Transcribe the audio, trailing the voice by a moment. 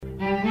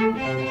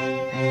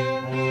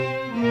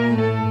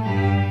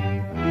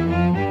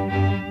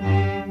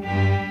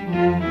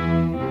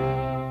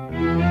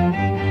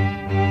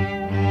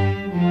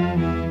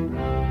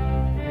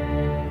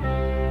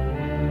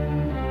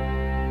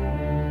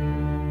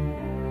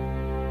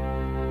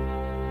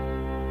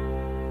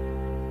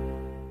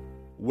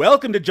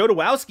Welcome to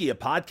Jodorowsky, a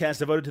podcast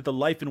devoted to the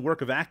life and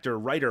work of actor,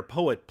 writer,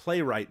 poet,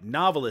 playwright,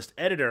 novelist,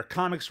 editor,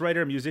 comics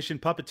writer, musician,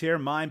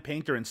 puppeteer, mime,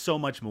 painter, and so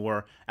much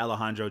more,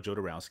 Alejandro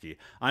Jodorowsky.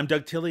 I'm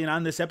Doug Tilley, and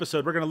on this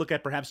episode, we're going to look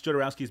at perhaps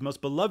Jodorowsky's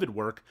most beloved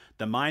work,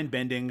 the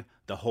mind-bending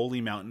The Holy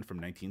Mountain from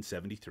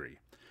 1973.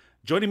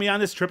 Joining me on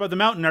this trip of the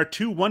mountain are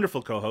two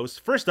wonderful co-hosts.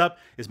 First up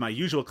is my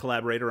usual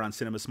collaborator on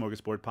Cinema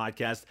Smorgasbord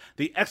podcast,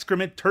 the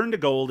excrement turned to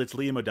gold. It's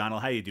Liam O'Donnell.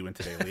 How you doing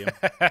today,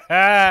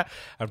 Liam?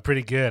 I'm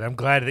pretty good. I'm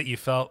glad that you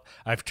felt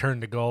I've turned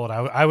to gold.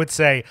 I would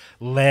say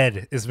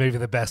lead is maybe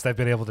the best I've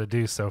been able to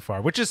do so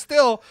far, which is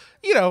still,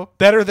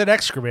 better than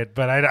excrement,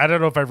 but I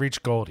don't know if I've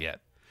reached gold yet.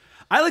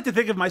 I like to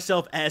think of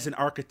myself as an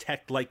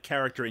architect-like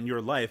character in your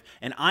life,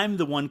 and I'm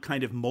the one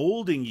kind of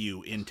molding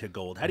you into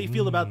gold. How do you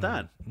feel about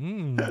that?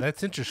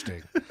 That's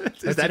interesting.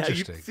 Is that how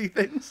you see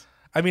things?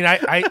 I mean,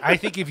 I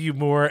think of you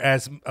more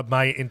as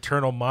my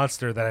internal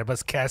monster that I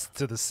must cast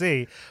to the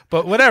sea,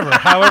 but whatever,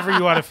 however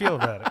you want to feel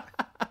about it.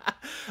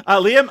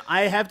 Liam,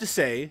 I have to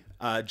say,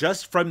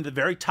 just from the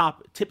very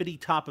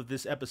tippity top of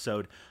this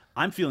episode,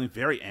 I'm feeling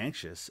very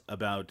anxious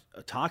about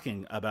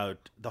talking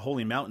about the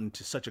Holy Mountain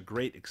to such a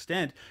great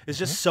extent. It's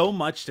just so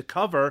much to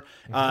cover,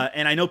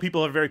 and I know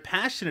people are very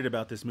passionate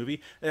about this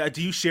movie.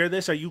 Do you share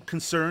this? Are you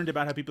concerned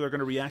about how people are going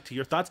to react to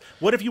your thoughts?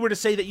 What if you were to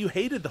say that you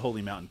hated the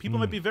Holy Mountain? People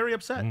might be very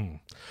upset.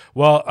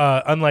 Well,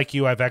 unlike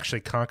you, I've actually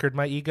conquered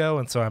my ego,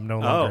 and so I'm no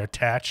longer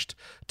attached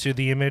to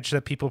the image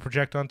that people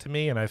project onto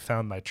me, and I've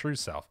found my true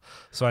self.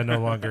 So I no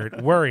longer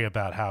worry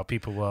about how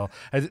people will.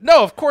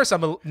 No, of course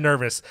I'm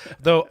nervous,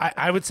 though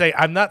I would say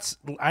I'm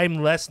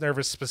less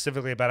nervous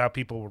specifically about how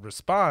people will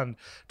respond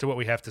to what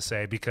we have to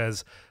say,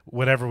 because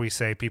whatever we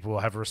say, people will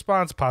have a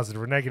response,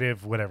 positive or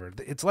negative, whatever.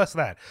 It's less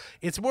that.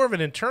 It's more of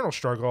an internal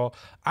struggle.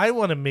 I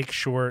want to make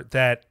sure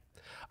that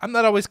I'm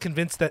not always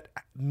convinced that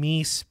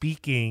me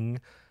speaking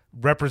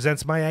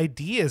represents my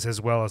ideas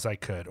as well as I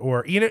could,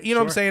 or you know Sure.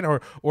 what I'm saying,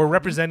 or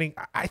representing.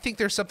 I think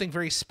there's something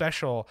very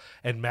special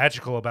and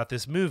magical about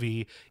this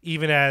movie,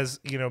 even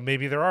as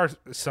maybe there are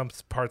some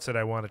parts that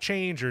I want to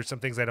change or some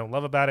things I don't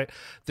love about it.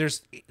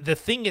 There's the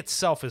thing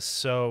itself is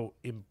so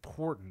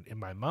important in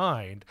my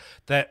mind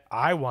that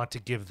I want to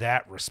give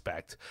that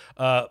respect,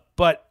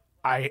 but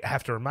I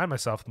have to remind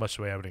myself, much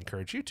the way I would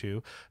encourage you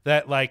to,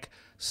 that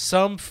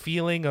some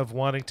feeling of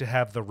wanting to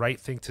have the right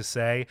thing to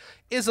say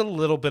is a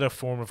little bit of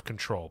form of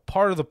control.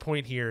 Part of the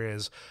point here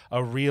is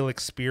a real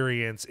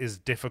experience is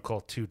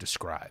difficult to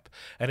describe.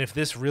 And if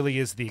this really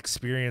is the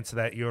experience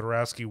that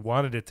Jodorowsky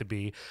wanted it to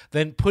be,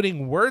 then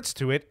putting words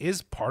to it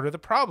is part of the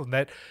problem.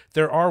 That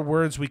there are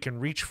words we can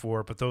reach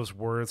for, but those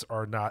words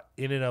are not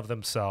in and of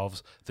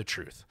themselves the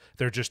truth.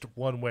 They're just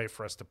one way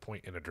for us to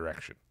point in a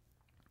direction.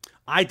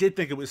 I did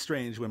think it was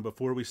strange when,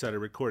 before we started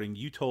recording,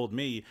 you told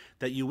me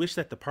that you wish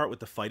that the part with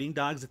the fighting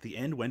dogs at the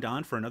end went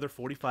on for another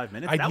 45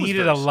 minutes. I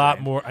needed a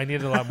lot more of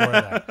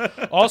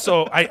that.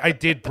 Also, I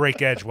did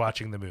break edge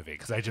watching the movie,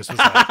 because I just was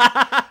like,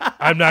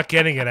 I'm not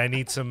getting it. I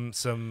need some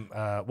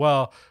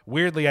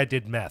weirdly, I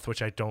did meth,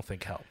 which I don't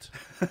think helped.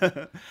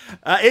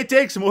 It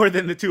takes more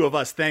than the two of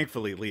us,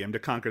 thankfully, Liam, to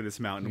conquer this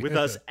mountain. With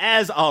us,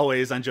 as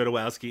always, on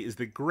Jodorowsky is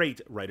the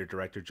great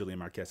writer-director, Julia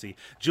Marquesi.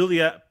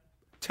 Julia,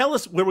 tell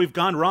us where we've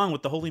gone wrong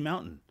with the Holy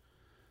Mountain.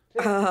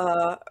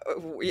 Hi.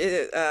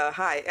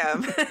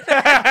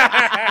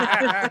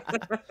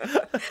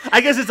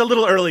 I guess it's a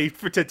little early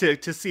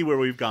to see where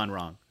we've gone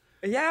wrong.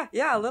 Yeah,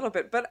 a little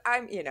bit. But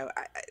I'm,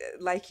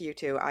 like you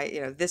two,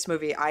 this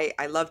movie,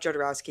 I love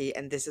Jodorowsky,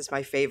 and this is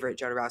my favorite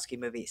Jodorowsky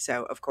movie.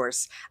 So, of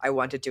course, I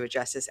want to do it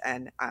justice.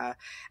 And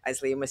as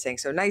Liam was saying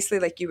so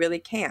nicely, you really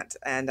can't.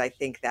 And I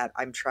think that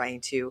I'm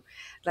trying to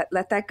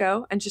let that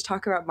go and just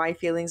talk about my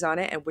feelings on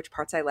it and which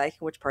parts I like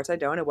and which parts I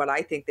don't and what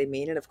I think they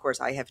mean. And, of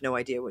course, I have no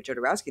idea what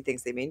Jodorowsky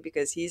thinks they mean,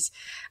 because he's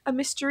a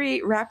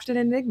mystery wrapped in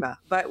enigma.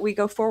 But we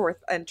go forward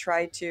and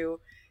try to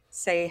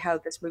say how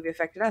this movie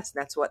affected us.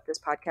 And that's what this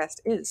podcast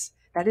is.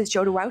 That is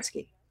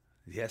Jodorowsky.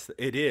 Yes,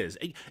 it is.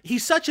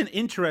 He's such an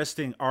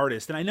interesting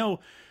artist. And I know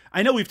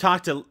we've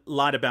talked a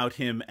lot about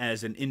him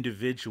as an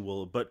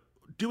individual, but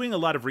doing a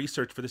lot of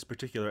research for this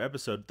particular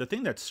episode, the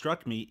thing that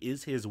struck me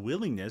is his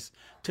willingness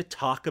to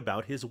talk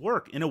about his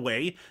work in a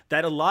way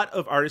that a lot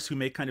of artists who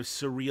make kind of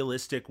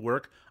surrealistic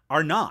work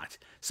are not.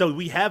 So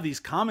we have these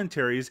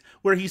commentaries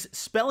where he's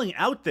spelling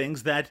out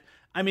things that,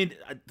 I mean,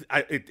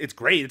 it's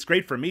great. It's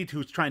great for me,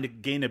 who's trying to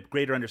gain a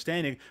greater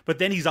understanding. But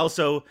then he's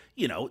also,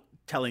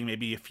 telling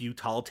maybe a few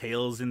tall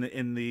tales in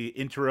the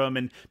interim,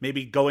 and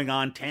maybe going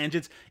on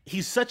tangents.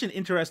 He's such an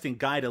interesting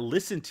guy to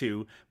listen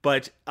to.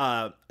 But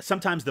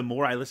sometimes the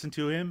more I listen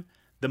to him,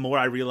 the more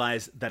I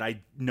realize that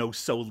I know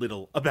so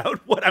little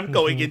about what I'm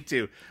going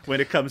into when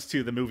it comes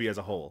to the movie as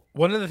a whole.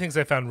 One of the things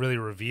I found really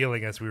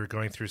revealing as we were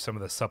going through some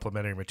of the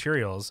supplementary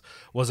materials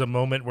was a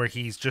moment where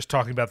he's just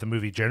talking about the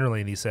movie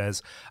generally, and he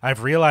says,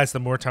 I've realized the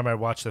more time I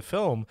watch the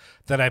film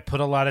that I put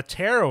a lot of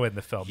tarot in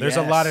the film. There's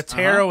a lot of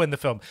tarot in the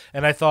film.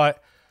 And I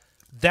thought,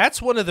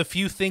 that's one of the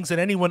few things that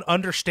anyone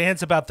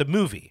understands about the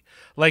movie.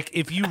 Like,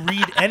 if you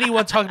read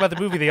anyone talk about the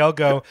movie, they all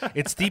go,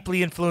 it's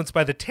deeply influenced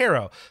by the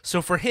tarot.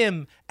 So for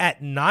him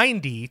at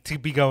 90 to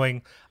be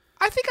going,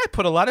 I think I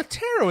put a lot of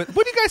tarot in.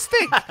 What do you guys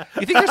think?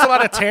 You think there's a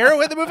lot of tarot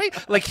in the movie?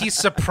 Like, he's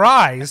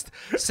surprised,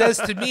 says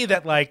to me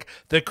that, like,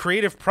 the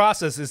creative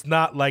process is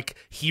not like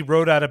he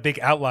wrote out a big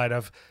outline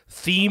of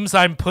themes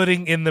I'm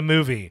putting in the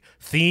movie.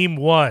 Theme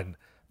 1.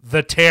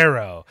 The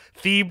tarot.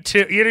 Theme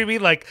 2, you know what I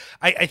mean? Like,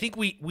 I think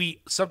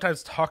we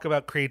sometimes talk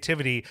about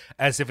creativity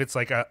as if it's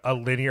like a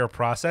linear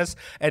process,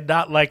 and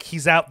not like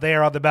he's out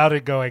there on the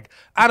mountain going,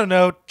 I don't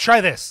know,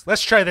 try this.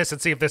 Let's try this and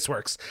see if this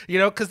works. You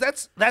know, because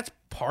that's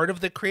part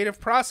of the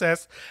creative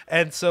process.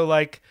 And so,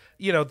 like,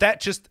 you know, that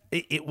just,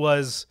 it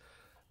was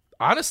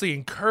honestly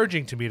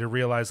encouraging to me to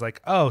realize, like,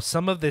 oh,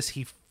 some of this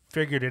he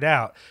figured it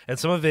out, and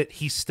some of it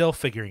he's still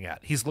figuring out.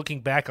 He's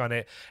looking back on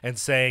it and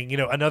saying, you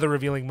know, another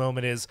revealing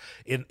moment is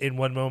in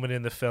one moment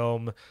in the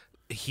film,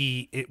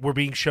 we're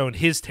being shown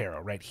his tarot,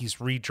 right? He's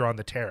redrawn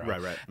the tarot,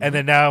 right. Mm-hmm. And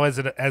then now as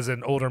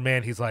an older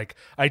man, he's like,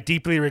 I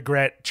deeply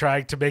regret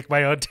trying to make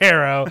my own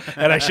tarot,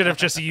 and I should have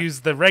just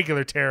used the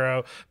regular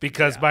tarot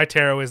because my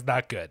tarot is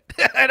not good.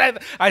 And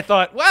I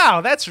thought,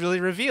 wow, that's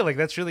really revealing.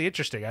 That's really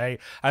interesting.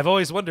 I've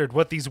always wondered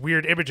what these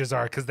weird images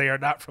are because they are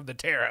not from the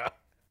tarot.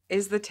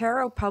 Is the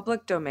tarot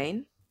public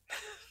domain?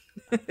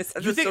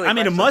 You think? I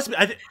mean, it must be.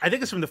 I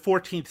think it's from the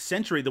 14th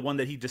century. The one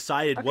that he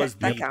decided was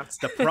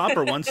the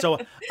proper one. So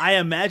I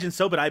imagine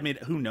so. But I mean,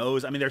 who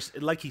knows? I mean, there's,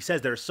 like he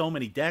says, there are so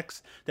many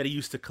decks that he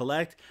used to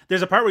collect.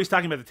 There's a part where he's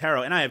talking about the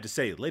tarot, and I have to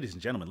say, ladies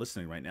and gentlemen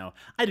listening right now,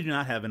 I do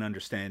not have an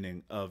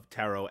understanding of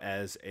tarot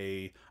as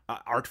a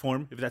art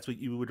form, if that's what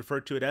you would refer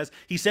to it as.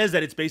 He says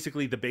that it's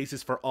basically the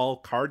basis for all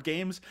card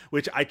games,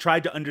 which I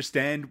tried to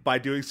understand by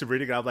doing some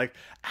reading. I'm like,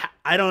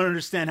 I don't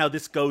understand how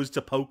this goes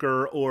to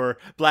poker or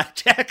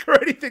blackjack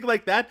or anything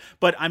like that.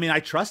 But I mean,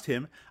 I trust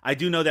him. I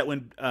do know that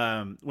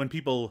when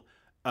people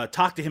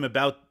talk to him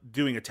about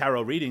doing a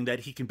tarot reading,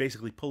 that he can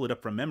basically pull it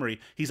up from memory.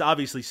 He's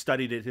obviously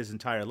studied it his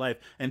entire life,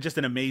 and just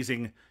an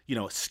amazing, you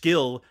know,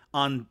 skill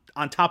on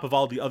top of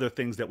all the other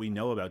things that we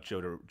know about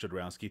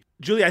Jodorowsky.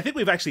 Julie, I think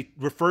we've actually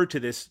referred to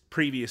this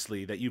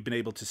previously, that you've been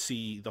able to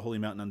see The Holy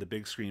Mountain on the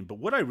big screen. But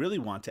what I really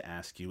want to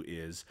ask you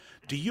is,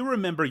 do you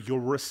remember your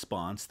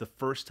response the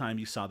first time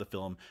you saw the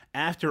film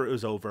after it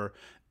was over?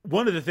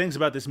 One of the things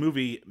about this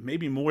movie,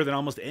 maybe more than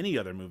almost any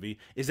other movie,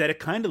 is that it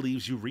kind of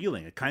leaves you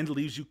reeling. It kind of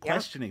leaves you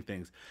questioning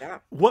things. Yeah.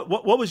 What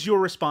was your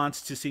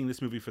response to seeing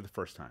this movie for the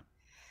first time?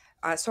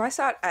 So I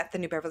saw it at the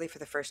New Beverly for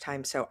the first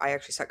time. So I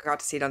actually got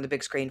to see it on the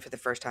big screen for the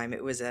first time.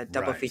 It was a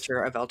double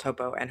feature of El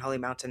Topo and Holy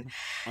Mountain.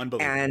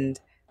 Unbelievable. And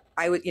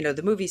I would, you know,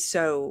 the movie's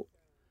so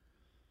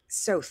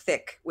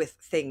thick with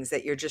things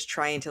that you're just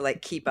trying to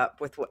like keep up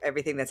with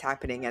everything that's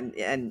happening.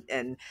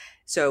 And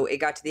so it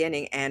got to the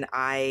ending, and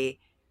I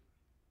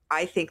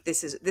think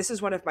this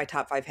is one of my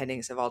top 5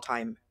 endings of all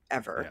time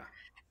ever. Yeah.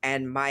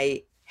 And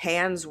my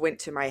hands went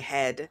to my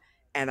head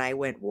and I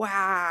went,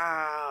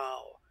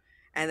 wow.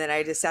 And then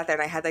I just sat there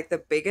and I had like the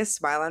biggest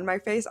smile on my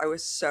face. I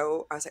was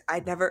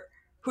like,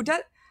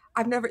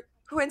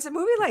 who ends a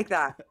movie like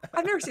that?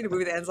 I've never seen a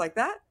movie that ends like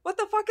that. What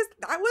the fuck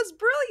that was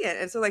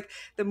brilliant. And so like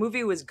the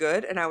movie was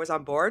good and I was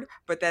on board,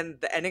 but then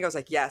the ending, I was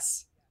like,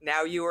 yes,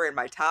 now you are in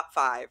my top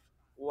 5,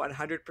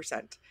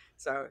 100%.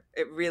 So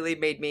it really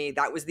made me,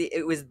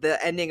 it was the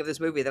ending of this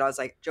movie that I was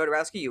like,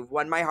 Jodorowsky, you've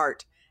won my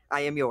heart.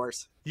 I am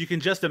yours. You can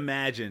just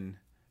imagine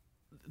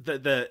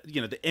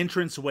the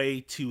entrance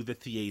way to the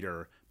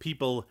theater,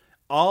 people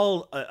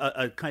all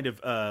a kind of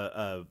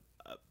a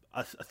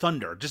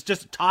thunder,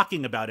 just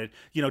talking about it,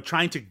 you know,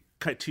 trying to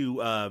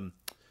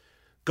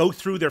go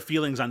through their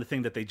feelings on the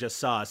thing that they just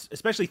saw,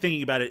 especially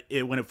thinking about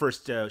it when it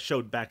first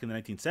showed back in the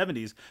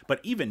 1970s. But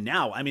even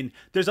now, I mean,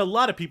 there's a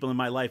lot of people in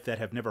my life that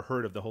have never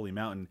heard of The Holy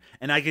Mountain,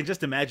 and I can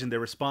just imagine their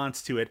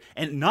response to it.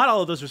 And not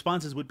all of those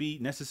responses would be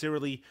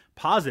necessarily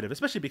positive,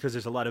 especially because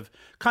there's a lot of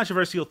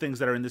controversial things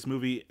that are in this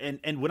movie.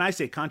 And when I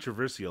say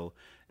controversial,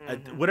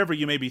 whatever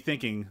you may be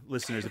thinking,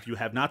 listeners, if you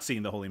have not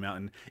seen The Holy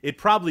Mountain, it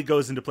probably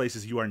goes into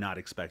places you are not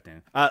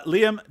expecting.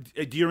 Liam,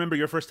 do you remember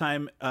your first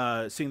time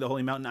seeing The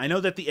Holy Mountain? I know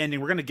that the ending,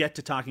 we're going to get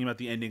to talking about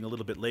the ending a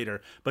little bit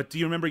later, but do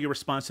you remember your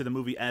response to the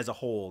movie as a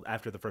whole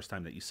after the first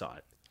time that you saw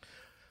it?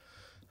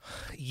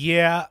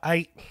 Yeah,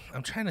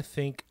 I'm trying to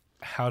think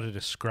how to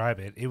describe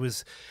it. It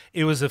was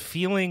a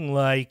feeling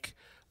like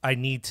I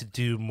need to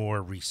do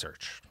more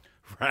research.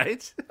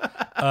 Right?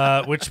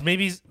 Which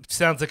maybe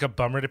sounds like a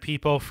bummer to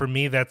people. For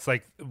me, that's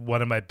like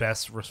one of my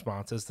best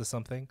responses to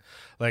something.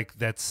 Like,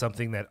 that's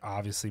something that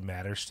obviously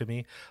matters to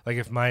me. Like,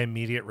 if my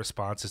immediate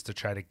response is to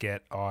try to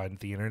get on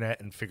the internet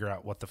and figure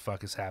out what the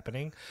fuck is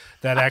happening,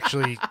 that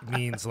actually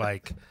means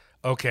like,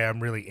 okay, I'm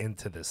really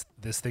into this.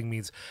 This thing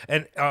means,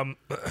 and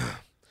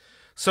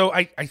So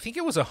I think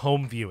it was a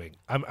home viewing.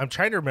 I'm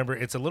trying to remember.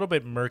 It's a little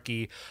bit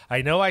murky.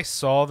 I know I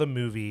saw the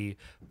movie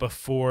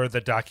before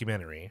the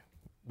documentary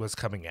was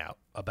coming out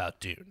about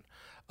Dune.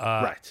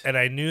 Right. And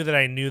I knew that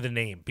I knew the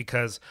name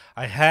because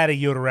I had a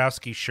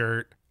Jodorowsky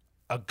shirt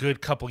a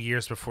good couple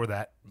years before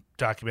that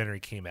documentary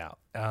came out.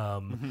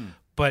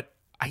 But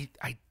I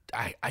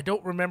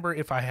don't remember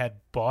if I had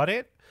bought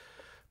it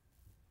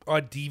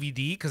on DVD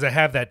because I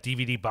have that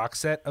DVD box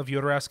set of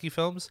Jodorowsky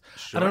films.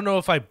 Sure. I don't know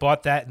if I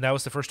bought that and that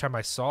was the first time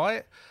I saw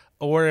it,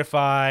 or if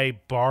I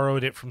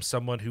borrowed it from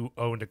someone who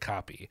owned a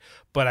copy.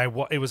 But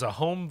it was a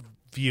home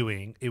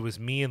viewing. It was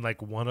me and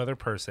like one other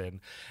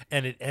person,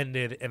 and it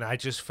ended, and I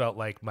just felt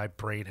like my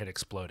brain had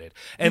exploded.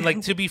 And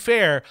like, to be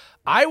fair,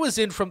 I was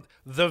in from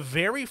the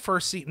very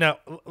first scene. Now,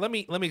 let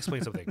me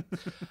explain something.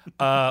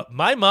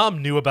 My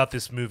mom knew about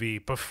this movie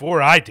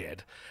before I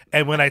did,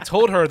 and when I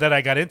told her that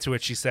I got into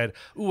it, she said,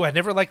 "Ooh, I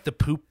never liked the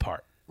poop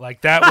part."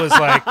 Like that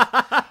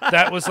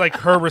was like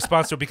her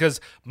response to it,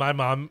 because my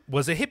mom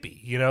was a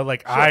hippie, you know,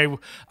 like sure.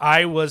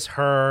 I was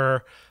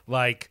her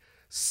like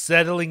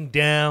settling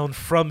down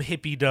from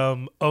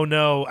hippiedom. Oh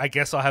no, I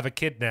guess I'll have a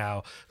kid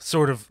now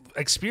sort of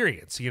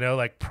experience, you know,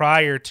 like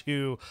prior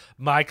to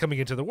my coming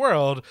into the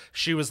world,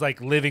 she was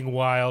like living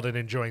wild and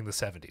enjoying the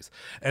 70s.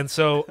 And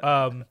so,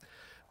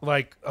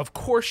 like, of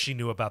course she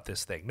knew about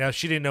this thing. Now,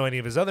 she didn't know any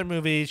of his other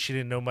movies. She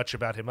didn't know much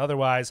about him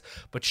otherwise,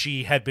 but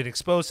she had been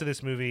exposed to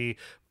this movie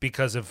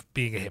because of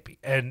being a hippie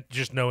and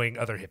just knowing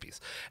other hippies.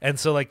 And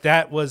so, like,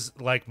 that was,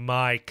 like,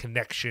 my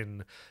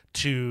connection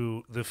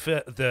to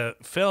the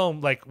film.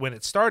 Like, when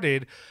it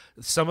started,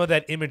 some of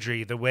that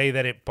imagery, the way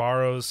that it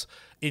borrows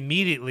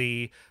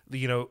immediately,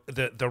 you know,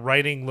 the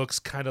writing looks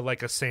kind of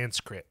like a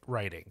Sanskrit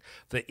writing.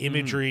 The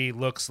imagery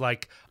looks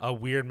like a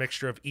weird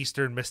mixture of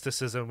Eastern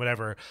mysticism,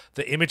 whatever.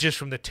 The images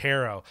from the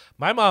tarot.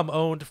 My mom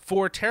owned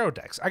 4 tarot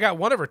decks. I got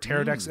one of her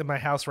tarot decks in my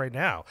house right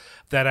now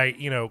that I,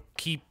 you know,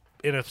 keep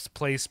in a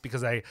place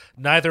because I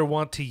neither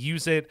want to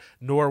use it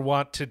nor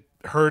want to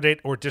hurt it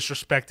or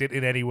disrespect it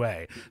in any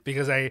way,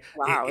 because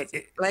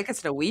it's like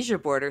it's a Ouija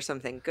board or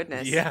something.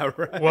 Goodness. Yeah,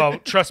 right. Well,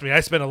 trust me,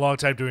 I spent a long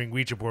time doing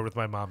Ouija board with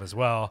my mom as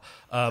well.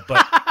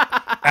 But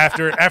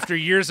after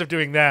years of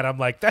doing that, I'm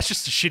like, that's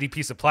just a shitty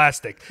piece of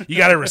plastic. You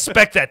got to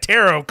respect that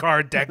tarot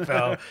card deck,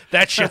 though.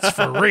 That shit's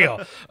for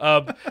real.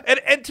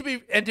 And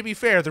to be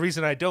fair, the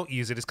reason I don't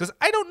use it is because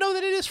I don't know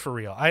that it is for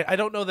real. I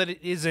don't know that it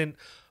isn't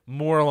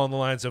more along the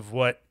lines of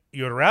what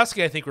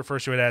Jodorowsky, I think,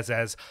 refers to it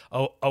as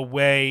a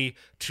way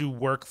to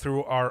work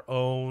through our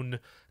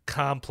own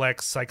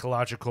complex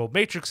psychological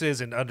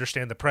matrices and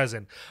understand the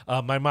present.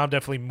 My mom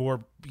definitely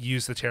more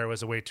used the tarot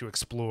as a way to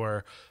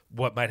explore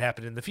what might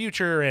happen in the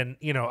future. And,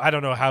 you know, I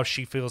don't know how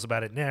she feels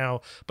about it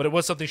now, but it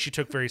was something she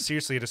took very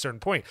seriously at a certain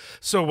point.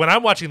 So when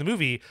I'm watching the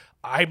movie,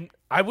 I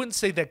wouldn't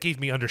say that gave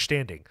me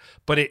understanding,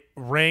 but it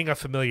rang a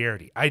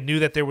familiarity. I knew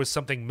that there was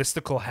something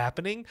mystical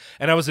happening,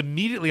 and I was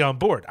immediately on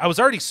board. I was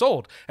already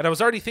sold, and I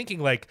was already thinking,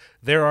 like,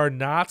 there are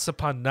knots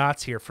upon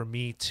knots here for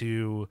me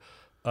to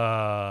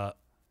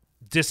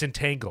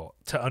disentangle,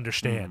 to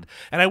understand.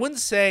 And I wouldn't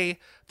say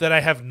that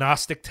I have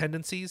Gnostic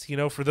tendencies. You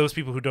know, for those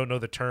people who don't know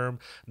the term,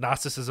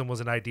 Gnosticism was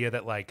an idea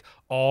that, like,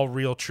 all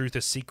real truth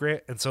is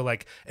secret, and so,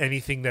 like,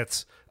 anything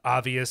that's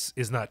obvious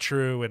is not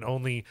true, and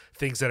only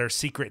things that are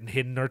secret and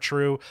hidden are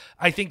true.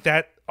 I think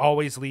that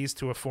always leads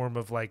to a form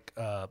of, like,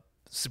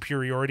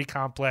 superiority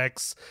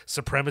complex,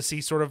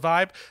 supremacy sort of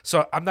vibe.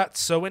 So I'm not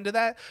so into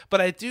that, but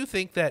I do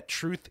think that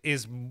truth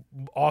is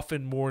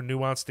often more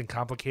nuanced and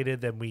complicated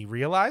than we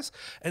realize.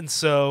 And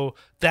so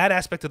that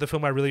aspect of the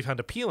film I really found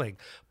appealing.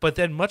 But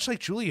then, much like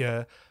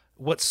Julia,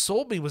 what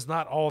sold me was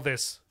not all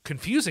this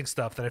confusing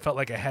stuff that I felt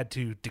like I had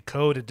to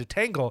decode and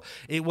detangle.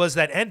 It was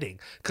that ending,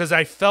 because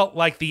I felt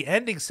like the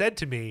ending said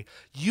to me,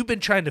 you've been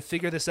trying to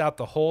figure this out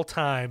the whole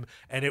time,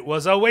 and it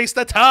was a waste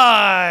of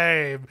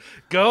time.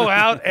 Go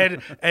out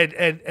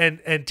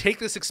and take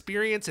this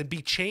experience and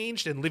be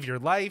changed and live your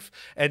life,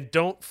 and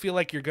don't feel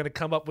like you're going to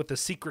come up with the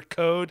secret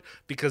code,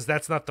 because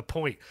that's not the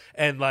point.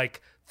 And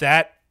like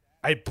that,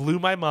 I blew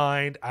my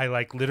mind. I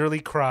like literally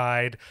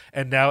cried.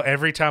 And now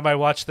every time I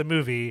watch the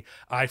movie,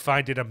 I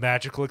find it a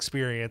magical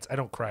experience. I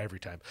don't cry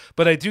every time,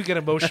 but I do get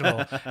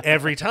emotional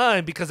every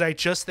time, because I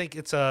just think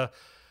it's and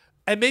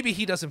maybe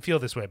he doesn't feel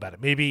this way about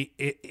it.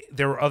 Maybe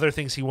there were other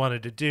things he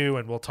wanted to do,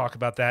 and we'll talk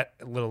about that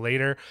a little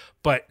later.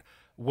 But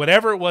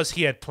whatever it was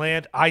he had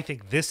planned, I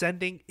think this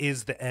ending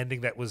is the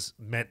ending that was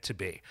meant to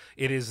be.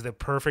 It is the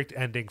perfect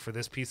ending for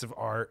this piece of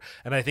art.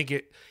 And I think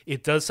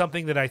it does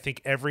something that I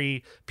think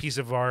every piece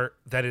of art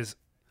that is,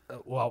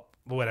 well,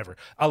 whatever,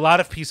 a lot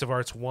of piece of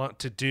arts want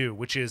to do,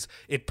 which is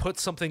it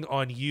puts something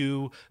on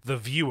you, the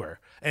viewer,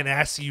 and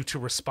asks you to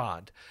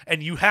respond.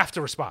 And you have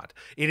to respond.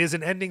 It is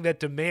an ending that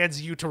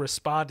demands you to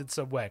respond in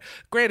some way.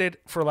 Granted,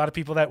 for a lot of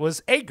people, that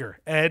was anger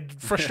and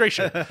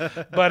frustration.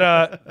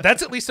 But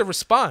that's at least a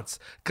response,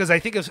 because I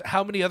think of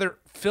how many other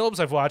films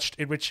I've watched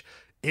in which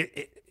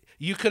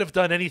you could have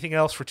done anything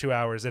else for 2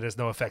 hours. It has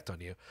no effect on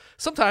you.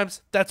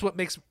 Sometimes that's what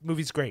makes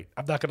movies great.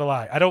 I'm not going to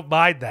lie. I don't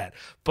mind that.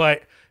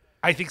 But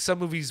I think some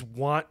movies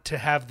want to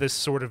have this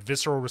sort of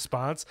visceral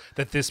response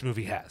that this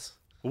movie has.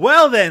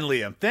 Well then,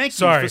 Liam, thank you.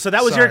 Sorry, So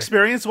that was your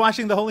experience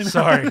watching The Holy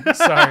Mountain?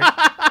 Sorry.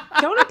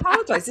 Don't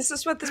apologize. This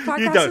is what this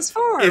podcast is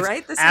for,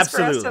 right? This is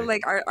for us to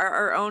like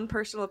our own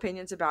personal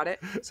opinions about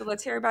it. So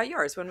let's hear about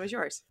yours. When was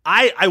yours?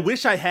 I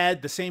wish I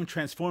had the same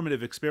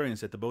transformative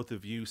experience that the both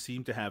of you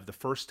seem to have the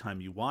first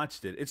time you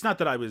watched it. It's not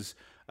that I was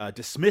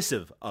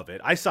dismissive of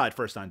it. I saw it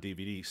first on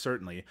DVD,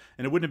 certainly,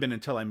 and it wouldn't have been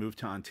until I moved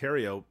to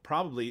Ontario,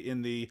 probably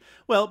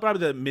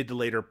the mid to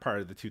later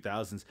part of the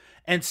 2000s.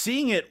 And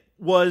seeing it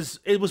was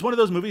one of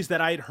those movies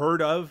that I had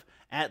heard of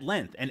at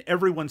length, and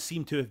everyone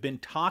seemed to have been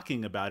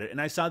talking about it, and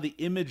I saw the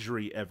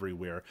imagery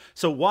everywhere.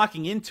 So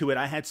walking into it,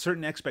 I had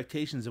certain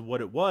expectations of what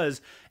it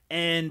was,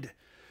 and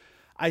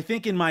I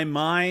think in my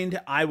mind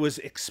I was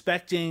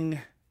expecting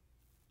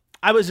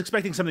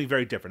something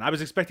very different. I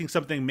was expecting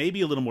something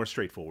maybe a little more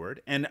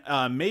straightforward, and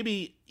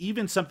maybe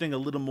even something a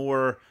little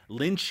more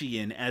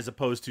Lynchian as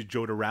opposed to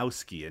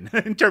Jodorowskian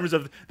in terms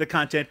of the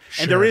content.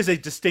 Sure. And there is a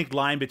distinct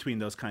line between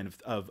those kind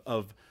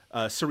of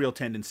surreal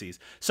tendencies.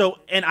 So,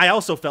 and I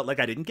also felt like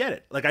I didn't get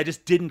it. Like I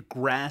just didn't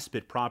grasp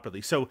it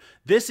properly. So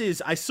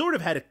I sort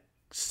of had a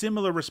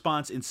similar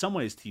response in some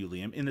ways to you,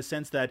 Liam, in the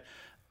sense that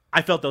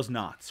I felt those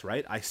knots,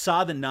 right? I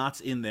saw the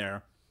knots in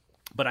there,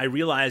 but I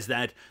realized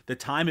that the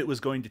time it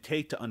was going to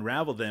take to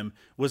unravel them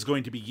was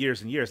going to be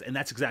years and years, and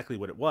that's exactly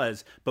what it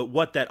was. But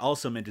what that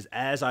also meant is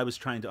as I was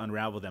trying to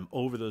unravel them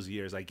over those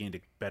years, I gained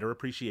a better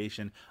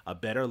appreciation, a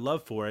better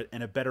love for it,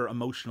 and a better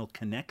emotional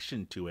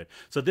connection to it.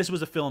 So this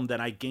was a film that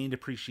I gained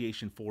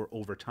appreciation for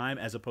over time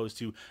as opposed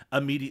to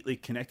immediately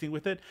connecting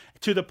with it,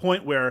 to the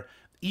point where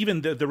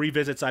even the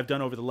revisits I've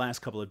done over the last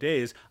couple of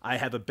days, I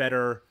have a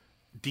better,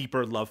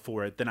 deeper love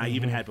for it than I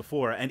even had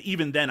before. And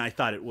even then I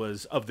thought it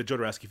was, of the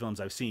Jodorowsky films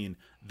I've seen,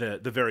 the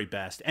very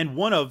best. And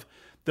one of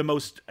the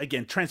most,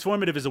 again,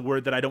 transformative is a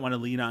word that I don't want to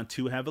lean on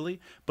too heavily,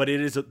 but it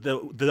is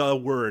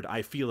the word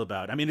I feel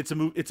about. I mean,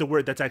 it's a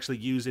word that's actually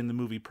used in the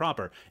movie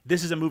proper.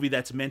 This is a movie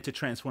that's meant to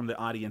transform the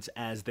audience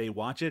as they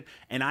watch it,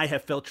 and I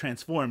have felt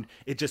transformed.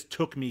 It just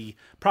took me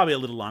probably a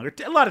little longer.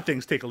 A lot of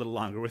things take a little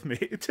longer with me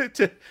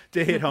to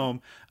hit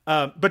home.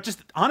 But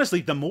just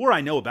honestly, the more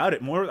I know about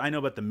it, more I know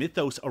about the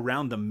mythos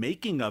around the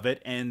making of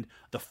it and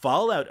the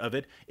fallout of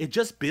it, it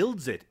just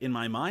builds it in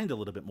my mind a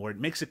little bit more. It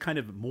makes it kind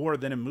of more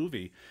than a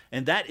movie.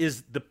 And that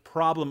is the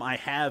problem I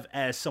have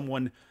as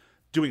someone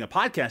doing a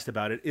podcast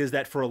about it, is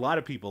that for a lot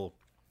of people,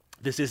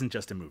 this isn't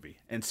just a movie.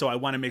 And so I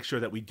want to make sure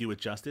that we do it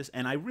justice,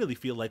 and I really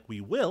feel like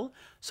we will.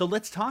 So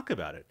let's talk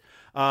about it.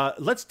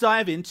 Let's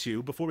dive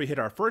into, before we hit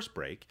our first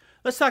break,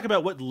 let's talk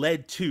about what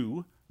led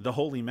to The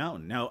Holy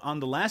Mountain. Now, on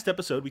the last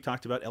episode, we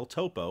talked about El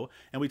Topo,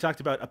 and we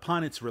talked about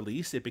upon its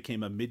release, it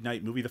became a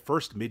midnight movie, the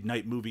first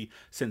midnight movie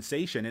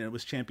sensation, and it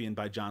was championed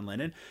by John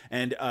Lennon.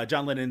 And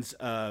John Lennon's,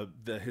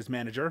 his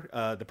manager,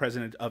 the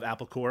president of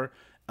Apple Corps,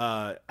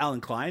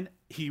 Alan Klein,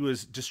 he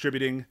was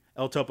distributing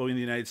El Topo in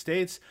the United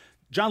States.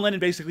 John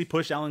Lennon basically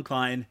pushed Alan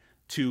Klein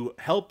to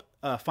help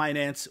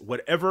finance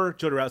whatever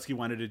Jodorowsky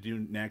wanted to do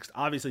next.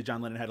 Obviously,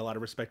 John Lennon had a lot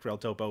of respect for El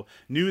Topo,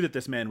 knew that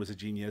this man was a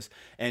genius,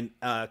 and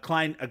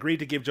Klein agreed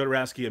to give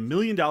Jodorowsky $1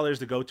 million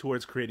to go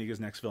towards creating his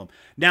next film.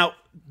 Now,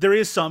 there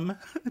is some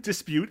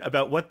dispute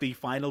about what the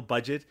final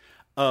budget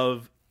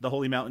of The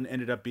Holy Mountain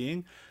ended up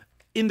being.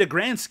 In the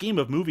grand scheme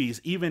of movies,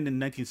 even in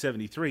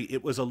 1973,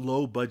 it was a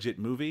low-budget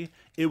movie.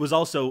 It was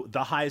also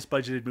the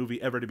highest-budgeted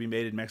movie ever to be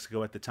made in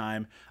Mexico at the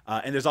time.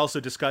 And there's also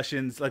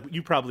discussions, like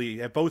you probably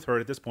have both heard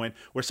at this point,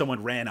 where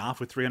someone ran off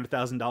with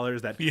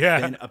 $300,000.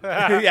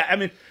 Yeah, I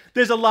mean,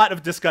 there's a lot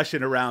of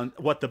discussion around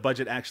what the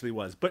budget actually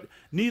was. But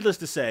needless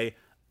to say,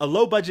 a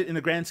low budget in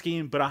the grand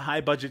scheme, but a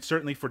high budget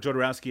certainly for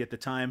Jodorowsky at the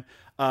time.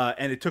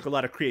 And it took a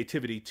lot of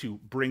creativity to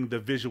bring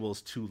the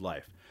visuals to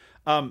life.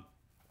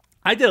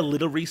 I did a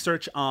little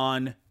research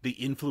on the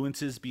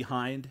influences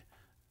behind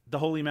The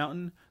Holy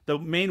Mountain. The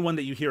main one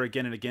that you hear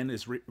again and again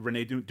is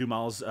René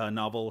Dumas'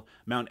 novel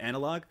Mount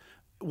Analog.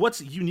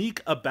 What's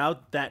unique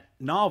about that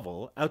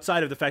novel,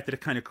 outside of the fact that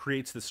it kind of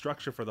creates the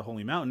structure for The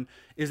Holy Mountain,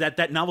 is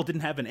that novel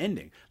didn't have an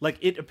ending. Like,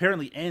 it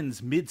apparently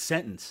ends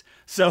mid-sentence.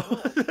 So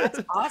that's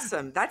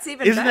awesome. That's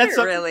even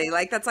better, really.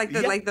 Like, that's like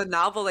the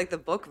novel, like the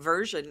book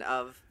version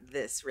of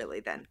this,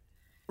 really, then.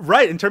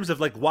 Right, in terms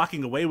of like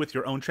walking away with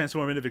your own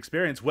transformative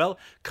experience, well,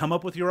 come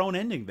up with your own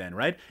ending then,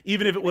 right?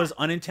 Even if it was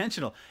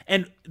unintentional.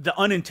 And the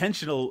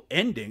unintentional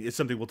ending is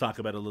something we'll talk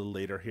about a little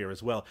later here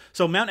as well.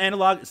 So Mount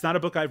Analog, it's not a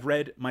book I've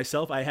read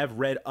myself. I have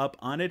read up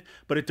on it,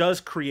 but it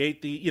does create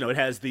it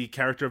has the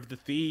character of the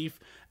thief,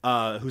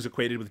 who's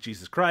equated with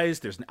Jesus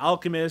Christ. There's an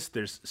alchemist.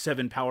 There's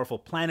 7 powerful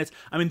planets.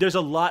 I mean, there's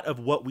a lot of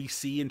what we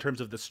see in terms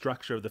of the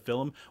structure of the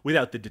film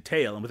without the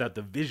detail and without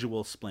the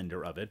visual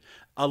splendor of it.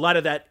 A lot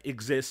of that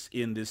exists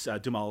in this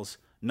Dumas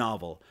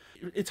novel.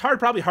 It's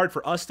probably hard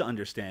for us to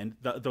understand,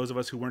 those of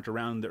us who weren't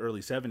around in the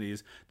early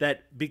 70s,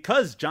 that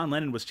because John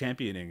Lennon was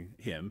championing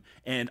him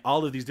and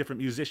all of these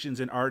different musicians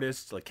and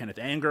artists like Kenneth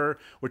Anger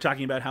were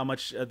talking about how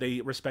much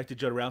they respected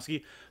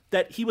Jodorowsky,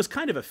 that he was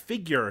kind of a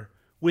figure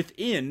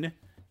within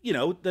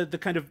the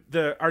kind of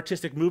the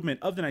artistic movement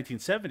of the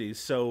 1970s.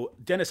 So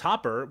Dennis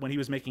Hopper, when he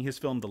was making his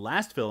film, the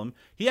last film,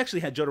 he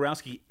actually had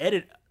Jodorowsky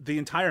edit the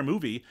entire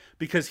movie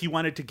because he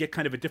wanted to get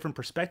kind of a different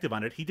perspective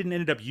on it. He didn't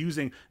end up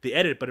using the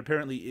edit, but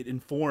apparently it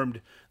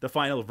informed the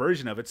final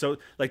version of it. So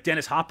like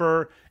Dennis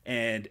Hopper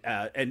and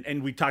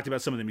we talked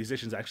about some of the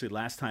musicians actually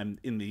last time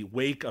in the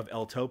wake of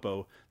El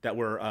Topo that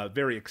were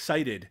very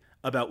excited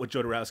about what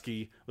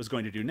Jodorowsky was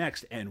going to do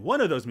next. And one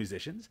of those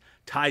musicians,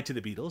 tied to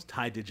the Beatles,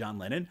 tied to John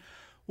Lennon,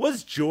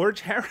 was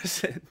George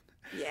Harrison.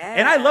 Yeah.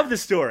 And I love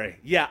this story.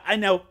 Yeah, I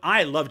know.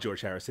 I love George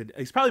Harrison.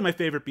 He's probably my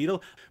favorite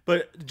Beatle.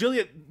 But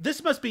Julia,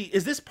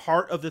 is this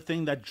part of the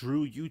thing that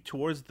drew you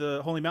towards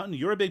the Holy Mountain?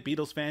 You're a big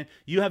Beatles fan.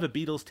 You have a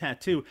Beatles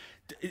tattoo.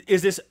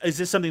 Is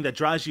this something that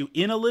draws you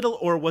in a little,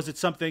 or was it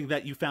something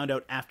that you found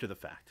out after the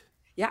fact?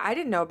 Yeah, I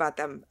didn't know about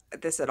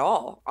this at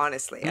all,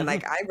 honestly. And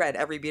like, I read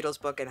every Beatles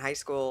book in high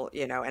school,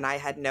 and I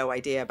had no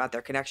idea about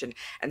their connection,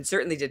 and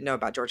certainly didn't know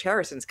about George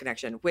Harrison's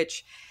connection,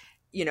 which,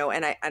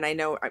 and I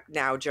know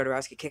now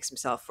Jodorowsky kicks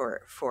himself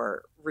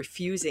for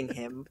refusing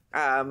him.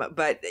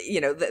 But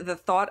the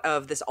thought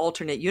of this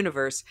alternate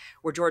universe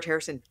where George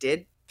Harrison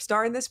did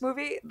star in this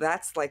movie,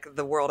 that's like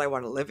the world I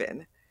want to live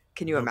in.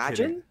 Can you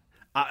imagine? Kidding.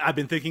 I've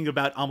been thinking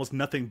about almost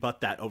nothing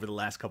but that over the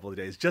last couple of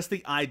days. Just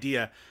the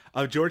idea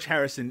of George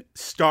Harrison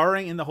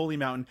starring in The Holy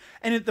Mountain.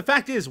 And the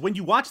fact is, when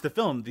you watch the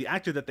film, the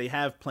actor that they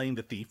have playing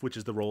the thief, which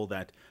is the role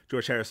that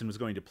George Harrison was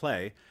going to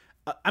play,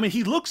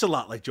 he looks a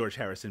lot like George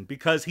Harrison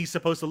because he's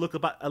supposed to look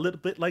a little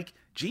bit like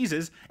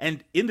Jesus.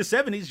 And in the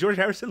 70s, George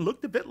Harrison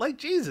looked a bit like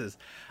Jesus.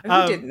 Who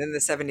didn't in the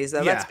 70s,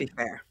 though? Yeah. Let's be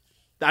fair.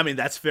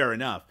 That's fair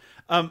enough.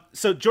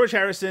 So George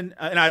Harrison,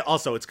 and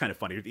it's kind of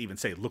funny to even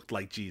say looked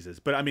like Jesus.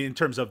 But in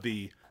terms of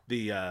the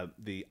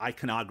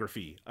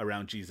iconography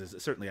around Jesus,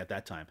 certainly at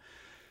that time.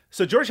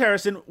 So George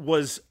Harrison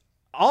was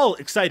all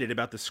excited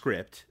about the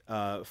script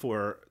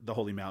for The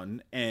Holy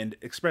Mountain and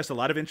expressed a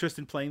lot of interest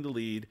in playing the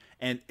lead.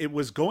 And it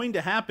was going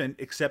to happen,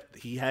 except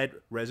he had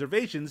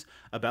reservations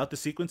about the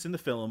sequence in the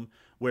film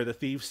where the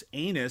thief's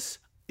anus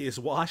is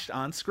washed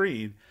on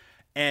screen.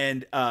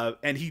 And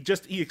he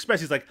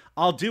expressed, he's like,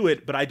 I'll do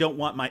it, but I don't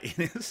want my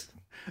anus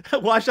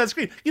watched on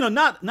screen.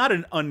 Not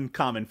an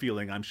uncommon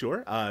feeling, I'm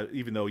sure,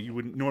 even though you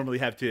wouldn't normally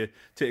have to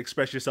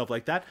express yourself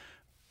like that.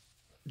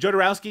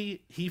 Jodorowsky,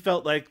 he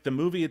felt like the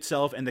movie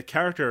itself and the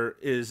character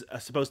is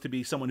supposed to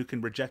be someone who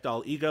can reject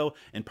all ego,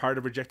 and part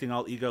of rejecting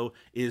all ego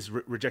is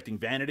rejecting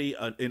vanity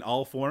in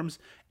all forms.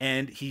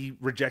 And he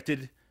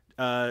rejected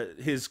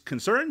his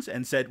concerns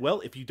and said, well,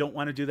 if you don't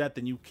want to do that,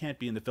 then you can't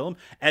be in the film.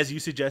 As you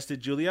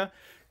suggested, Julia,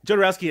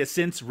 Jodorowsky has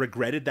since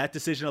regretted that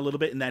decision a little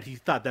bit, in that he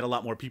thought that a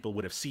lot more people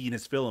would have seen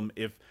his film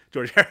if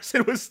George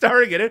Harrison was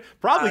starring in it,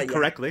 probably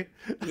correctly.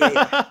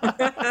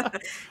 Yeah.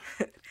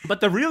 But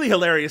the really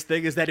hilarious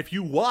thing is that if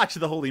you watch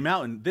The Holy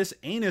Mountain, this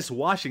anus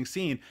washing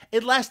scene,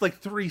 it lasts like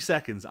 3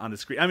 seconds on the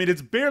screen.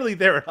 It's barely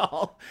there at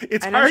all.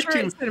 It's and hard I'm sure to.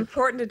 It's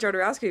important to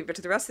Jodorowsky, but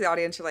to the rest of the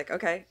audience, you're like,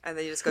 okay, and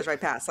then you just goes right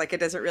past. Like,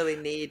 it doesn't really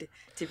need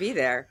to be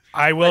there.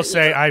 I will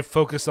say I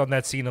focused on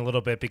that scene a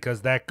little bit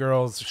because that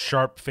girl's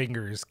sharp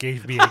fingers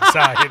gave me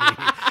anxiety.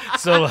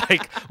 So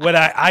like when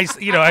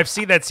I've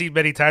seen that scene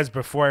many times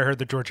before I heard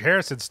the George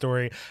Harrison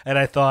story, and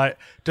I thought,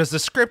 does the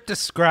script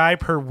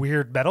describe her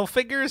weird metal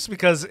fingers?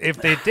 Because if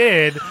they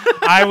did,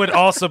 I would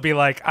also be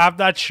like, I'm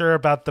not sure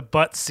about the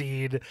butt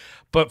scene.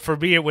 But for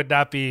me, it would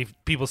not be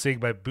people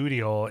seeing my booty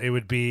hole. It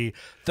would be,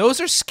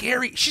 those are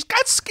scary. She's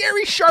got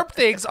scary sharp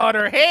things on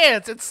her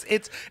hands.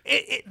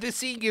 The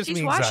scene gives me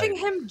anxiety. She's washing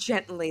him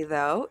gently,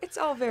 though. It's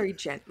all very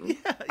gentle. Yeah,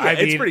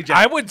 it's pretty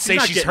gentle. I wouldn't say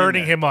she's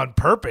hurting him on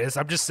purpose.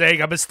 I'm just saying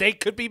a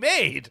mistake could be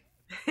made.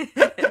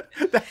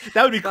 that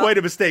would be quite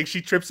a mistake.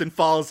 She trips and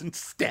falls and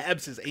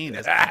stabs his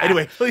anus.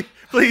 Anyway,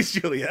 please,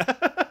 Julia.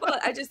 Well,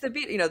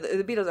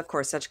 the Beatles, of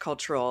course, such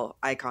cultural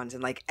icons,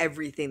 and like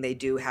everything they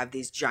do have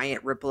these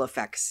giant ripple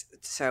effects.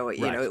 So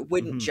it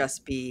wouldn't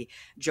just be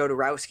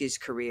Jodorowsky's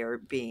career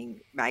being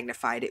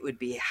magnified. It would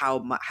be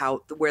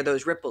where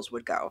those ripples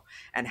would go,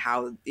 and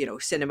how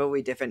cinema would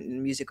be different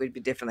and music would be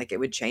different. Like, it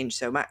would change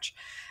so much.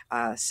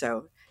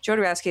 So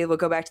Jodorowsky, we'll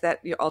go back to that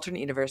alternate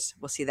universe.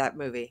 We'll see that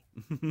movie.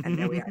 And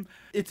there we are.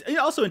 It's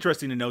also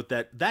interesting to note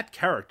that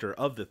character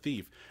of the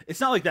thief, it's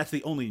not like that's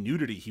the only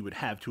nudity he would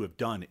have to have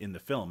done in the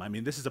film.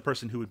 This is a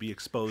person who would be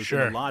exposed in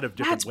a lot of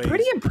different ways. That's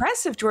pretty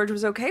impressive. George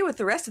was okay with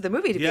the rest of the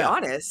movie, to be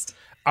honest.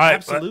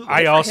 Absolutely.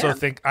 I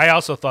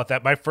also thought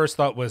that. My first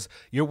thought was,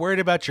 you're worried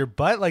about your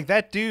butt? Like,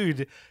 that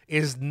dude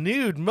is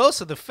nude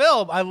most of the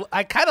film.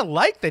 I kind of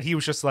like that he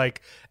was just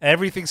like,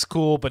 everything's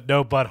cool, but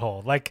no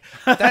butthole. Like,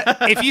 that,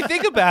 if you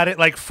think about it,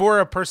 like, for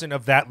a person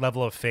of that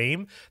level of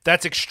fame,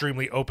 that's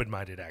extremely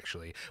open-minded,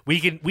 actually. We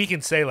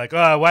can say, like,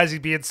 oh, why is he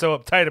being so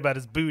uptight about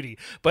his booty?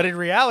 But in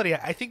reality,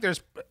 I think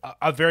there's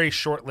a very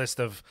short list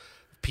of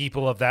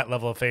people of that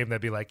level of fame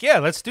that'd be like, yeah,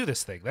 let's do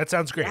this thing. That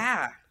sounds great.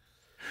 Yeah.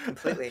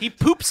 Completely. He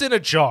poops in a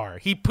jar.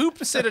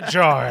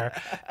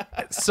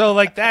 So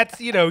like,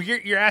 that's,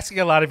 you're asking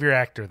a lot of your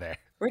actor there.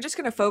 We're just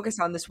going to focus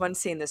on this one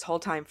scene this whole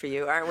time for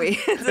you, aren't we?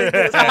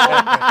 This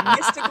whole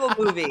mystical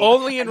movie.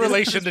 Only in And this is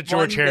relation just to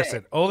George one Harrison.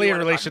 bit Only you in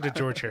wanna talk relation to about.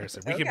 George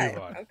Harrison. We can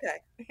move on.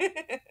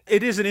 Okay.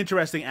 It is an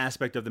interesting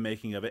aspect of the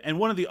making of it. And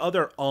one of the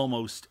other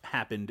almost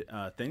happened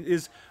thing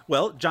is,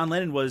 well, John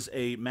Lennon was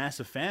a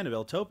massive fan of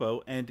El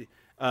Topo and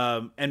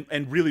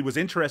really was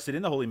interested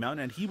in the Holy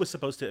Mountain, and he was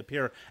supposed to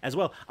appear as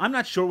well. I'm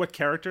not sure what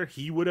character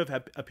he would have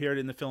appeared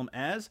in the film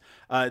as.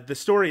 The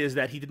story is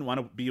that he didn't want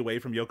to be away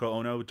from Yoko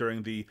Ono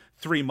during the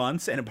 3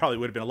 months, and it probably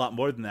would have been a lot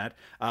more than that,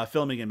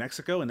 filming in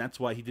Mexico, and that's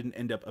why he didn't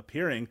end up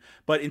appearing.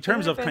 But in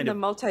terms of kind the of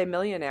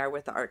multi-millionaire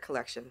with the art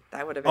collection,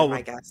 that would have been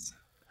my guess.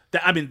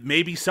 I mean,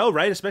 maybe so,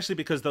 right? Especially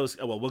because those,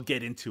 well, we'll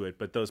get into it,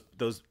 but those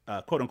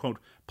quote unquote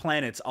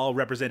planets all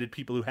represented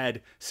people who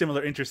had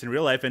similar interests in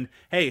real life. And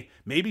hey,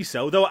 maybe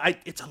so, though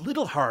it's a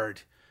little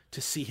hard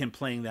to see him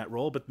playing that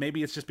role, but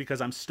maybe it's just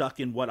because I'm stuck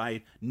in what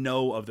I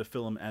know of the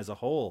film as a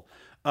whole.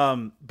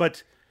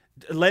 But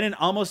Lennon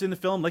almost in the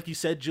film, like you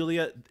said,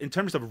 Julia, in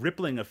terms of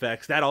rippling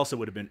effects, that also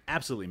would have been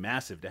absolutely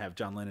massive to have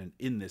John Lennon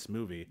in this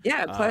movie.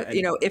 Yeah,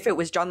 if it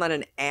was John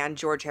Lennon and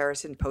George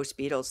Harrison post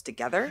Beatles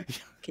together,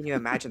 can you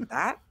imagine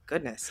that?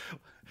 Goodness.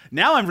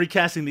 Now I'm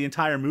recasting the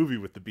entire movie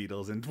with the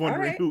Beatles and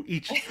wondering who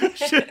each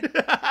should.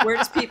 Who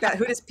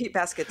does Pete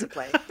Best get to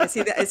play? Is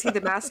he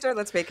the master?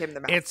 Let's make him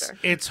the master.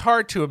 It's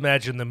hard to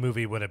imagine the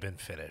movie would have been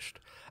finished.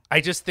 I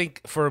just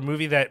think for a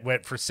movie that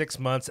went for 6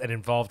 months and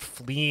involved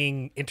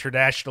fleeing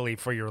internationally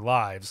for your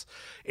lives,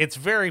 it's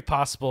very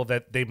possible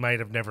that they might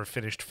have never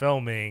finished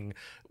filming,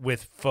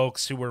 with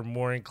folks who were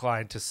more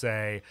inclined to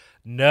say,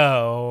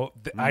 no,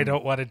 I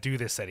don't want to do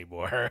this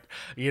anymore.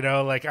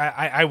 Like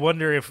I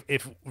wonder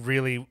if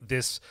really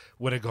this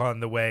would have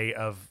gone the way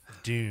of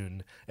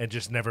Dune and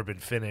just never been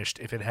finished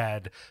if it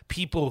had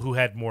people who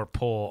had more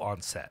pull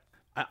on set.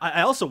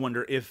 I also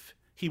wonder if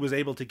he was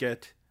able to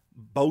get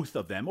both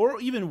of them,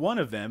 or even one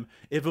of them,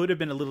 if it would have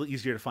been a little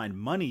easier to find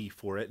money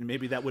for it, and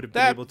maybe that would have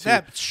been able to.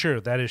 That's true.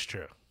 That is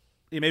true.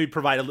 Maybe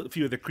provide a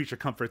few of the creature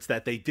comforts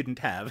that they didn't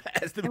have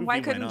as the movie went on. And why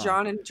couldn't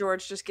John and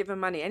George just give him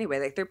money anyway?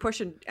 Like, they're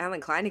pushing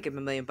Alan Klein to give him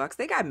 $1 million.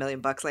 They got $1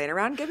 million laying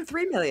around. Give him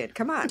 $3 million.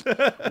 Come on.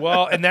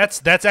 Well, and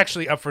that's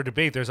actually up for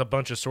debate. There's a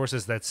bunch of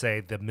sources that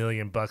say the $1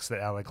 million that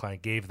Alan Klein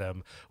gave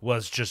them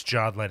was just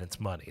John Lennon's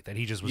money, that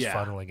he just was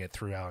funneling it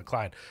through Alan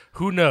Klein.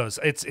 Who knows?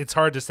 It's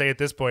hard to say at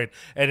this point,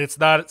 and it's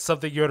not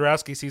something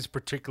Jodorowsky seems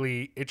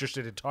particularly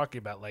interested in talking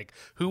about. Like,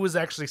 who was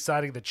actually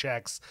signing the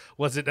checks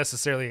wasn't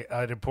necessarily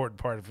an important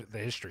part of the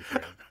history for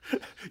him.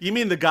 You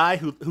mean the guy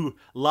who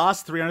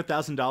lost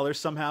 $300,000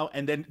 somehow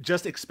and then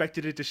just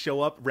expected it to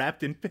show up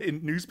wrapped in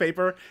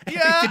newspaper and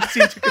didn't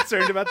seem too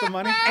concerned about the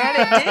money?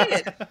 And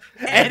it did.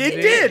 And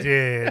it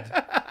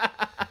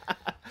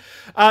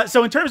did.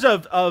 So in terms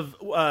of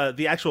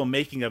the actual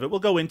making of it, we'll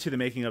go into the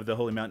making of The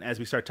Holy Mountain as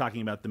we start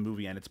talking about the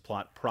movie and its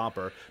plot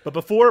proper. But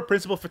before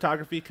principal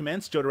photography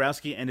commenced,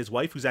 Jodorowsky and his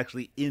wife, who's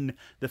actually in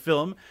the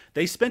film,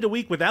 they spent a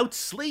week without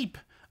sleep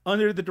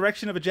under the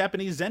direction of a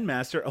Japanese Zen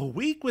master, a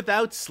week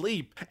without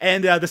sleep.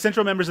 And the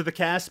central members of the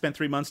cast spent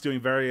 3 months doing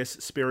various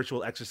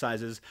spiritual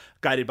exercises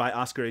guided by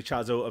Oscar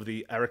Echazo of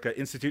the Arica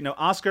Institute. Now,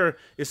 Oscar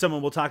is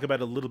someone we'll talk about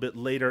a little bit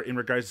later in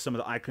regards to some of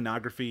the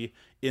iconography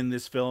in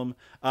this film.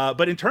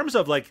 But in terms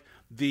of like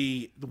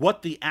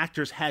what the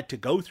actors had to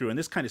go through, and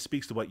this kind of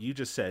speaks to what you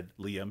just said,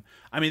 Liam.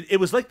 I mean, it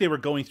was like they were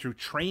going through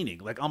training,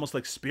 like almost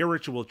like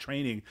spiritual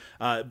training.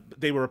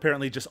 They were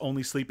apparently just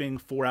only sleeping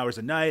 4 hours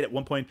a night. At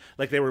one point,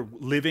 like they were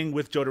living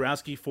with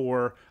Jodorowsky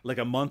for like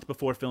a month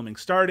before filming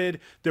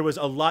started. There was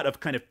a lot of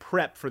kind of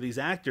prep for these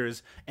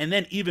actors. And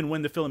then even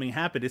when the filming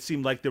happened, it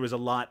seemed like there was a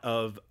lot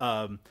of,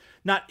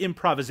 not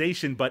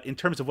improvisation, but in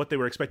terms of what they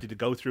were expected to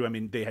go through. I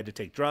mean, they had to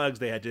take drugs.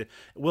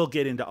 We'll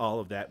get into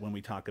all of that when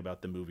we talk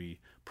about the movie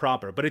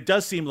proper. But it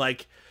does seem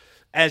like,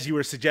 as you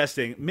were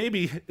suggesting,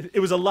 maybe it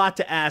was a lot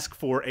to ask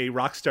for a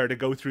rock star to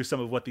go through some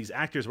of what these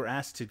actors were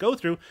asked to go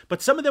through,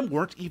 but some of them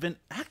weren't even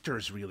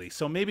actors, really.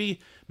 So maybe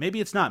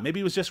it's not.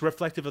 Maybe it was just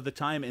reflective of the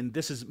time, and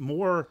this is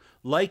more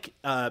like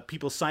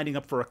people signing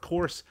up for a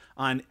course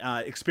on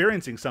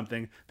experiencing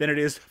something than it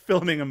is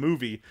filming a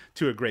movie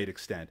to a great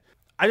extent.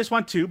 I just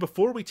want to,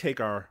 before we take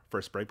our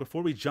first break,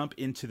 before we jump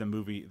into the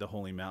movie The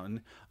Holy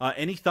Mountain,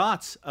 any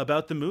thoughts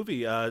about the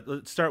movie?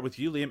 Let's start with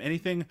you, Liam.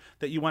 Anything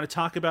that you want to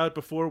talk about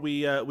before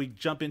we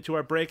jump into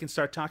our break and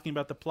start talking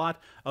about the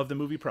plot of the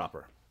movie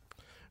proper?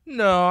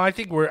 No, I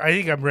think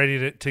I'm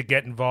ready to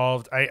get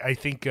involved. I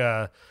think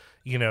like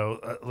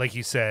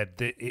you said,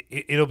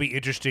 it'll be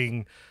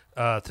interesting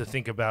to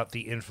think about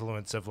the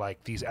influence of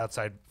like these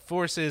outside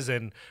forces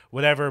and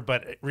whatever,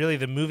 but really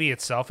the movie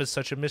itself is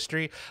such a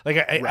mystery. Like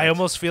I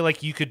almost feel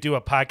like you could do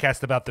a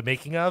podcast about the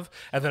making of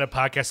and then a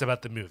podcast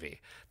about the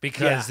movie,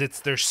 because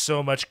there's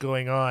so much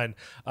going on.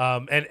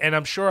 And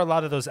I'm sure a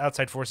lot of those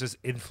outside forces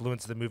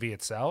influence the movie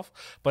itself,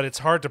 but it's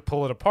hard to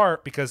pull it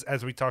apart because,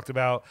 as we talked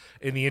about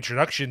in the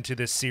introduction to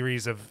this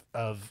series of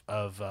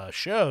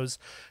shows,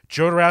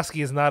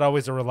 Jodorowsky is not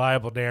always a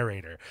reliable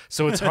narrator.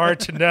 So it's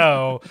hard to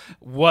know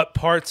what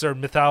parts are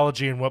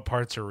mythology and what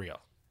parts are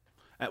real.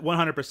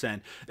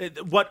 100%.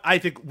 What I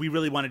think we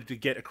really wanted to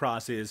get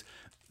across is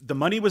the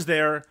money was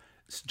there.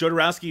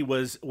 Jodorowsky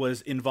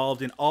was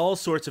involved in all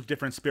sorts of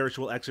different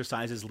spiritual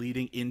exercises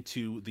leading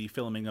into the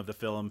filming of the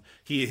film.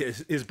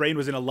 His brain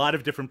was in a lot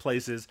of different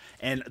places,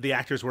 and the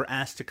actors were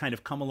asked to kind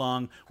of come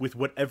along with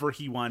whatever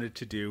he wanted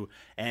to do.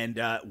 And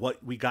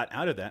what we got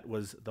out of that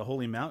was The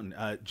Holy Mountain.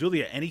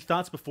 Julia, any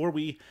thoughts before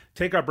we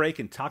take our break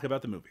and talk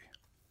about the movie?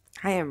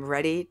 I am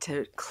ready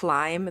to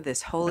climb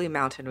this holy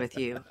mountain with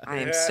you. I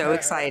am so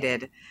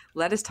excited.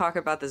 Let us talk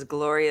about this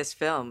glorious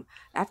film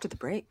after the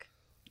break.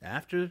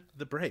 After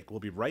the break, we'll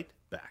be right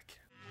back.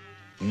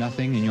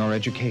 Nothing in your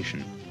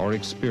education or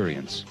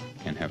experience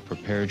can have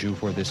prepared you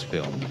for this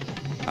film.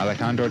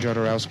 Alejandro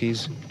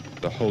Jodorowsky's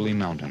The Holy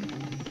Mountain.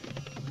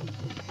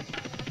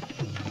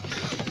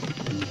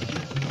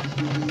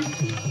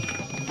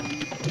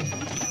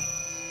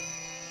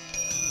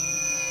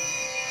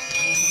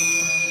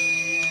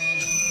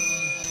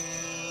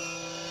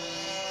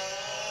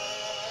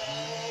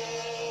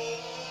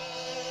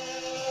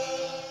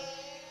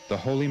 The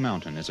Holy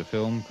Mountain is a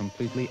film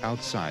completely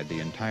outside the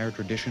entire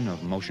tradition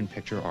of motion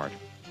picture art.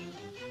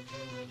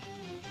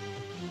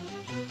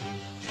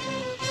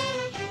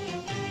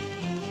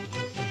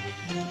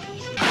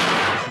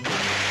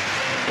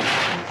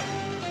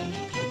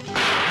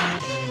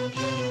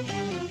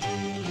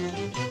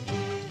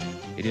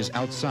 It is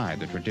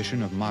outside the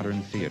tradition of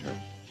modern theater.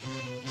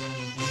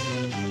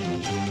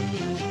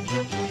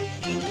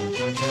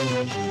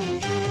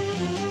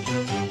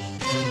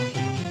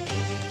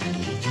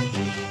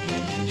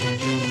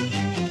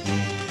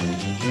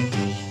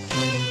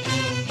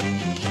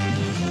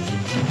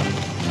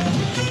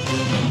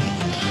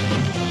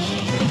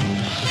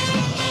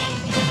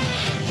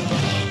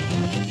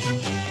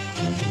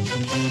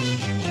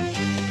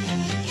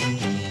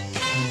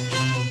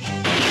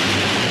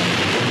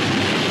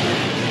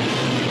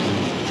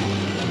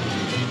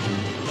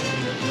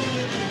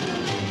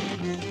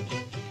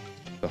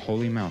 The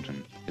Holy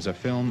Mountain is a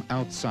film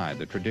outside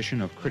the tradition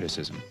of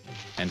criticism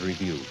and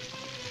review.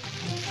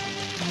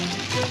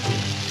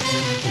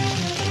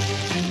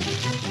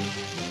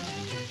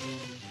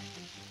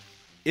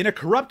 In a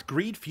corrupt,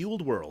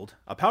 greed-fueled world,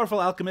 a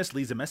powerful alchemist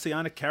leads a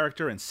messianic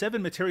character and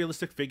 7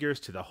 materialistic figures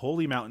to the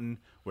Holy Mountain,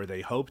 where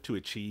they hope to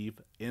achieve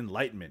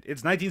enlightenment.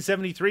 It's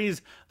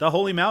 1973's The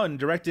Holy Mountain,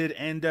 directed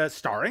and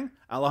starring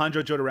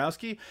Alejandro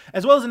Jodorowsky,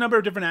 as well as a number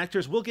of different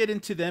actors. We'll get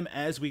into them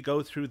as we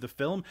go through the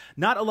film.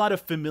 Not a lot of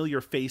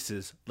familiar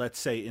faces, let's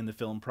say, in the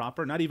film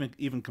proper, not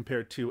even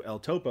compared to El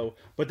Topo,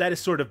 but that is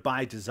sort of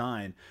by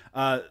design.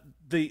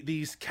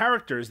 These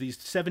characters, these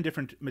 7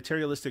 different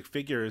materialistic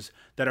figures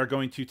that are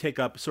going to take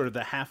up sort of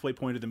the halfway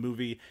point of the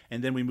movie,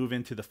 and then we move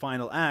into the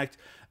final act,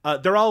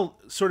 they're all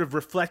sort of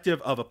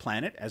reflective of a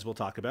planet, as we'll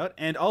talk about,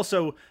 and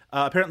also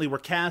apparently were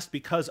cast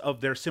because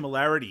of their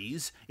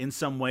similarities in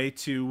some way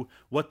to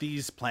what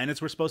these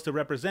planets were supposed to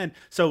represent.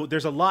 So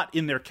there's a lot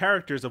in their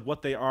characters of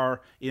what they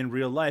are in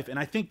real life, and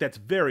I think that's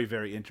very,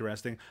 very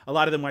interesting. A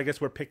lot of them, I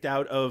guess, were picked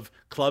out of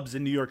clubs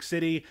in New York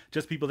City,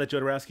 just people that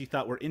Jodorowsky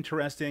thought were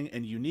interesting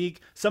and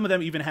unique. Some of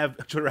them even have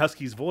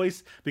Jodorowsky's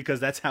voice, because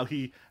that's how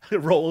he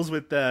rolls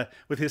with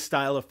his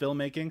style of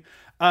filmmaking.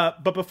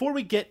 But before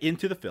we get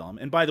into the film,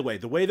 and by the way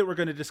that we're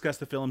going to discuss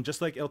the film,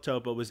 just like El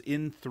Topo, was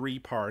in 3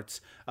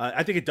 parts.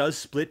 I think it does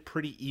split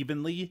pretty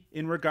evenly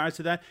in regards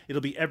to that.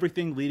 It'll be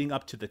everything leading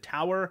up to the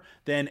tower,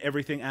 then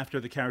everything after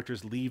the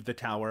characters leave the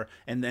tower,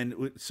 and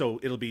then so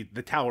it'll be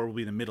the tower will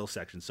be the middle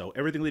section. So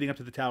everything leading up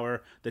to the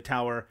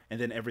tower, and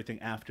then everything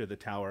after the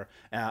tower.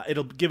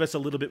 It'll give us a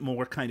little bit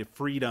more kind of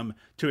freedom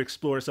to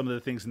explore some of the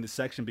things in this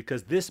section,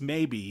 because this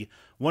may be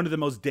one of the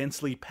most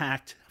densely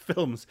packed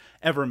films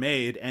ever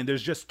made, and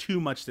there's just too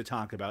much to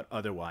talk about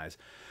otherwise.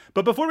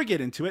 But before we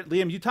get into it,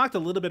 Liam, you talked a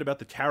little bit about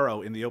the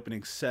tarot in the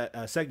opening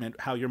segment,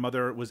 how your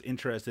mother was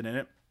interested in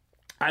it.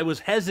 I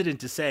was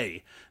hesitant to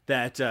say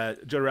that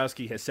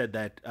Jodorowsky has said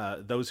that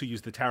those who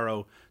use the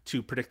tarot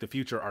to predict the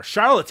future are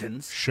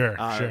charlatans. Sure.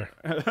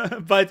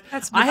 But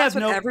that's what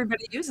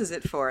everybody uses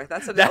it for.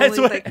 That's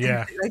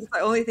the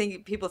only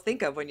thing people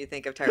think of when you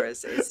think of tarot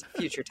is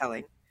future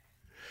telling.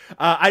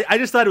 I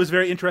just thought it was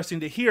very interesting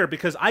to hear,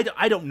 because I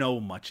don't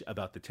know much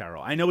about the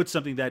tarot. I know it's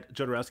something that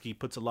Jodorowsky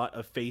puts a lot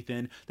of faith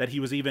in, that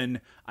he was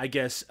even, I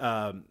guess,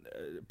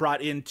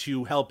 brought in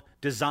to help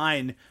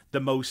design the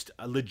most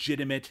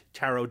legitimate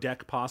tarot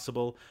deck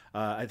possible.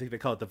 I think they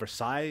call it the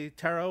Versailles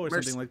Tarot or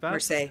something like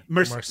that.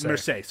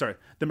 Marseille, sorry.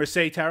 The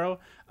Marseille Tarot.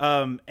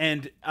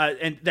 And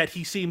that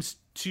he seems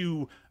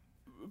to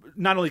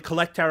not only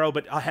collect tarot,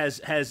 but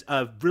has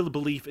a real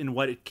belief in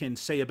what it can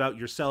say about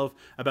yourself,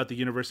 about the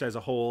universe as a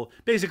whole.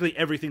 Basically,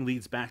 everything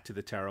leads back to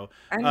the tarot.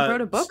 And he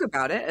wrote a book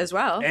about it as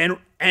well.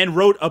 And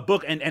wrote a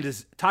book and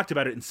has talked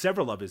about it in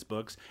several of his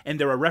books. And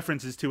there are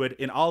references to it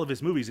in all of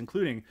his movies,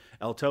 including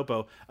El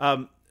Topo.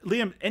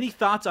 Liam, any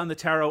thoughts on the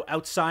tarot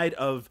outside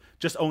of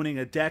just owning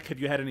a deck? Have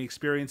you had any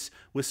experience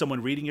with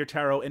someone reading your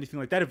tarot, anything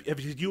like that? Have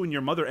you and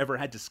your mother ever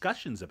had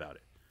discussions about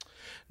it?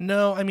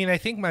 No, I mean, I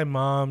think my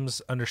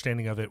mom's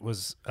understanding of it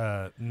was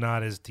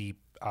not as deep,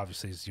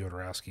 obviously, as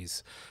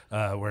Jodorowsky's,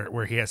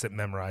 where he has it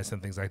memorized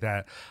and things like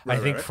that. I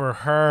think for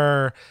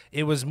her,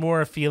 it was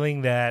more a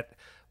feeling that,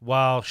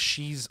 while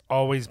she's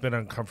always been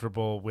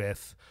uncomfortable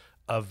with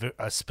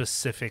a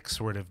specific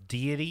sort of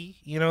deity,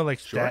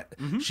 like that.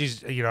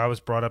 She's, I was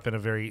brought up in a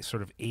very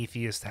sort of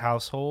atheist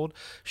household.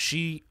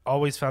 She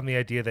always found the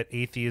idea that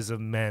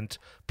atheism meant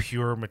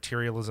pure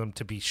materialism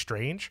to be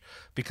strange,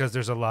 because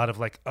there's a lot of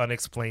like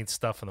unexplained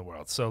stuff in the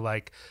world. So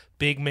like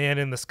big man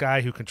in the sky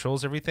who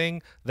controls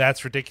everything,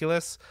 that's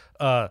ridiculous.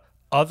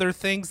 Other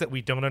things that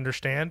we don't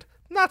understand,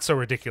 not so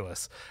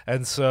ridiculous.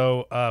 And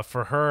so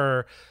for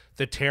her,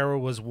 the tarot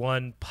was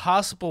one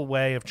possible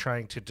way of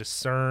trying to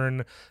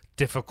discern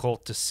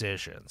difficult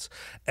decisions.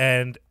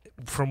 And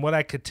from what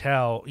I could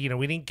tell, we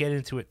didn't get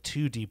into it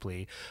too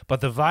deeply,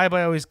 but the vibe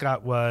I always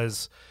got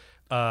was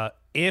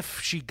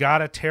if she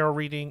got a tarot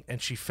reading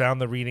and she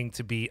found the reading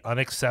to be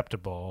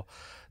unacceptable,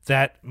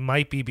 that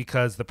might be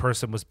because the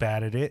person was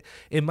bad at it.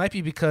 It might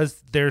be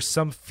because there's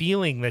some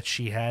feeling that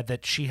she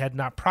had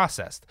not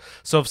processed.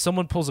 So if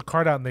someone pulls a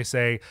card out and they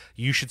say,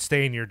 you should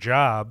stay in your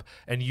job,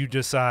 and you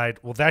decide,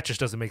 well, that just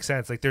doesn't make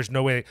sense. Like, there's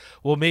no way.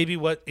 Well, maybe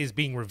what is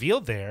being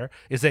revealed there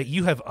is that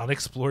you have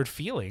unexplored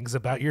feelings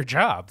about your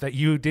job, that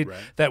you did, right.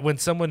 That when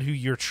someone who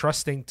you're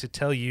trusting to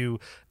tell you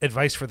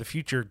advice for the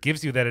future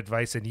gives you that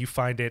advice and you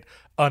find it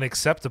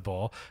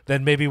unacceptable,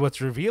 then maybe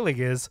what's revealing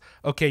is,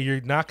 okay, you're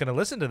not going to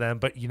listen to them,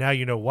 but now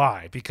you know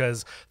why,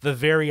 because the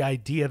very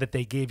idea that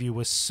they gave you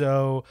was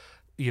so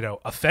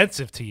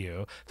offensive to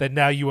you that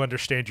now you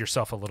understand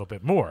yourself a little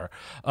bit more.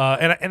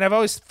 And I've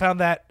always found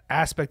that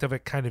aspect of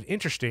it kind of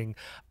interesting.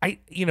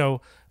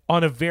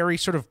 On a very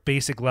sort of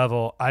basic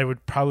level, I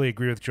would probably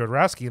agree with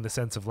Jodorowsky in the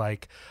sense of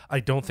like, I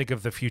don't think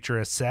of the future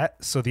as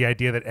set. So the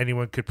idea that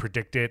anyone could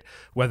predict it,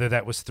 whether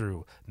that was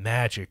through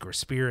magic or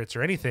spirits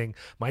or anything,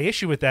 my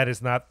issue with that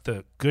is not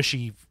the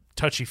gushy,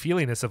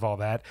 touchy-feeliness of all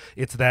that.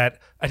 It's that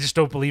I just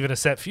don't believe in a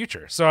set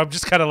future. So I'm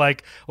just kind of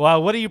like,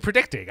 well, what are you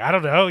predicting? I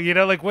don't know.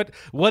 Like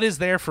what is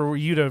there for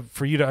you to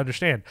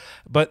understand?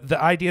 But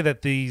the idea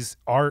that these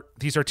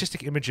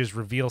artistic images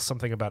reveal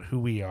something about who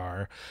we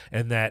are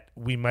and that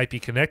we might be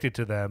connected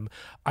to them,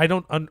 I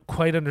don't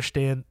quite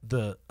understand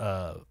the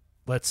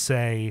let's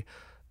say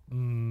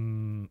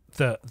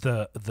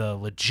the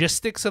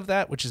logistics of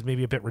that, which is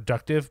maybe a bit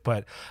reductive,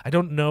 but I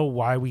don't know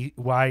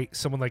why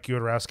someone like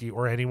Jodorowsky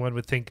or anyone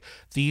would think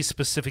these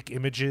specific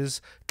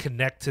images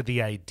connect to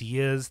the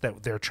ideas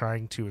that they're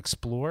trying to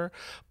explore.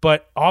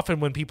 But often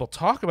when people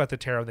talk about the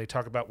tarot and they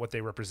talk about what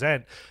they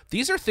represent,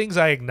 these are things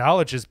I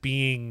acknowledge as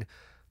being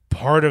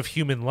part of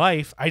human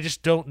life. I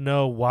just don't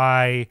know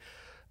why,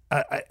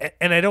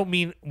 and I don't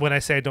mean when I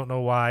say I don't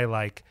know why,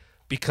 like,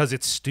 because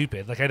it's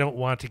stupid. Like, I don't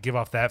want to give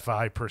off that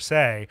vibe per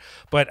se,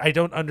 but I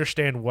don't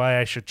understand why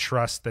I should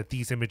trust that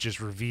these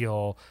images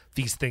reveal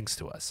these things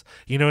to us.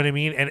 You know what I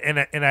mean?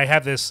 And I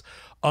have this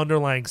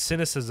underlying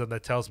cynicism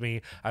that tells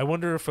me, I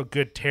wonder if a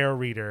good tarot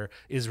reader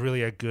is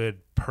really a good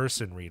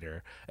person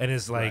reader and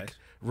is like, right,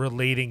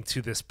 relating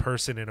to this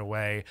person in a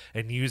way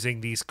and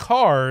using these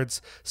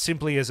cards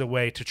simply as a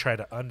way to try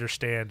to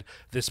understand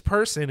this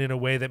person in a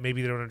way that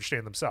maybe they don't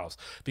understand themselves.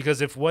 Because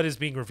if what is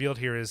being revealed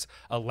here is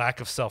a lack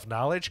of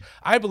self-knowledge,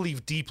 I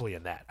believe deeply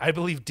in that. I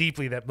believe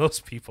deeply that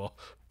most people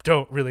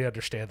don't really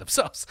understand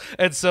themselves.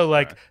 And so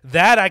like right,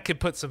 that I could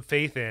put some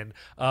faith in.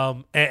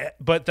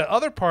 But the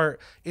other part,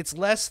 it's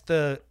less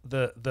the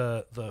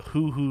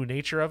hoo-hoo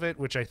nature of it,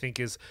 which I think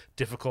is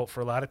difficult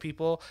for a lot of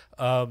people.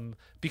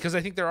 Because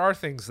I think there are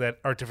things that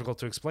are difficult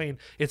to explain.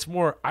 It's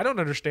more, I don't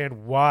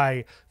understand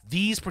why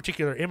these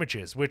particular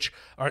images, which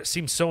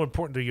seem so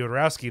important to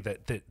Jodorowsky,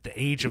 that the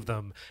age of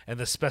them and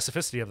the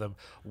specificity of them,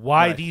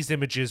 why right, these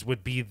images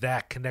would be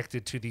that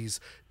connected to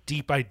these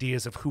deep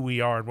ideas of who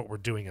we are and what we're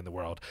doing in the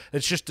world.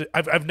 It's just,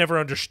 I've never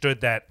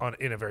understood that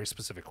in a very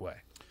specific way.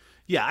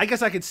 Yeah, I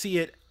guess I could see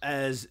it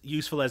as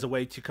useful as a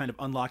way to kind of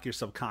unlock your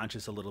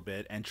subconscious a little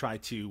bit and try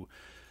to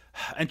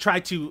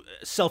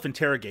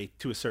self-interrogate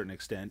to a certain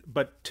extent.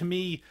 But to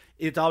me,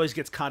 it always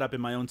gets caught up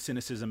in my own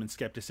cynicism and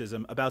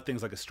skepticism about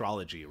things like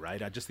astrology,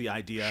 right? Just the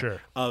idea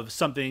sure, of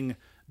something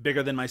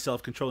bigger than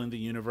myself controlling the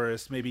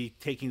universe, maybe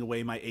taking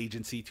away my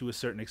agency to a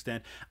certain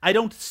extent. I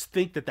don't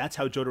think that that's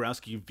how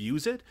Jodorowsky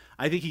views it.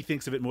 I think he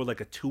thinks of it more like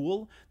a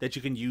tool that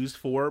you can use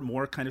for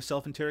more kind of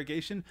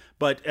self-interrogation.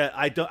 But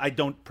I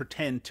don't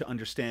pretend to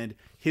understand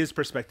his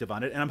perspective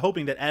on it. And I'm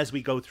hoping that as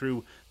we go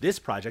through this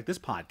project, this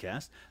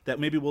podcast,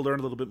 that maybe we'll learn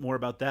a little bit more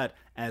about that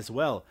as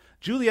well.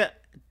 Julia,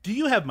 do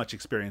you have much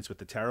experience with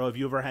the tarot? Have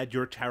you ever had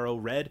your tarot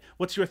read?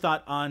 What's your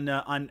thought on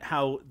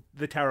how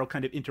the tarot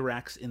kind of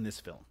interacts in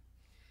this film?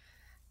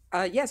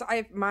 Yes,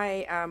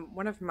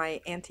 one of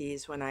my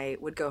aunties, when I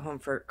would go home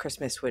for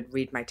Christmas, would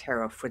read my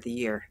tarot for the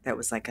year. That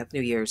was like a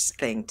New Year's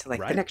thing to like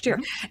right, the next year.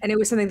 Mm-hmm. And it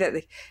was something that,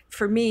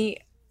 for me,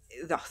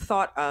 the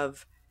thought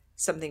of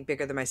something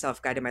bigger than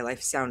myself guiding my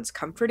life sounds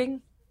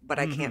comforting, but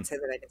I can't say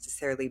that I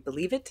necessarily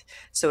believe it.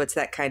 So it's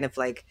that kind of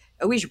like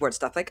a Ouija board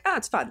stuff, like,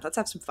 it's fun. Let's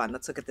have some fun.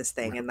 Let's look at this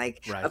thing. Right. And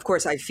like, right, of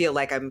course, I feel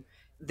like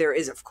there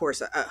is, of course,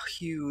 a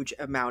huge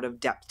amount of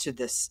depth to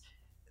this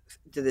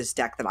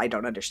deck that I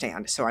don't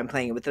understand. So I'm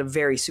playing it with a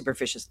very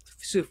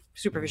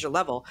superficial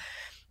level.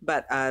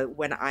 But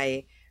when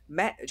I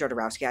met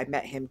Jodorowsky, I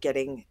met him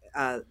getting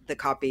the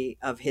copy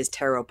of his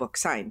tarot book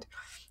signed.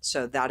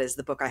 So that is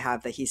the book I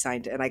have that he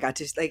signed, and I got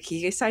to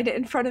he signed it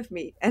in front of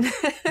me, and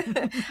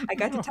I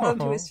got to tell him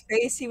to his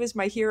face he was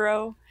my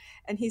hero,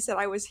 and he said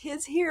I was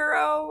his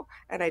hero,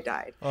 and I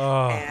died.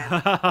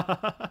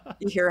 And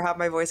you hear how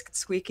my voice gets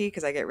squeaky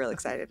because I get real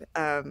excited.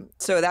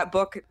 So that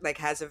book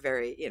has a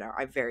very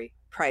a very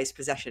prized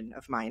possession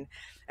of mine,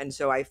 and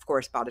so I of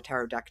course bought a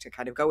tarot deck to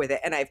kind of go with it.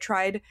 And I've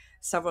tried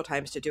several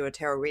times to do a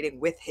tarot reading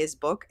with his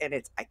book, and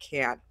I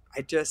can't.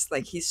 I just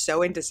he's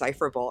so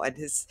indecipherable, and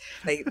his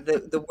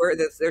the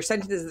word there's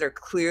sentences that are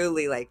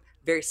clearly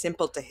very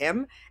simple to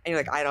him, and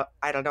you're I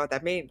don't know what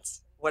that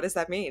means. What does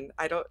that mean?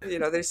 I don't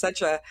there's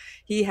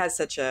he has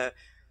such a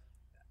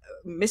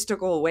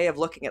mystical way of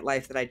looking at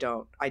life that I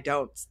don't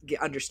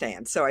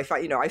understand. So I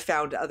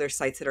found other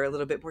sites that are a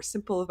little bit more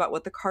simple about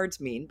what the cards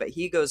mean, but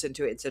he goes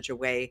into it in such a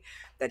way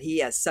that he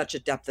has such a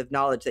depth of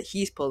knowledge that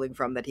he's pulling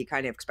from that he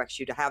kind of expects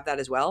you to have that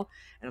as well.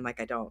 And I'm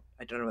I don't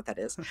know what that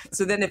is.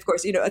 So then of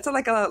course, it's a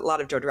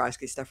lot of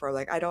Jodorowsky stuff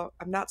where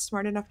I'm not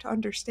smart enough to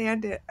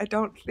understand it. I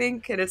don't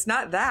think, and it's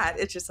not that,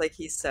 it's just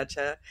he's such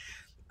a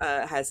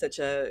has such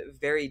a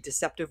very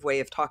deceptive way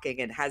of talking,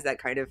 and has that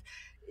kind of,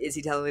 is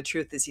he telling the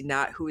truth? Is he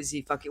not? Who is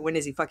he fucking? When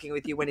is he fucking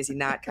with you? When is he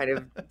not? Kind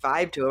of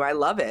vibe to him. I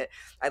love it.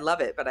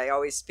 But I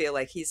always feel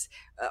like he's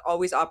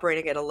always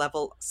operating at a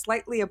level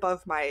slightly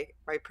above my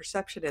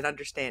perception and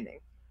understanding.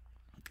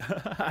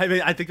 I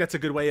mean, I think that's a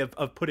good way of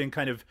putting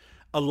kind of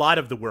a lot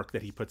of the work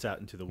that he puts out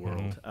into the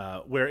world,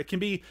 where it can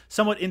be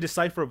somewhat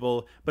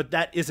indecipherable, but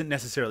that isn't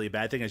necessarily a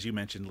bad thing, as you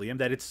mentioned, Liam,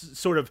 that it's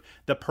sort of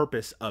the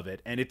purpose of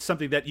it. And it's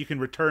something that you can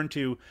return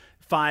to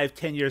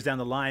 5-10 years down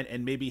the line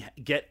and maybe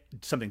get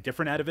something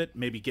different out of it,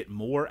 maybe get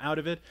more out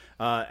of it.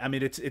 I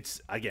mean,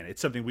 it's again,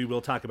 it's something we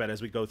will talk about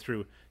as we go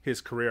through his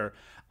career.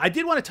 I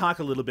did want to talk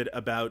a little bit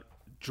about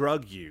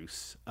drug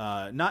use,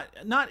 not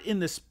in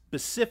the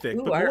specific,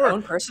 but our more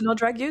own personal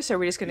drug use. Are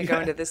we just going to go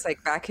into this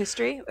back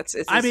history? What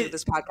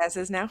this podcast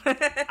is now.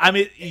 I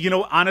mean,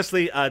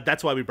 honestly,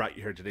 that's why we brought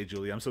you here today,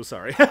 Julie. I'm so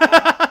sorry.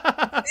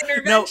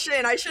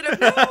 Intervention. I should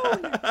have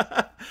known.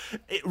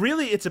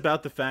 It's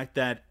about the fact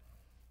that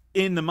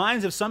in the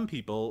minds of some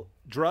people,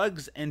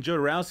 drugs and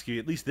Jodorowsky,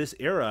 at least this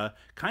era,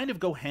 kind of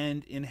go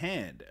hand in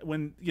hand.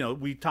 When,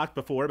 we talked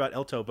before about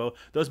El Topo,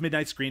 those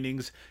midnight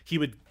screenings,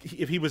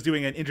 if he was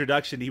doing an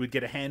introduction, he would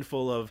get a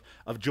handful of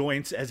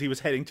joints as he was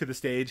heading to the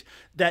stage.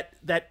 That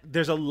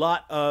there's a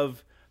lot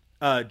of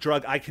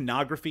drug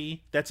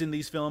iconography that's in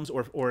these films,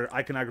 or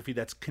iconography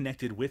that's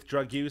connected with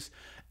drug use.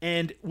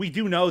 And we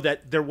do know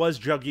that there was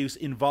drug use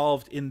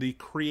involved in the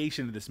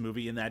creation of this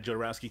movie, in that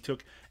Jodorowsky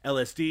took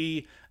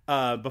LSD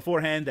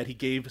beforehand, that he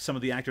gave some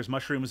of the actors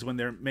mushrooms when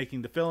they're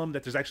making the film,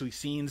 that there's actually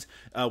scenes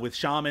with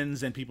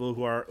shamans and people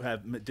who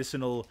have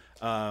medicinal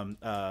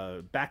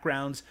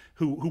backgrounds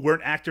who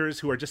weren't actors,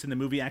 who are just in the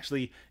movie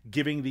actually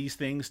giving these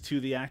things to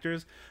the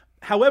actors.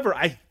 However,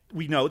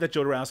 we know that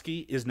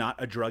Jodorowsky is not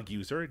a drug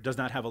user, does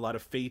not have a lot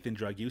of faith in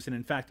drug use, and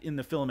in fact, in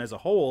the film as a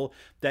whole,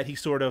 that he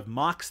sort of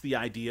mocks the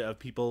idea of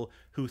people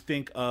who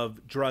think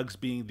of drugs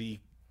being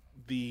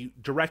the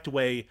direct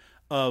way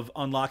of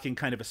unlocking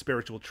kind of a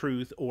spiritual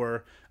truth,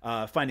 or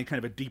finding kind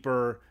of a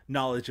deeper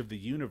knowledge of the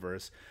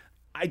universe.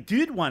 I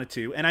did want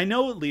to, and I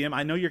know, Liam,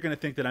 I know you're going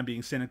to think that I'm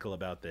being cynical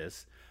about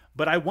this,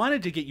 but I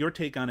wanted to get your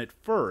take on it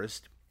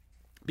first,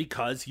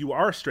 because you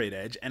are straight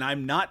edge, and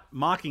I'm not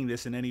mocking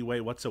this in any way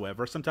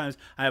whatsoever. Sometimes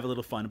I have a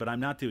little fun, but I'm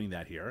not doing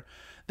that here.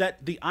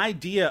 That the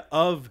idea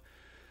of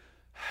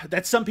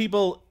that some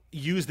people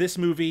use this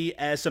movie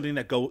as something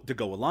that go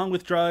along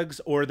with drugs,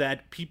 or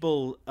that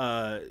people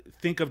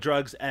think of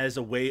drugs as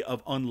a way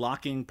of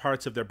unlocking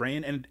parts of their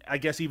brain. And I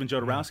guess even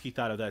Jodorowsky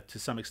thought of that to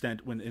some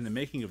extent when in the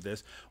making of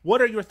this.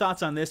 What are your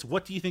thoughts on this?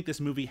 What do you think this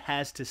movie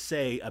has to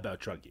say about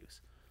drug use?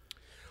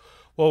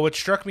 Well, what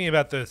struck me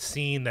about the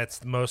scene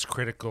that's most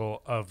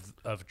critical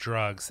of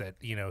drugs, that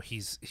he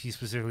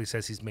specifically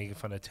says he's making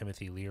fun of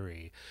Timothy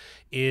Leary,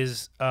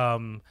 is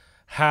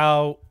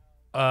how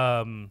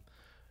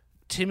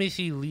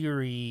Timothy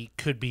Leary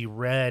could be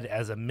read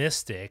as a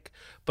mystic,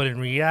 but in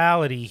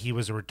reality he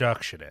was a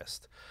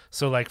reductionist.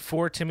 So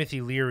for Timothy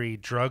Leary,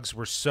 drugs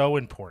were so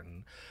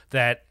important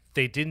that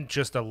they didn't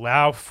just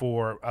allow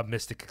for a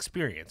mystic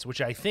experience,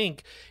 which I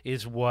think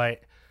is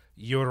what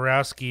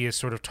Jodorowsky is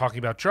sort of talking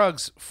about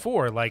drugs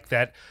for,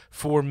 that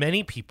for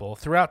many people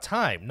throughout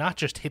time, not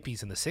just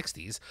hippies in the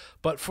 60s,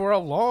 but for a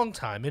long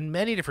time in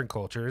many different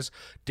cultures,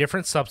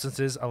 different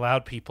substances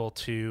allowed people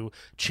to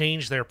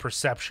change their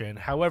perception,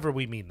 however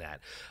we mean that.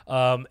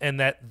 And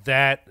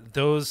that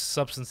those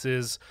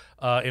substances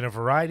in a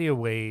variety of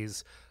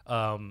ways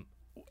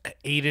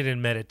aided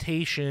in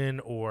meditation,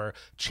 or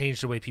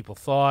changed the way people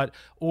thought,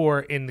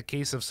 or in the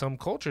case of some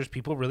cultures,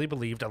 people really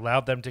believed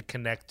allowed them to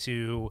connect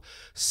to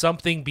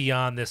something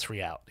beyond this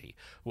reality.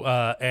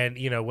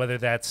 And, whether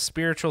that's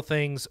spiritual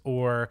things,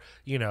 or,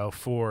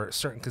 for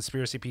certain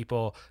conspiracy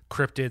people,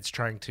 cryptids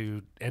trying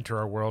to enter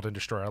our world and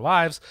destroy our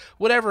lives,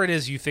 whatever it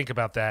is you think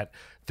about that,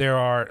 there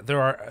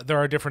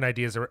are different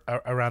ideas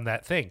around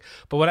that thing.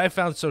 But what I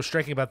found so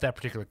striking about that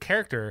particular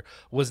character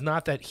was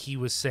not that he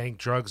was saying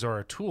drugs are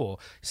a tool.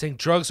 He's saying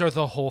drugs are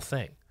the whole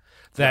thing.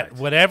 That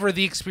whatever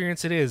the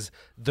experience it is,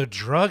 the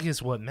drug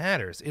is what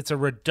matters. It's a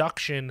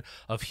reduction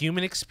of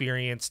human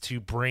experience to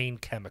brain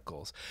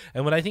chemicals.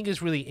 And what I think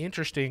is really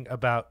interesting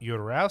about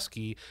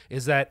Jodorowsky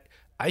is that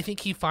I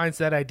think he finds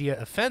that idea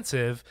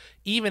offensive,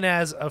 even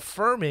as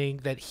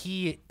affirming that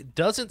he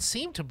doesn't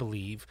seem to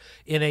believe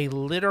in a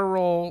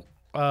literal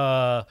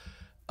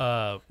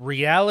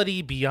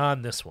reality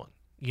beyond this one.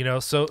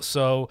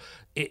 So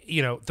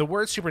the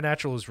word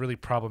supernatural is really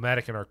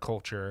problematic in our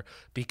culture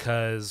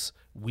because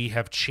we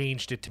have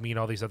changed it to mean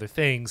all these other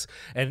things.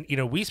 And,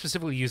 we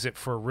specifically use it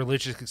for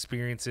religious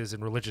experiences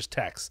and religious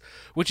texts,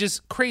 which is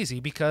crazy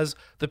because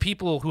the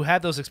people who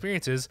had those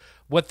experiences,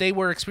 what they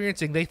were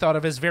experiencing, they thought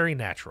of as very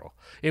natural.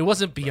 It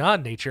wasn't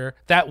beyond nature.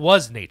 That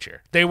was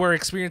nature. They were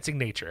experiencing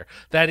nature.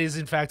 That is,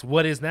 in fact,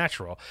 what is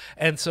natural.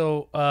 And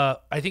so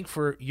I think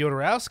for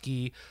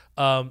Jodorowsky,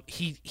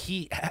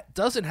 he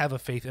doesn't have a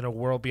faith in a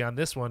world beyond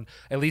this one,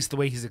 at least the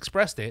way he's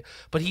expressed it,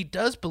 but he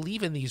does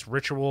believe in these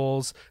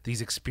rituals,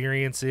 these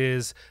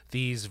experiences,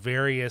 these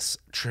various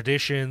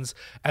traditions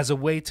as a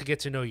way to get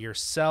to know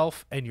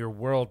yourself and your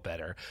world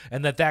better,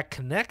 and that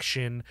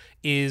connection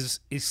is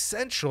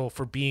essential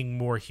for being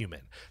more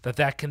human,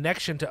 that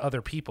connection to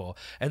other people.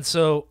 And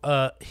so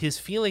his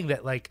feeling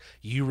that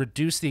you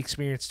reduce the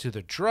experience to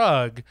the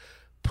drug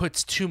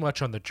puts too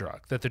much on the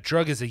drug, that the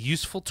drug is a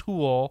useful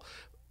tool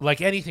like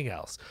anything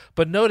else.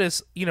 But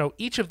notice,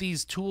 each of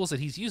these tools that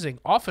he's using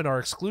often are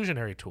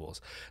exclusionary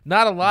tools.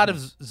 Not a lot of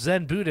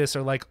Zen Buddhists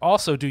are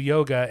also do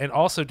yoga and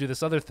also do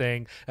this other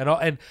thing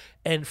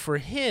and for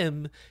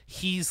him,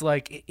 he's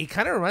it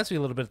kind of reminds me a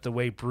little bit of the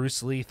way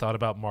Bruce Lee thought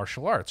about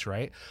martial arts,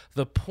 right?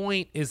 The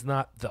point is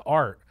not the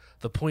art.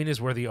 The point is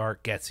where the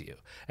art gets you.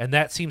 And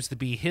that seems to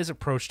be his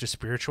approach to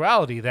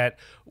spirituality, that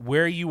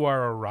where you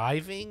are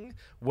arriving,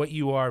 what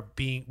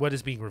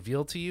is being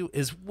revealed to you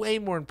is way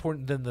more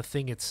important than the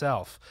thing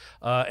itself.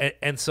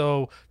 And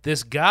so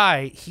this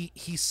guy,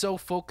 he's so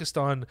focused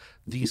on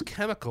these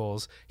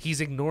chemicals, he's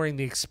ignoring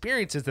the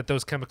experiences that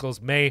those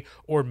chemicals may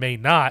or may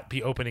not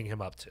be opening him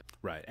up to.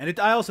 Right. And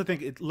I also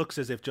think it looks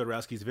as if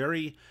Jodorowsky's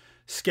very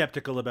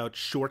skeptical about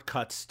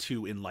shortcuts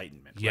to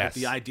enlightenment. Right? Yes.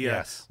 The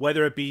idea,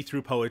 whether it be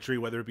through poetry,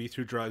 whether it be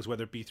through drugs,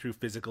 whether it be through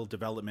physical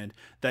development,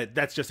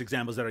 that's just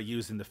examples that are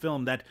used in the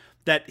film, that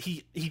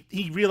he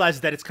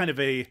realizes that it's kind of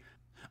a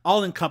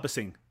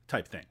all-encompassing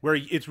type thing, where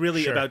it's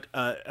really about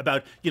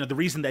the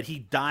reason that he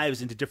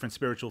dives into different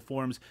spiritual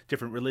forms,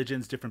 different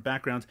religions, different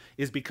backgrounds,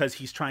 is because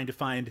he's trying to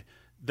find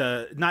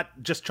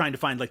not just trying to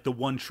find the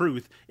one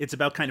truth. It's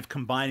about kind of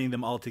combining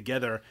them all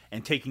together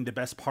and taking the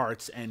best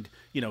parts and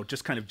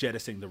just kind of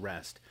jettisoning the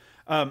rest.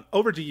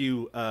 Over to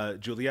you,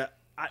 Julia.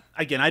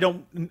 I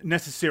don't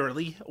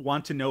necessarily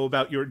want to know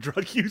about your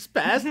drug use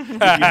past, if you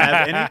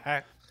have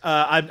any.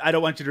 I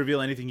don't want you to reveal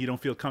anything you don't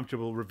feel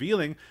comfortable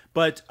revealing,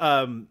 but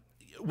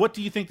what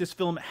do you think this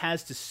film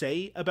has to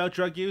say about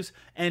drug use?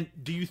 And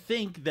do you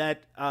think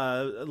that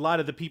a lot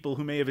of the people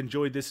who may have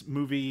enjoyed this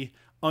movie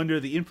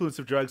under the influence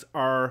of drugs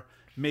are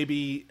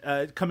maybe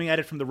coming at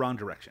it from the wrong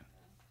direction?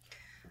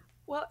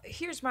 Well,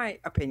 here's my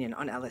opinion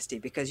on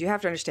LSD, because you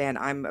have to understand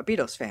I'm a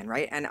Beatles fan,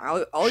 right? And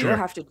all you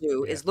have to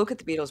do is look at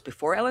the Beatles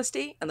before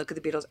LSD and look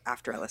at the Beatles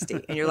after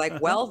LSD. And you're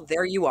like, well,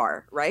 there you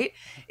are, right?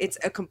 It's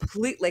a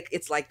complete,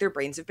 it's like their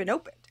brains have been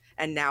opened.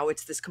 And now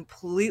it's this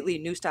completely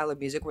new style of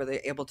music where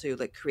they're able to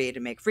create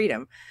and make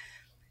freedom.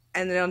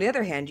 And then on the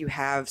other hand, you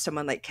have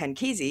someone like Ken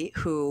Kesey,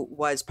 who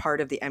was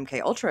part of the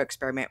MK Ultra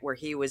experiment, where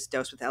he was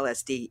dosed with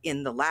LSD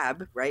in the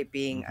lab, right,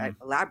 being a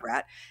lab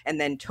rat,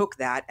 and then took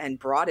that and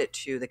brought it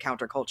to the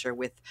counterculture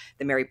with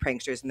the Merry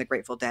Pranksters and the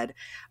Grateful Dead.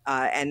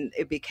 And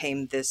it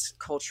became this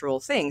cultural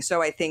thing.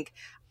 So I think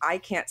I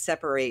can't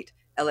separate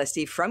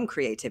LSD from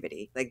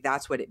creativity.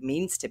 That's what it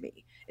means to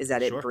me, is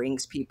that it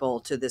brings people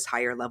to this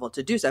higher level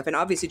to do stuff. And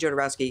obviously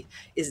Jodorowsky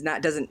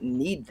doesn't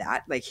need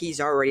that. He's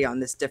already on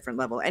this different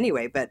level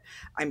anyway, but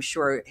I'm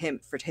sure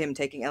for him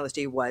taking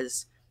LSD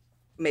was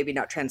maybe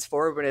not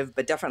transformative,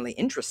 but definitely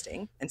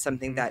interesting and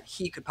something that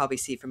he could probably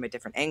see from a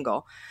different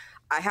angle.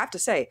 I have to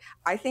say,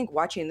 I think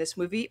watching this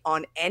movie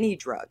on any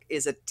drug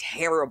is a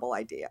terrible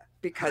idea,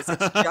 because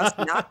it's just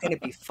not going to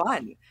be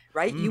fun,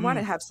 right? You want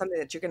to have something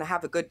that you're going to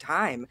have a good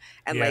time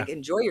and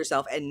enjoy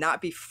yourself and not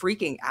be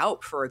freaking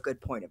out for a good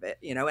point of it,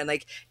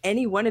 and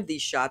any one of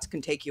these shots can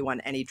take you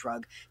on any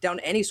drug down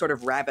any sort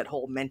of rabbit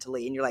hole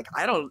mentally. And you're like,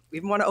 I don't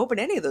even want to open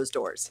any of those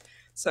doors.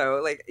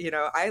 So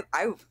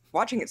I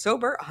watching it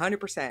sober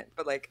 100%,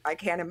 but I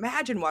can't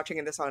imagine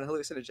watching this on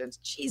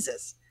hallucinogens.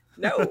 Jesus.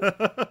 No.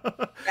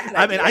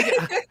 I mean,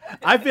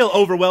 I feel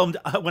overwhelmed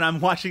when I'm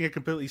watching it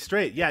completely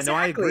straight. Yeah, exactly.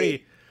 No, I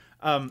agree.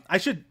 I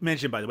should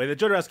mention, by the way, that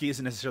Jodorowsky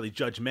isn't necessarily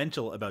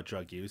judgmental about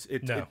drug use.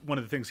 One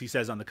of the things he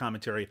says on the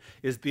commentary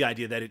is the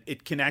idea that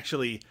it can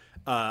actually,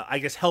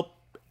 help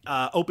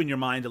open your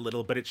mind a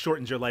little, but it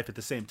shortens your life at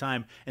the same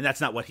time. And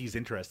that's not what he's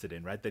interested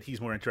in, right? That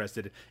he's more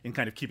interested in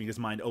kind of keeping his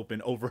mind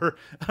open over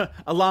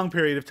a long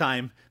period of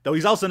time, though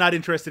he's also not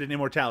interested in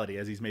immortality,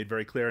 as he's made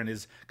very clear and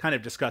is kind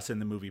of discussed in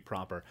the movie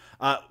proper.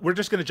 We're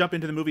just going to jump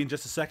into the movie in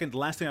just a second. The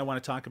last thing I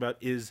want to talk about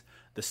is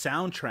the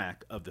soundtrack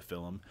of the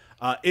film.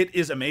 It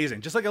is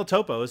amazing. Just like El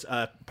Topo's,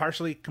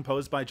 partially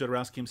composed by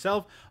Jodorowsky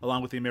himself,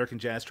 along with the American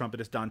jazz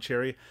trumpetist Don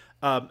Cherry,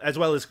 as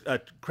well as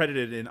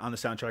credited on the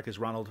soundtrack is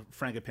Ronald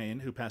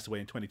Frangipane, who passed away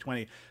in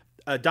 2020.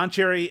 Don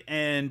Cherry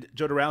and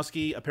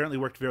Jodorowsky apparently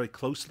worked very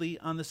closely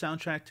on the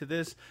soundtrack to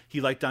this. He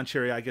liked Don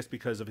Cherry, I guess,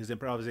 because of his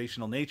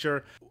improvisational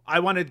nature. I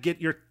wanted to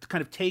get your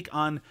kind of take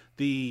on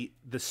the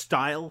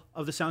style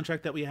of the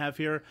soundtrack that we have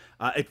here.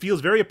 It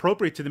feels very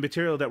appropriate to the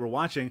material that we're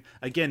watching.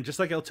 Again, just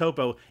like El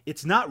Topo,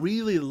 it's not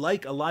really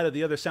like a lot of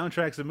the other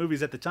soundtracks of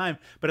movies at the time,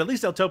 but at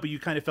least El Topo, you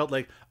kind of felt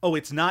like, oh,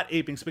 it's not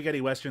aping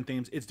spaghetti western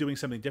themes, it's doing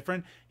something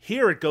different.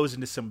 Here it goes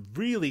into some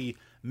really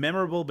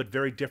memorable but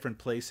very different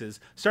places.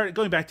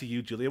 Going back to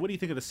you, Julia, what do you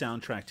think of the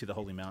soundtrack to The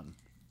Holy Mountain?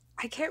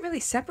 I can't really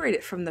separate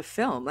it from the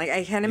film. Like,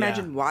 I can't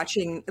imagine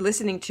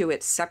listening to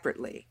it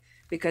separately,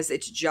 because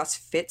it just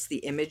fits the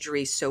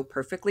imagery so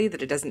perfectly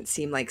that it doesn't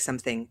seem like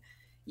something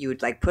you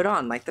would like put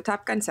on, like the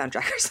Top Gun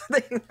soundtrack or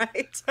something,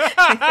 right?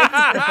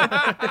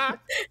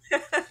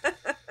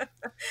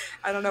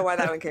 I don't know why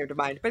that one came to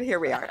mind, but here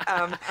we are.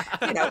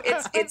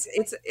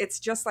 It's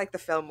just like the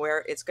film,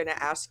 where it's going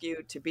to ask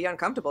you to be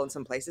uncomfortable in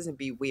some places and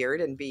be weird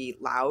and be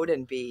loud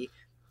and be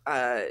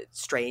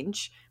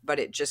strange, but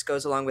it just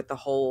goes along with the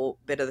whole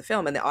bit of the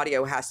film, and the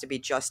audio has to be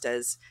just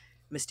as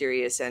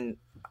mysterious and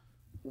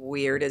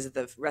weird as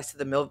the rest of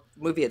the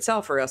movie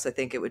itself, or else I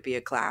think it would be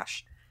a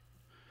clash.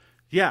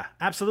 Yeah,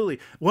 absolutely.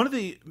 One of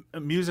the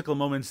musical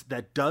moments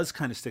that does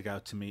kind of stick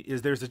out to me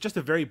is there's just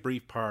a very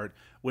brief part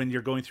when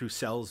you're going through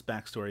Sel's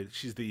backstory.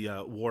 She's the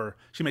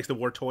she makes the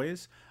war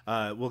toys.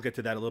 We'll get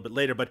to that a little bit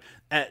later. But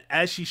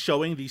as she's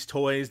showing these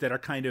toys that are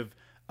kind of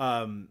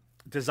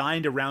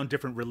designed around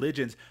different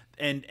religions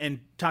and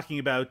talking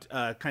about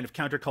kind of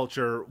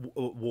counterculture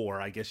war,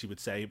 I guess you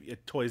would say,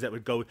 toys that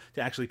would go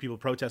to actually people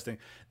protesting,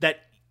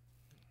 that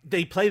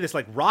they play this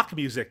like rock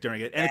music during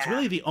it, and it's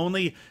really the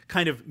only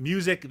kind of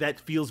music that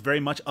feels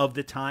very much of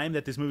the time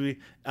that this movie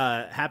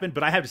happened.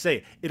 But I have to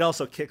say, it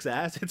also kicks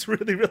ass. It's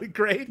really, really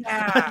great.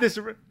 Yeah.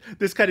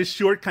 this kind of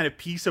short kind of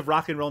piece of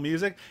rock and roll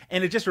music,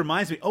 and it just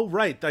reminds me, oh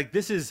right, like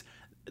this is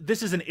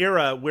an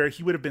era where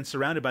he would have been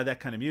surrounded by that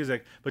kind of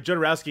music. But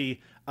Jodorowsky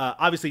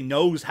obviously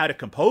knows how to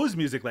compose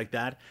music like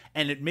that,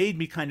 and it made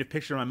me kind of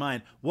picture in my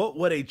mind what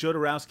would a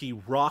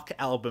Jodorowsky rock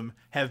album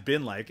have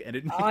been like. And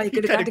you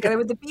could have got together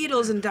with the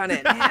Beatles and done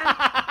it, man.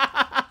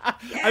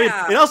 Yeah. I mean,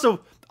 it also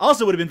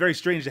would have been very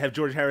strange to have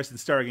George Harrison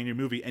starring in your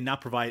movie and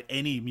not provide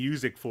any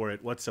music for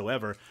it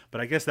whatsoever. But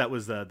I guess that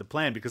was the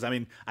plan, because I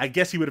mean, I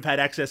guess he would have had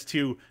access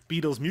to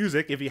Beatles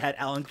music if he had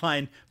Alan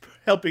Klein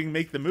helping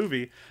make the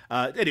movie.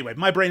 Anyway,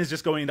 my brain is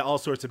just going into all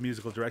sorts of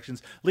musical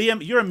directions.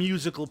 Liam, you're a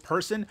musical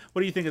person.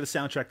 What do you think of the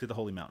soundtrack to The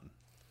Holy Mountain?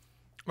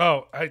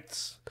 Oh,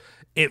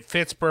 it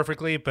fits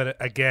perfectly, but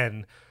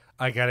again,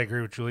 I gotta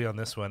agree with Julie on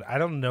this one. I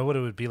don't know what it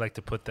would be like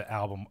to put the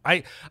album.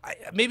 I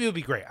maybe it would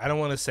be great. I don't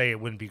want to say it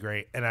wouldn't be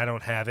great, and I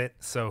don't have it,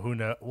 so who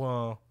knows?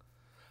 Well,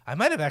 I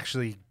might have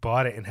actually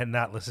bought it and had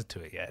not listened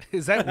to it yet.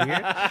 Is that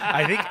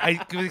weird?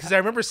 Because I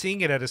remember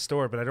seeing it at a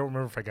store, but I don't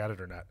remember if I got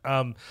it or not.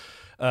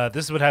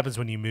 This is what happens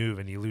when you move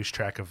and you lose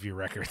track of your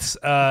records.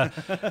 Yeah,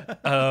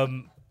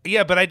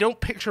 but I don't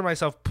picture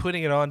myself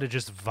putting it on to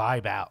just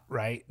vibe out,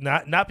 right?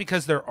 Not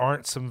because there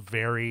aren't some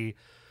very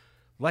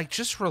like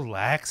just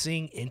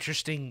relaxing,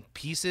 interesting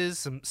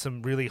pieces,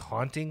 some really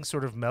haunting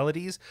sort of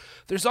melodies.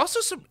 There's also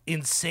some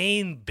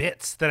insane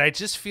bits that I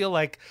just feel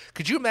like,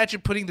 could you imagine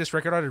putting this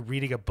record on and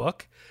reading a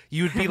book?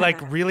 You would be like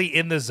really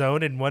in the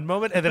zone in one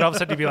moment, and then all of a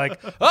sudden you'd be like,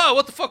 oh,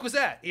 what the fuck was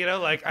that? You know,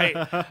 like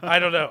I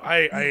don't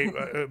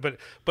know.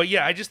 But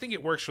yeah, I just think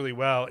it works really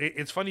well.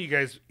 It's funny, you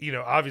guys, you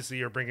know, obviously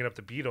you're bringing up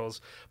the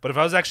Beatles, but if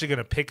I was actually going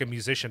to pick a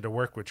musician to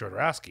work with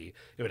Jodorowsky,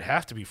 it would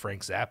have to be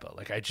Frank Zappa.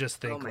 Like, I just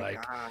think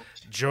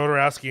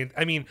Jodorowsky, and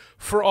I mean,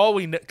 for all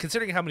we know,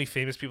 considering how many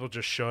famous people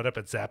just showed up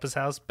at Zappa's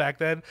house back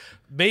then,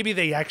 maybe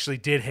they actually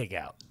did hang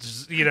out.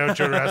 Just, you know,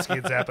 Jodorowsky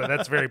and Zappa.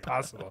 That's very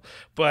possible.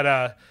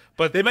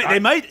 But they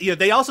might. You know,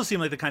 they also seem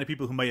like the kind of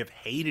people who might have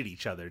hated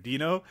each other. Do you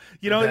know?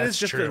 You know, it is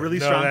just a really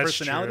strong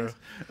personalities.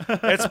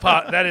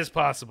 That is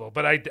possible,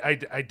 but I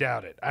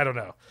doubt it. I don't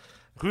know.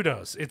 Who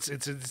knows?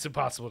 It's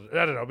impossible.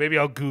 I don't know. Maybe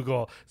I'll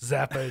Google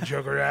Zappa and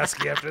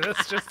Jodorowsky after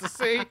this just to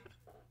see.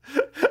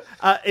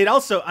 It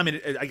also, I mean,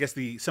 I guess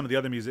some of the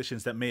other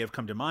musicians that may have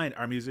come to mind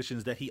are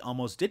musicians that he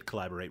almost did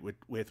collaborate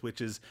with,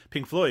 which is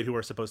Pink Floyd, who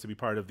are supposed to be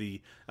part of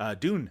the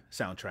Dune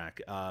soundtrack,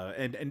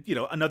 and you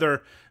know,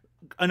 another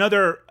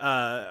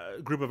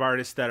group of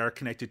artists that are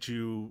connected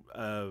to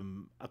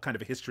a kind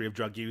of a history of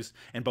drug use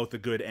and both the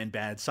good and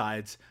bad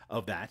sides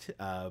of that.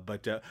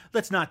 But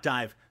let's not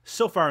dive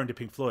so far into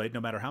Pink Floyd, no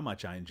matter how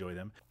much I enjoy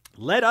them.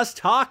 Let us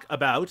talk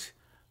about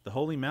The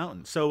Holy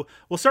Mountain. So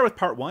we'll start with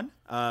part one.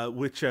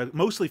 which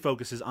mostly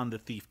focuses on the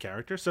thief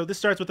character. So this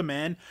starts with a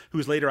man who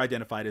is later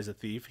identified as a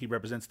thief. He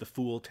represents the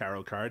Fool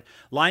tarot card.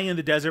 Lying in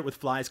the desert with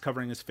flies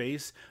covering his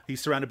face,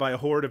 he's surrounded by a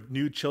horde of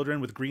nude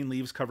children with green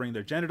leaves covering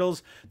their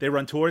genitals. They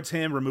run towards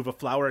him, remove a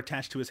flower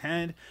attached to his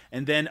hand,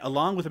 and then,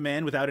 along with a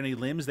man without any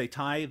limbs, they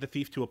tie the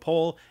thief to a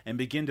pole and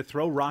begin to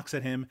throw rocks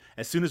at him.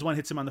 As soon as one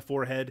hits him on the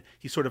forehead,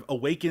 he sort of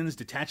awakens,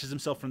 detaches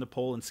himself from the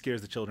pole, and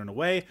scares the children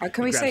away.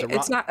 Can we say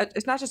it's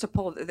not just a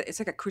pole? It's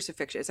like a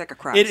crucifixion. It's like a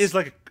cross. It is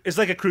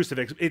like a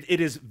crucifix. It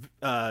is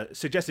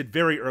suggested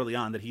very early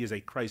on that he is a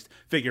Christ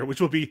figure,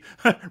 which will be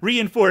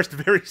reinforced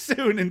very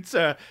soon in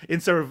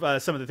sort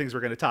of some of the things we're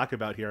going to talk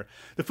about here.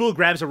 The Fool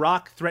grabs a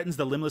rock, threatens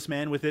the limbless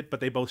man with it, but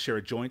they both share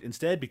a joint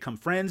instead, become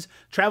friends,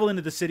 travel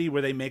into the city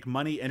where they make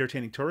money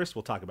entertaining tourists.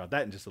 We'll talk about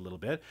that in just a little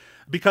bit.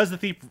 Because the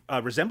thief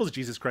resembles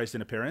Jesus Christ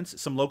in appearance,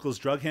 some locals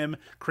drug him,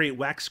 create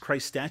wax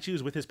Christ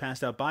statues with his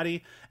passed out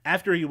body.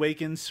 After he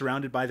awakens,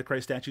 surrounded by the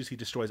Christ statues, he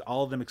destroys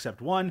all of them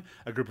except one.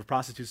 A group of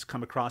prostitutes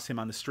come across him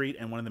on the street,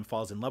 and one of them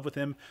falls in love with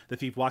him. The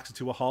thief walks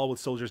into a hall with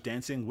soldiers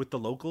dancing with the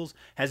locals,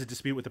 has a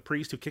dispute with the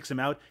priest who kicks him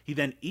out. He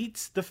then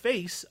eats the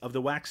face of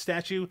the wax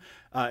statue,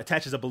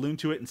 attaches a balloon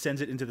to it, and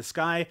sends it into the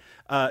sky,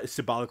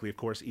 symbolically, of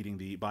course, eating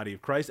the body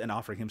of Christ and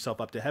offering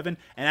himself up to heaven.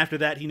 And after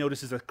that, he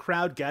notices a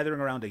crowd gathering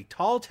around a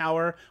tall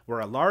tower where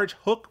a large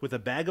hook with a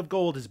bag of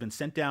gold has been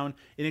sent down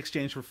in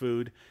exchange for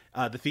food.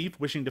 The thief,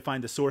 wishing to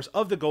find the source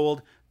of the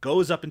gold,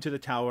 goes up into the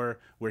tower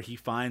where he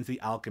finds the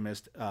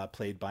alchemist,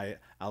 played by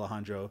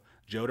Alejandro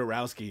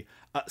Jodorowsky.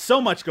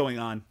 So much going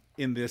on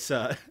in this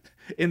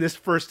in this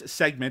first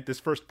segment, this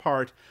first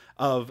part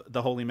of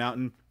The Holy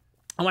Mountain.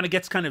 I want to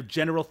get kind of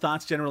general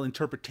thoughts, general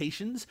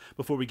interpretations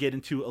before we get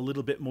into a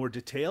little bit more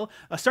detail.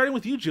 Starting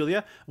with you,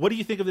 Julia, what do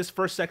you think of this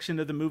first section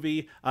of the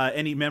movie?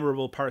 Any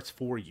memorable parts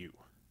for you?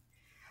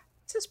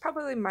 This is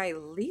probably my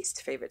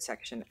least favorite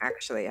section,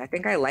 actually. I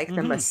think I like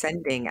them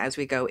ascending as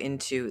we go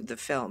into the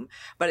film.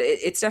 But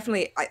it's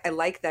definitely, I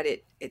like that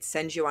it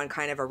sends you on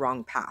kind of a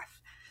wrong path,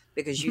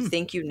 because you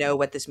think you know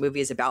what this movie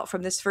is about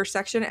from this first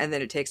section, and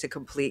then it takes a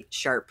complete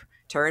sharp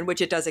turn,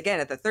 which it does again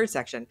at the third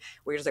section,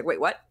 where you're just like,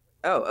 wait, what?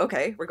 Oh,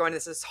 okay, we're going to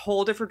this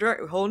whole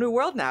different, whole new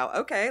world now.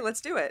 Okay,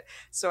 let's do it.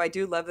 So I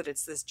do love that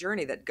it's this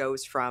journey that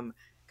goes from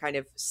kind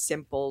of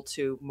simple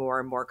to more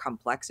and more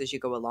complex as you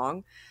go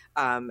along.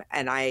 And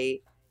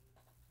I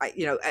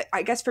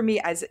guess for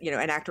me, as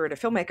an actor and a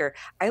filmmaker,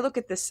 I look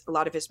at a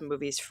lot of his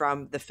movies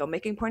from the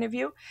filmmaking point of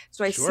view.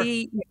 So I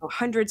see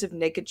hundreds of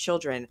naked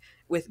children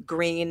with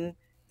green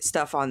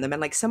stuff on them,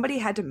 and like somebody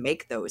had to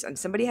make those, and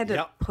somebody had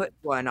to put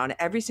one on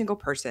every single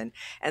person,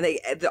 and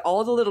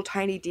all the little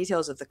tiny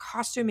details of the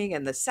costuming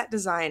and the set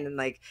design and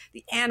like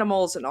the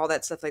animals and all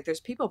that stuff. Like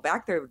there's people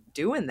back there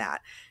doing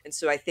that, and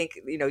so I think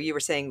you were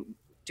saying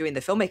doing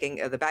the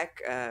filmmaking of the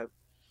back,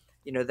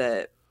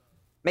 the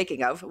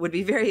making of would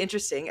be very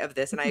interesting of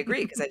this. And I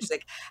agree, because I just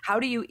like, how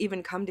do you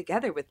even come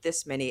together with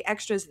this many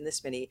extras and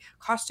this many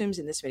costumes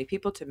and this many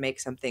people to make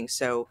something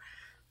so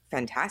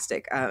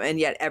fantastic? And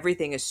yet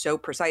everything is so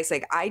precise.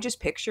 Like I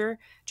just picture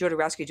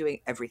Jodorowsky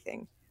doing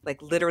everything,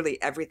 like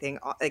literally everything,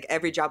 like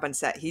every job on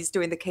set. He's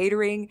doing the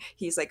catering.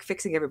 He's like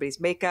fixing everybody's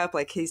makeup.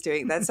 Like he's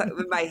doing, that's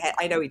in my head.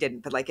 I know he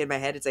didn't, but like in my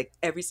head, it's like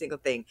every single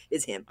thing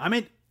is him. I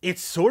mean,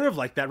 it's sort of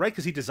like that, right?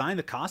 Because he designed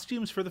the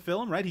costumes for the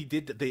film, right?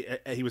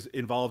 He was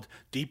involved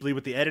deeply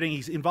with the editing.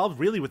 He's involved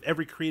really with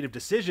every creative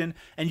decision,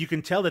 and you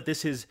can tell that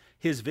this is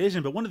his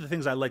vision. But one of the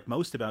things I like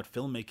most about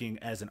filmmaking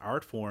as an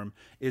art form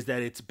is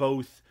that it's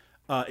both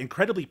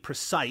incredibly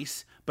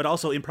precise, but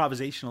also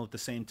improvisational at the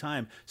same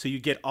time. So you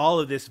get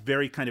all of this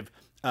very kind of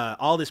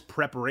all this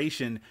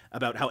preparation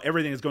about how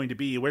everything is going to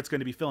be, where it's going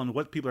to be filmed,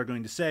 what people are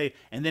going to say,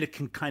 and then it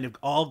can kind of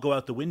all go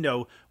out the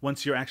window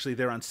once you're actually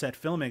there on set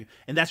filming,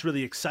 and that's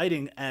really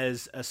exciting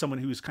as someone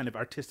who's kind of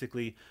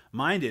artistically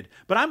minded.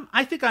 But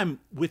I think I'm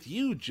with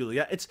you,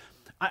 Julia.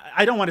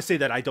 I don't want to say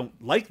that I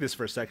don't like this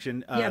first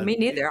section. Yeah, me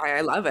neither.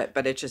 I love it,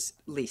 but it's just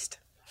least.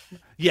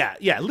 Yeah,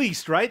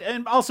 least, right?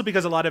 And also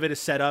because a lot of it is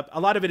set up. A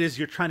lot of it is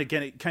you're trying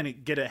to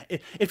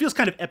it feels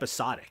kind of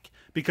episodic,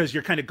 because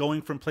you're kind of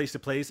going from place to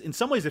place. In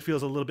some ways, it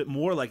feels a little bit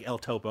more like El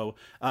Topo.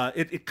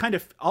 It kind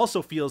of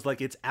also feels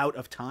like it's out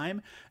of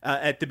time.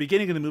 At the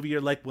beginning of the movie,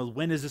 you're like, well,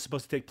 when is this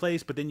supposed to take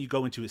place? But then you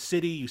go into a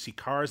city, you see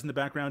cars in the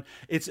background.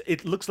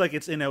 It looks like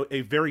it's in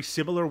a very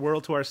similar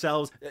world to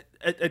ourselves.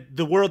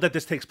 The world that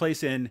this takes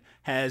place in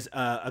has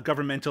a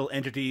governmental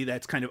entity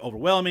that's kind of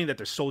overwhelming, that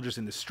there's soldiers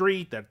in the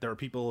street, that there are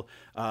people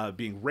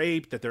being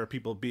raped, that there are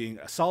people being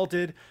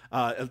assaulted.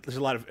 There's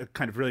a lot of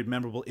kind of really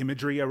memorable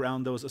imagery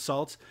around those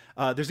assaults.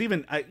 There's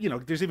even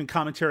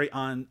commentary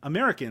on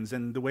Americans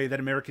and the way that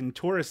American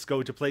tourists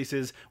go to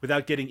places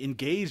without getting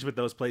engaged with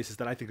those places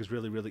that I think is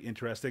really, really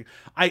interesting.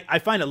 I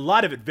find a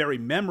lot of it very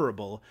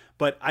memorable,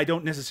 but I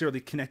don't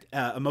necessarily connect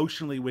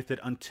emotionally with it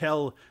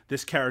until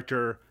this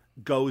character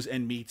goes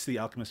and meets the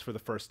alchemist for the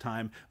first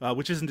time,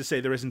 which isn't to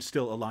say there isn't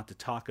still a lot to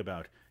talk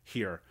about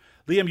here.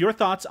 Liam, your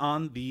thoughts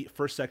on the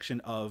first section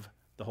of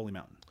The Holy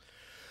Mountain?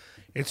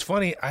 It's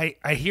funny.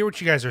 I hear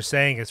what you guys are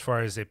saying as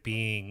far as it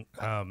being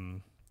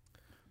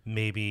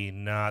maybe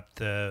not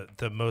the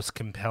most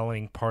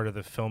compelling part of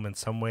the film in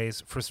some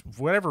ways. For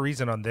whatever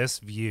reason, on this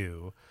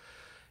view,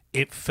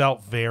 it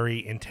felt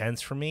very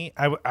intense for me.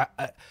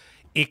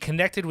 It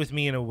connected with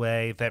me in a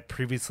way that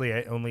previously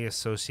I only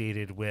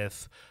associated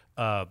with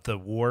the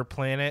war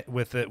planet,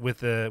 with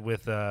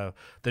the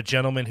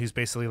gentleman who's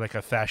basically like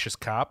a fascist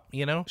cop,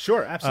 you know?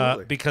 Sure,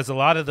 absolutely. Because a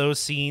lot of those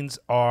scenes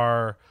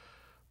are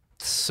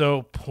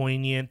so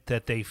poignant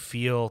that they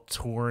feel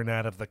torn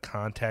out of the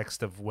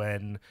context of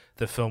when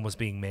the film was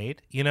being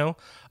made, you know?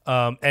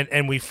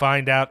 And we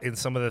find out in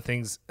some of the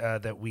things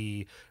that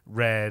we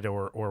read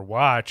or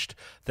watched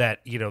that,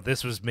 you know,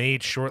 this was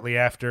made shortly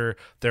after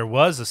there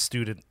was a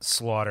student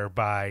slaughter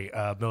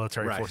by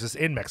military forces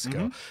in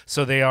Mexico.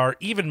 So they are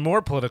even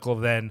more political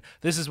than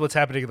this is what's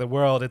happening in the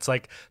world. It's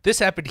like, this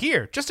happened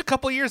here just a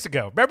couple years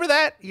ago. Remember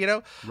that? You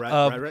know?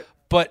 Right.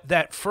 But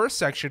that first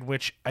section,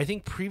 which I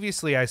think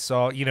previously I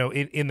saw, you know,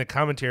 in the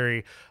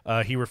commentary,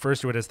 he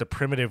refers to it as the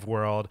primitive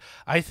world.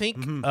 I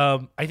think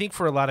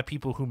for a lot of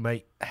people who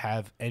might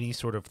have any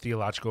sort of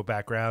theological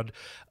background,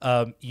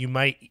 you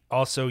might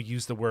also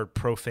use the word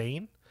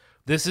profane.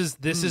 This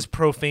is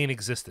profane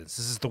existence.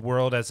 This is the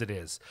world as it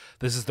is.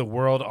 This is the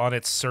world on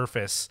its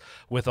surface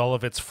with all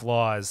of its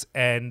flaws.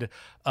 And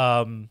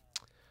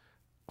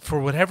for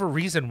whatever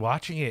reason,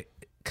 watching it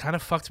kind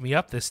of fucked me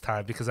up this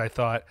time because I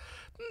thought,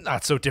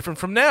 not so different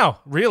from now,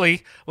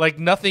 really. Like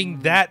nothing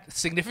that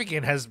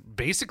significant has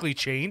basically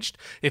changed.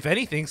 If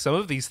anything, some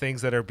of these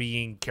things that are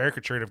being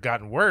caricatured have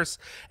gotten worse.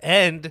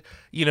 And,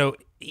 you know,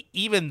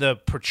 even the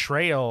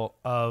portrayal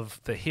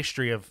of the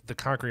history of the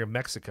conquering of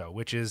Mexico,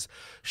 which is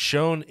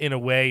shown in a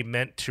way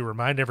meant to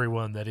remind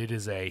everyone that it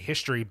is a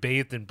history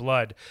bathed in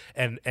blood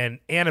and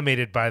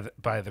animated by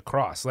the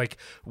cross. Like,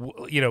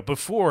 you know,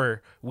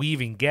 before we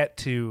even get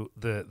to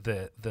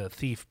the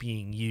thief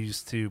being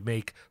used to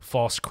make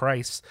false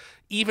Christs,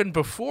 even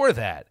before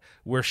that,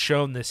 we're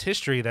shown this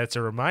history that's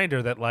a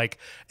reminder that, like,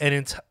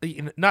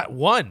 not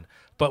one,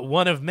 but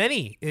one of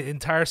many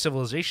entire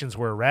civilizations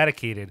were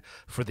eradicated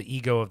for the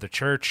ego of the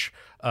church,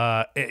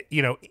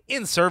 you know,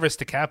 in service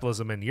to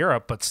capitalism in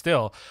Europe, but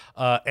still,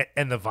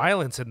 and the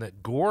violence and the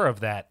gore of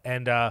that.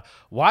 And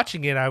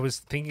watching it, I was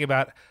thinking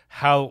about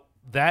how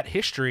that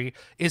history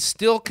is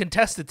still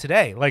contested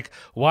today. Like,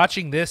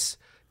 watching this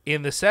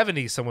in the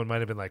 70s, someone might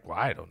have been like, well,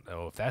 I don't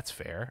know if that's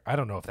fair. I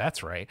don't know if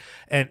that's right.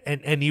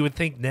 And you would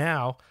think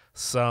now,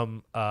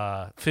 some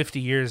 50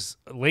 years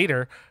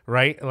later,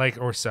 right,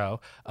 like, or so,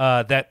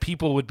 that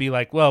people would be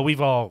like, well, we've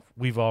all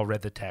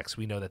read the text,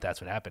 we know that that's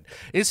what happened.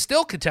 It's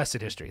still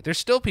contested history. There's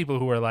still people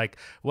who are like,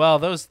 well,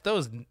 those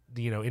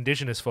you know,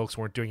 indigenous folks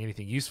weren't doing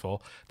anything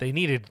useful. They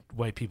needed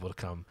white people to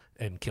come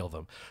and kill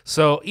them.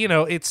 So, you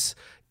know, it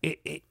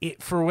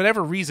for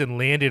whatever reason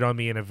landed on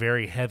me in a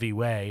very heavy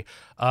way.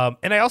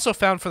 And I also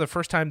found for the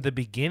first time the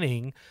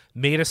beginning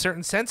made a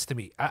certain sense to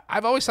me.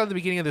 I've always thought the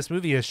beginning of this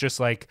movie is just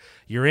like,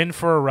 you're in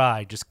for a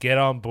ride, just get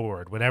on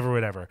board,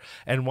 whatever.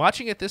 And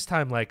watching it this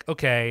time, like,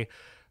 okay,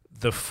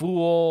 the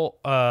fool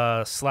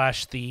 /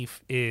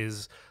 thief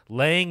is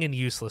laying in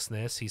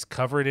uselessness. He's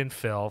covered in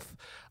filth.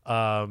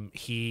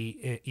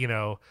 He, you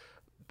know,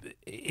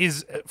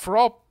 is for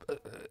all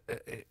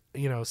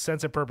you know,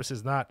 sense and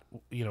purposes, not,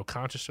 you know,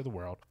 conscious of the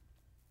world,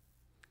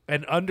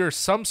 and under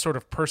some sort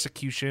of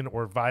persecution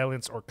or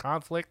violence or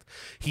conflict,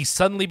 he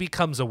suddenly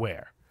becomes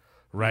aware,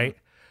 right?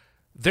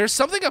 There's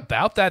something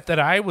about that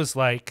I was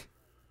like,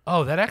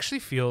 oh, that actually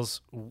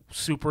feels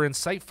super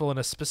insightful in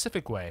a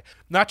specific way,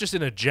 not just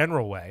in a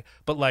general way,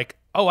 but like,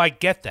 oh, I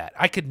get that.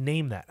 I could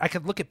name that. I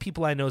could look at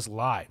people I know's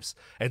lives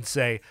and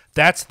say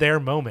that's their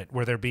moment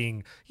where they're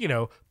being, you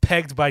know,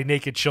 pegged by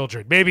naked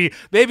children. Maybe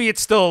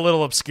it's still a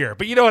little obscure,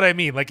 but you know what I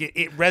mean? Like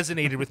it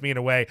resonated with me in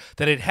a way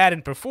that it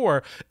hadn't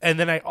before. And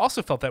then I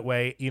also felt that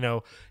way, you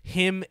know,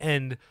 him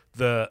and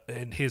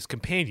his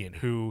companion,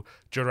 who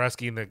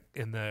Jodorowsky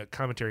in the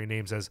commentary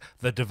names as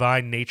the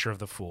divine nature of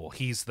the fool.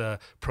 He's the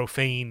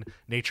profane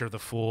nature of the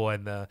fool,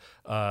 and the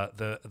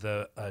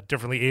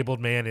differently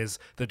abled man is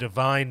the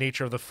divine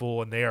nature of the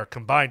fool, and they are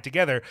combined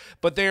together.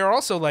 But they are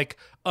also like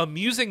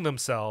amusing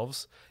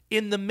themselves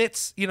in the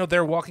midst, you know,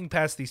 they're walking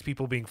past these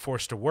people being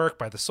forced to work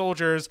by the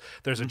soldiers.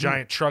 There's a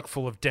giant truck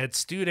full of dead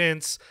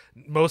students,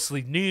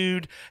 mostly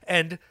nude,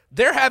 and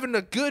they're having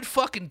a good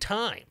fucking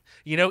time.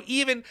 You know,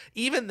 even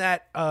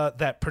that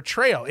that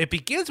portrayal, it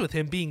begins with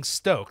him being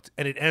stoked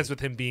and it ends with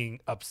him being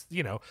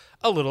you know,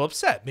 a little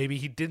upset. Maybe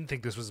he didn't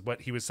think this was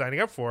what he was signing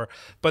up for,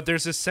 but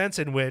there's a sense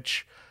in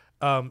which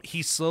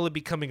he's slowly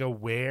becoming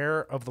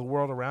aware of the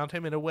world around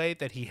him in a way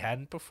that he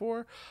hadn't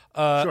before.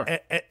 Sure.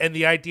 And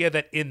the idea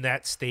that in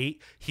that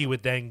state he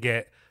would then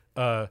get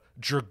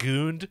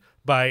dragooned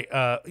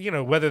by you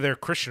know, whether they're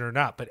Christian or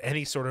not, but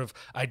any sort of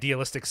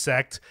idealistic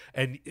sect,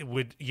 and it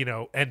would, you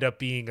know, end up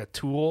being a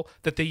tool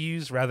that they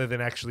use rather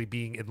than actually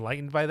being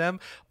enlightened by them.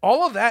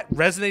 All of that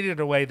resonated in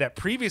a way that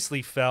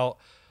previously felt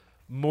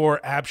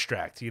more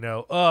abstract,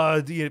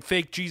 the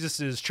fake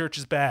Jesus's church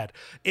is bad.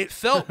 It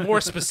felt more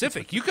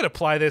specific. You could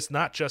apply this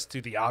not just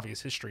to the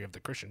obvious history of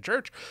the Christian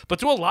church, but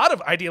to a lot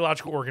of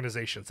ideological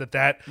organizations that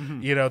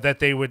that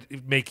they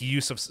would make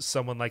use of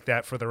someone like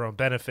that for their own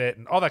benefit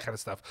and all that kind of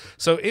stuff.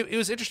 So it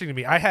was interesting to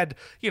me. I had,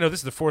 this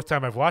is the fourth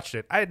time I've watched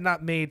it. I had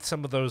not made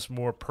some of those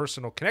more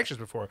personal connections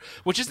before,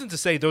 which isn't to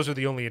say those are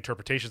the only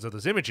interpretations of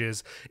those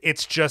images.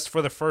 It's just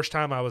for the first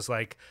time I was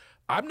like,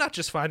 I'm not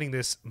just finding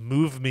this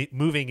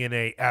moving in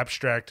a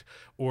abstract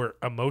or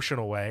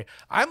emotional way.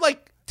 I'm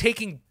like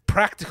taking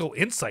practical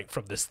insight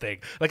from this thing.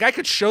 Like I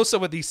could show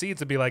some of these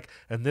scenes and be like,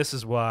 and this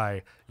is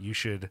why you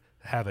should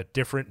have a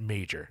different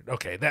major.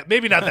 Okay, that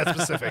maybe not that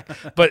specific,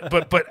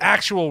 but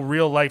actual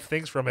real life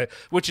things from it,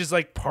 which is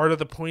like part of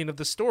the point of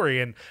the story.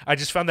 And I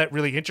just found that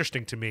really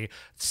interesting to me.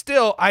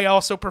 Still, I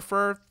also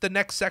prefer the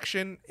next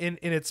section in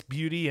its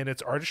beauty and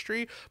its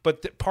artistry,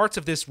 but parts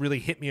of this really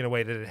hit me in a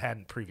way that it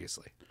hadn't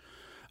previously.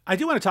 I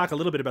do want to talk a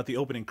little bit about the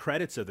opening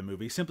credits of the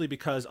movie, simply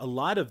because a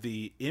lot of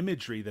the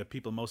imagery that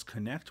people most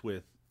connect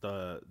with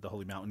the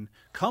Holy Mountain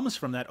comes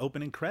from that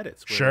opening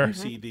credits, where Sure. you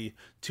see the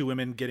two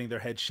women getting their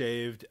heads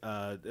shaved.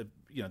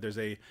 There's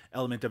a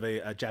element of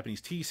a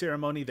Japanese tea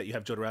ceremony that you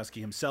have Jodorowsky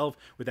himself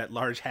with that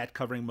large hat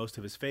covering most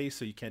of his face,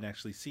 so you can't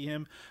actually see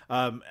him.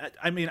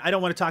 I mean, I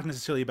don't want to talk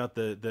necessarily about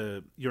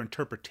your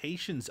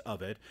interpretations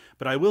of it,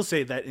 but I will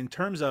say that in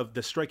terms of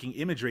the striking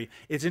imagery,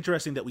 it's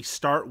interesting that we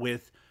start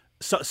with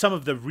some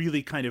of the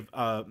really kind of,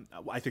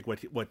 I think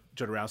what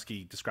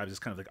Jodorowsky describes as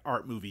kind of like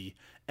art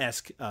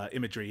movie-esque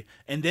imagery.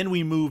 And then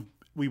we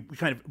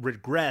kind of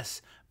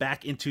regress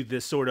back into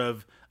this sort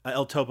of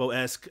El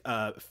Topo-esque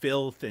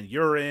filth and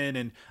urine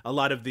and a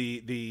lot of the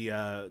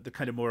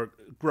kind of more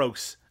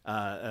gross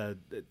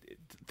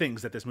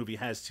things that this movie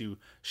has to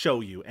show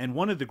you. And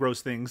one of the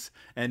gross things,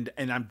 and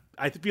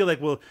I feel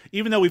like, well,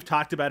 even though we've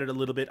talked about it a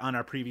little bit on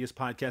our previous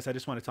podcast, I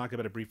just want to talk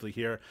about it briefly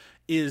here,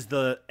 is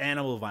the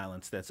animal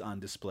violence that's on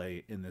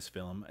display in this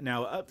film.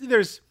 Now,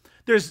 there's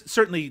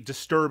certainly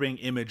disturbing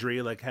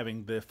imagery, like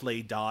having the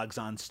flayed dogs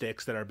on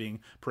sticks that are being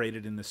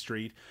paraded in the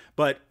street.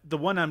 But the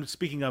one I'm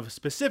speaking of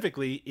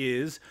specifically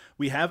is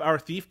we have our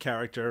thief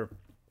character.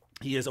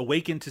 He is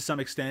awakened to some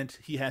extent.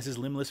 He has his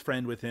limbless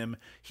friend with him.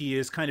 He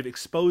is kind of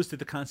exposed to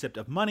the concept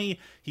of money.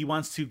 He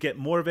wants to get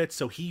more of it,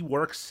 so he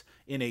works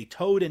in a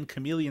toad and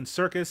chameleon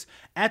circus.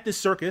 At this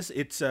circus,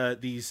 it's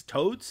these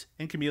toads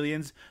and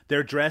chameleons.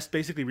 They're dressed,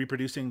 basically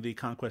reproducing the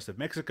conquest of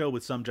Mexico,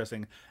 with some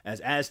dressing as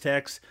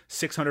Aztecs,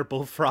 600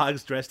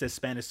 bullfrogs dressed as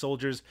Spanish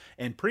soldiers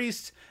and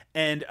priests.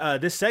 And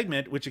this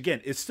segment, which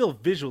again is still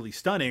visually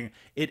stunning,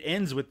 it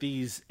ends with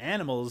these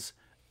animals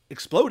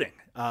exploding.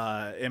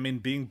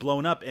 Being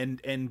blown up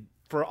and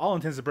for all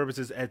intents and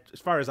purposes, as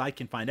far as I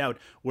can find out,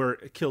 were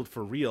killed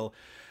for real.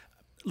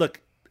 Look,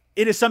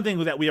 it is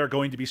something that we are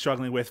going to be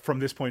struggling with from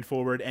this point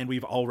forward, and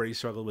we've already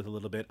struggled with a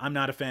little bit. I'm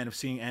not a fan of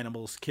seeing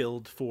animals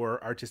killed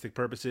for artistic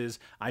purposes.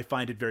 I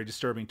find it very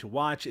disturbing to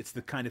watch. It's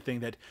the kind of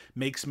thing that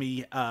makes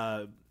me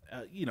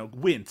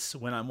wince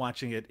when I'm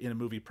watching it in a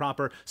movie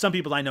proper. Some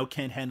people I know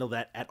can't handle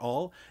that at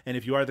all. And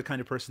if you are the kind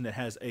of person that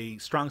has a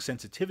strong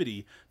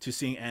sensitivity to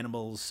seeing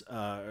animals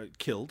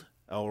killed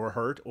or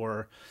hurt,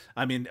 or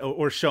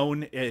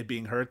shown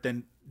being hurt,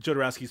 then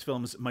Jodorowsky's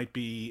films might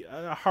be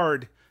a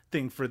hard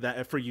thing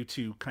for you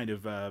to kind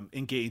of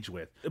engage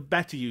with.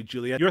 Back to you,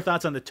 Julia. Your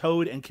thoughts on the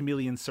Toad and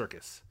Chameleon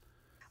Circus?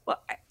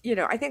 Well,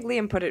 I think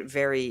Liam put it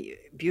very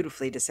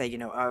beautifully to say,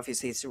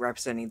 obviously it's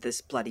representing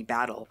this bloody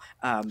battle,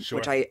 Sure.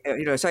 which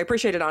so I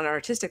appreciate it on an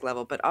artistic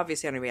level, but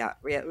obviously on a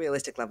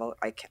realistic level,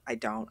 I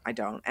don't.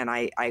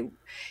 And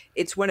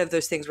it's one of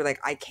those things where like,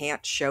 I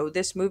can't show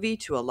this movie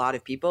to a lot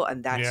of people.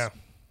 And that's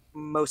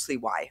mostly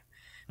why,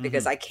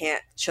 because I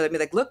can't show them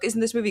like, look,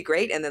 isn't this movie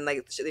great? And then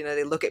like,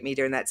 they look at me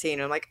during that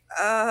scene and I'm like,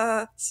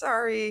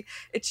 sorry.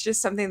 It's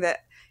just something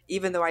that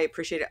even though I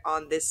appreciate it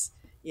on this,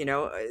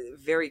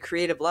 very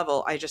creative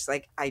level, I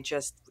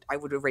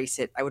would erase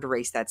it. I would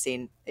erase that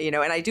scene, and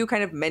I do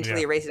kind of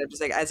mentally erase it. I'm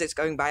just like, as it's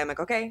going by, I'm like,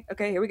 okay,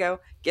 here we go.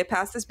 Get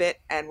past this bit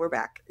and we're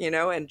back,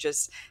 and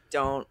just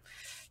I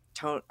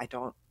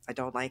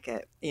don't like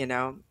it,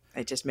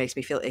 it just makes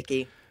me feel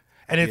icky.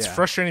 And it's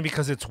frustrating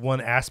because it's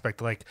one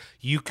aspect. Like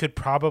you could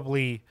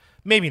probably,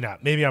 maybe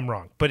not, maybe I'm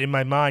wrong, but in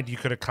my mind, you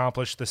could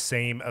accomplish the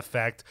same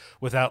effect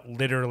without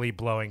literally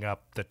blowing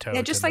up the toad.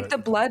 Yeah, just like the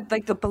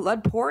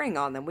blood pouring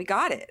on them. We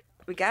got it.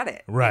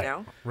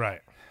 Right.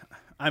 Right.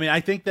 I mean, I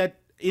think that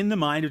in the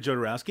mind of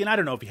Jodorowsky, and I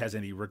don't know if he has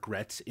any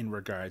regrets in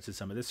regards to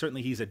some of this,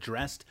 certainly he's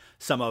addressed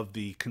some of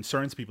the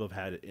concerns people have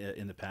had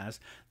in the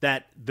past,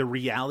 that the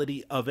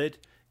reality of it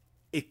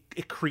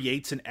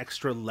creates an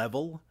extra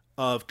level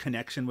of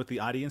connection with the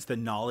audience, the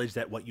knowledge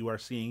that what you are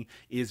seeing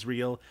is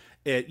real.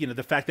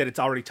 The fact that it's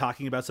already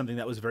talking about something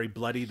that was very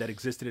bloody, that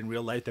existed in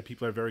real life, that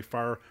people are very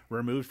far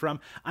removed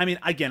from. I mean,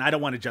 again, I don't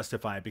want to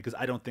justify it because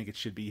I don't think it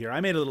should be here. I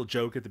made a little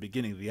joke at the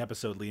beginning of the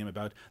episode, Liam,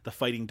 about the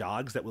fighting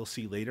dogs that we'll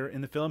see later in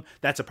the film.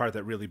 That's a part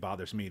that really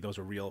bothers me. Those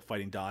are real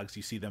fighting dogs.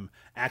 You see them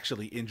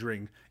actually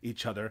injuring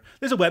each other.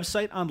 There's a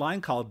website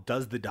online called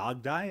Does the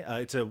Dog Die?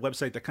 It's a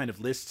website that kind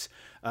of lists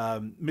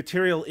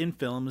material in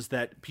films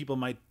that people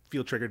might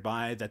feel triggered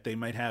by, that they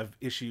might have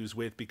issues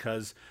with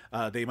because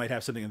they might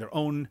have something in their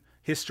own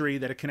history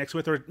that it connects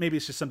with, or maybe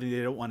it's just something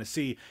they don't want to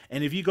see.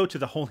 And if you go to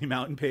the Holy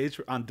Mountain page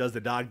on Does the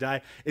Dog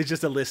Die, it's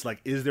just a list like,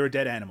 is there a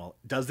dead animal?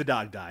 Does the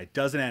dog die?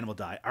 Does an animal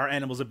die? Are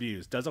animals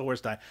abused? Does a horse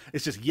die?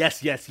 It's just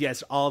yes, yes,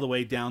 yes, all the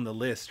way down the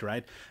list,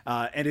 right?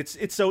 And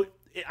it's so,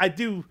 I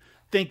do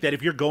think that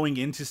if you're going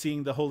into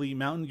seeing the Holy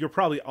Mountain, you're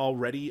probably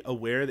already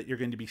aware that you're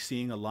going to be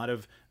seeing a lot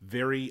of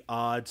very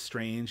odd,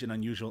 strange, and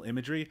unusual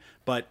imagery,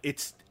 but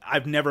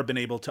I've never been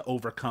able to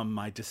overcome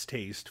my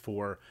distaste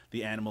for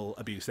the animal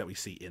abuse that we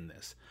see in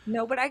this.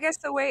 No, but I guess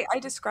the way I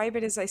describe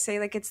it is I say,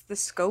 like, it's the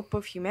scope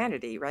of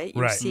humanity, right?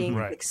 You're seeing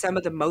like some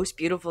of the most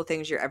beautiful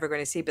things you're ever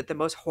going to see, but the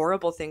most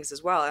horrible things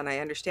as well. And I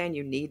understand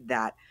you need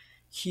that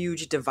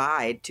huge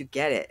divide to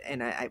get it.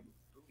 And I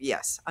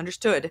yes,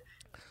 understood.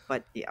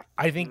 But yeah,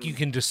 I think you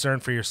can discern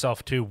for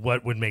yourself too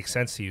what would make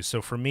sense to you.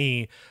 So for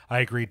me, I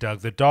agree, Doug.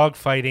 The dog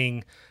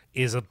fighting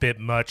is a bit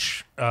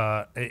much.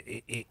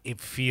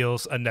 It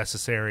feels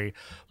unnecessary.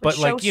 But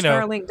like, you know,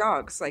 snarling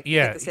dogs, like,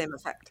 get the same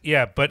effect.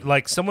 Yeah, but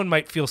like someone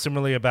might feel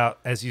similarly about,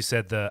 as you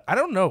said, I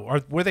don't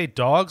know, were they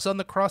dogs on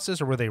the crosses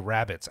or were they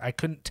rabbits? I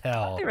couldn't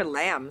tell. They were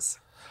lambs.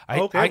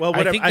 I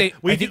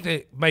think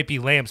they might be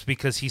lambs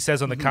because he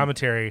says on the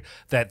commentary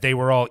that they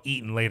were all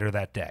eaten later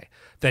that day,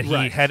 that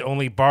he had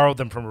only borrowed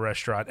them from a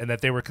restaurant and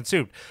that they were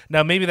consumed.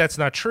 Now, maybe that's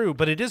not true,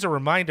 but it is a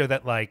reminder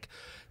that, like,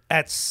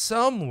 at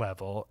some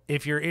level,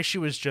 if your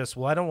issue is just,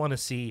 well, I don't want to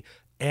see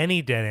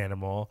any dead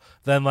animal,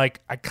 then like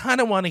I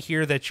kind of want to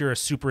hear that you're a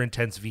super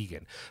intense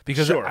vegan,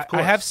 because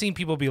I have seen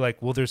people be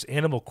like, well, there's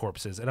animal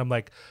corpses, and I'm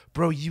like,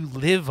 bro, you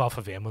live off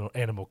of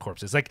animal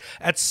corpses. Like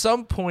at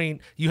some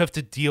point you have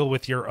to deal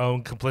with your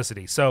own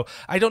complicity. So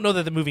I don't know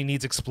that the movie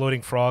needs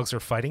exploding frogs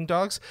or fighting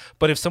dogs,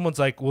 but if someone's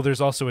like, well,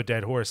 there's also a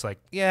dead horse, like,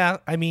 yeah,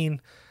 I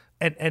mean,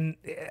 and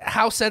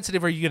how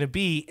sensitive are you going to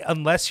be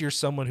unless you're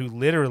someone who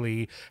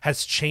literally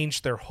has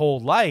changed their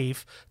whole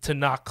life to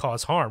not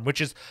cause harm,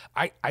 which is,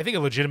 I think, a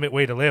legitimate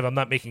way to live. I'm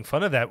not making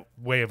fun of that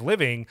way of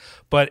living,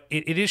 but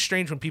it is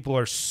strange when people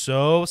are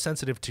so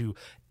sensitive to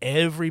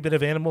every bit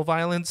of animal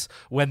violence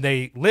when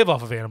they live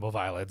off of animal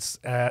violence.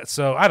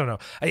 So I don't know.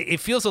 It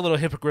feels a little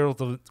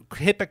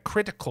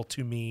hypocritical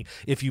to me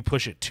if you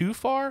push it too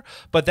far.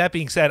 But that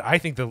being said, I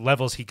think the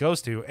levels he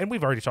goes to, and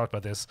we've already talked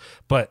about this,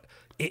 but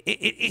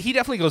he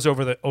definitely goes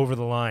over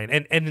the line,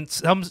 and in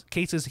some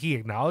cases he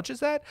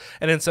acknowledges that,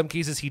 and in some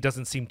cases he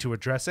doesn't seem to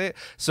address it.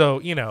 So,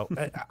 you know,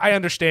 I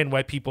understand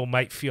why people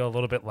might feel a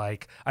little bit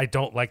like, I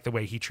don't like the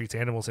way he treats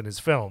animals in his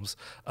films.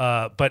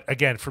 But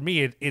again, for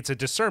me, it's a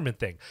discernment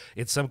thing.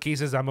 In some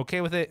cases I'm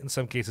okay with it, in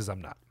some cases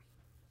I'm not.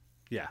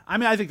 Yeah, I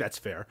mean, I think that's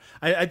fair.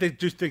 I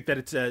just think that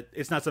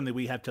it's not something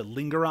we have to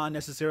linger on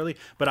necessarily,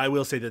 but I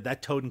will say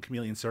that Toad and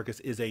Chameleon Circus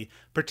is a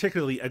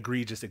particularly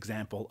egregious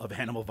example of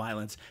animal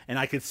violence, and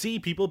I could see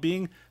people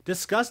being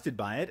disgusted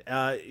by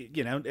it,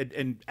 you know,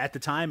 and at the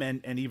time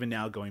and even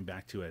now going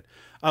back to it.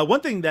 One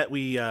thing that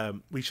we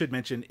should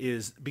mention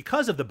is,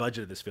 because of the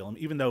budget of this film,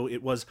 even though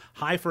it was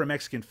high for a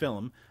Mexican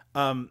film,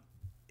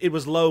 it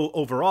was low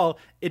overall.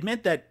 It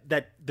meant that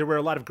there were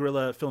a lot of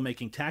guerrilla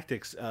filmmaking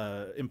tactics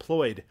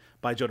employed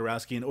by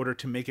Jodorowsky in order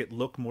to make it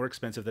look more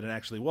expensive than it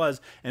actually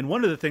was. And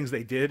one of the things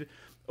they did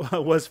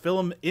was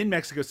film in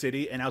Mexico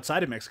City and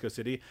outside of Mexico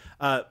City.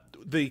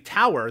 The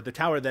tower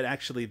that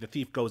actually the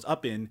thief goes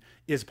up in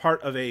is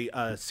part of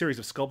a series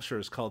of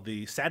sculptures called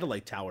the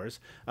Satellite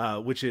Towers,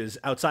 which is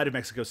outside of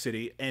Mexico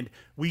City. And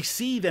we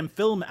see them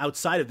film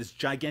outside of this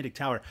gigantic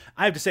tower.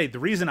 I have to say, the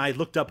reason I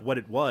looked up what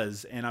it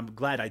was, and I'm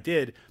glad I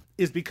did,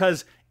 is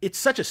because it's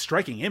such a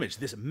striking image.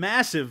 This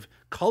massive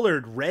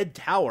colored red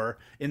tower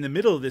in the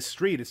middle of this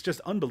street. It's just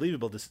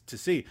unbelievable to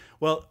see.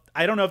 Well,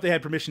 I don't know if they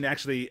had permission to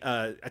actually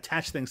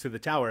attach things to the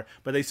tower,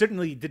 but they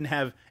certainly didn't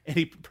have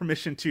any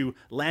permission to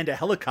land a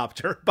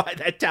helicopter by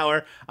that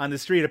tower on the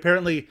street.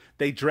 Apparently,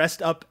 they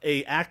dressed up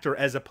a actor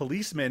as a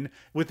policeman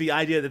with the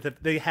idea that if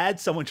they had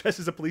someone dressed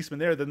as a policeman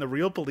there, then the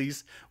real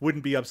police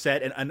wouldn't be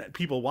upset, and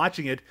people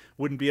watching it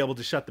wouldn't be able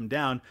to shut them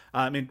down.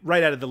 I mean,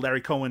 right out of the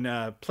Larry Cohen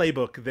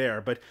playbook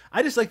there. But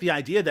I just like the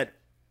idea that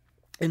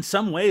in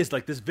some ways,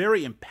 like, this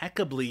very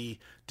impeccably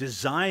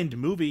designed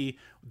movie,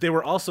 they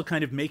were also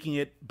kind of making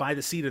it by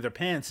the seat of their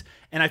pants.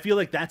 And I feel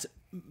like that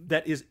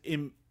is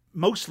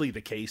mostly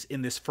the case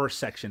in this first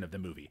section of the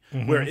movie,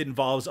 where it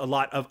involves a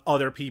lot of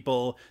other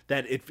people,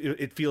 that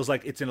it feels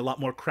like it's in a lot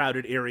more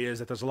crowded areas,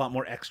 that there's a lot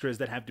more extras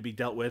that have to be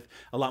dealt with,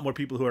 a lot more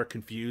people who are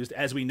confused.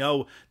 As we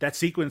know, that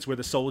sequence where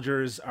the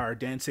soldiers are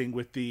dancing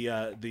with the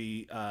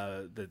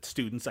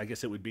students, I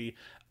guess it would be,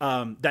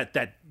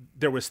 that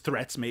there was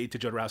threats made to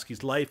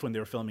Jodorowsky's life when they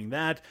were filming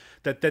that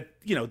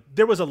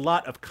there was a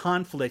lot of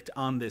conflict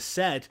on this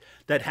set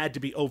that had to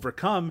be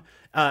overcome.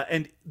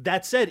 And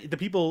that said, the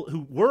people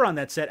who were on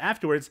that set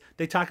afterwards,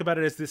 they talk about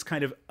it as this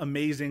kind of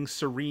amazing,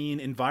 serene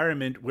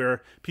environment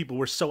where people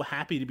were so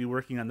happy to be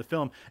working on the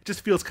film. It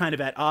just feels kind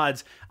of at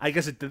odds. I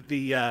guess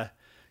the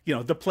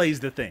play's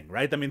the thing,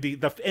 right? I mean,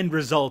 the end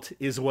result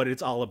is what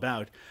it's all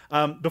about.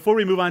 Before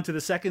we move on to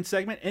the second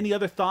segment, any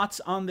other thoughts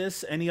on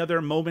this? Any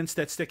other moments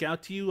that stick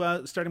out to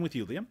you? Starting with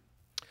you, Liam.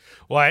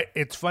 Well,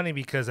 it's funny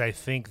because I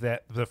think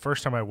that the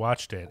first time I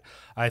watched it,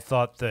 I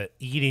thought the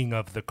eating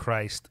of the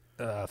Christ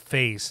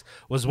face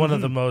was one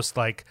of the most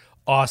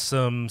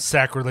awesome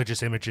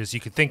sacrilegious images you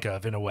could think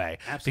of, in a way.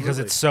 Absolutely. Because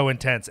it's so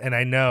intense. And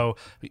I know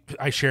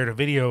I shared a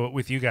video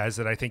with you guys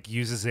that I think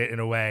uses it in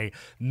a way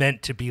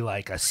meant to be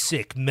like a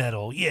sick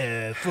metal,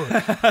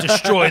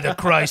 destroy the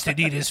Christ and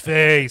eat his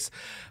face.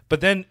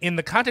 But then in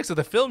the context of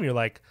the film, you're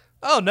like,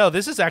 oh no,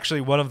 this is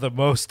actually one of the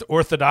most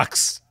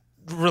orthodox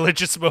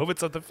religious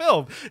moments of the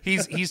film.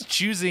 He's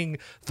choosing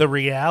the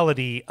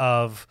reality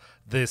of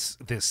this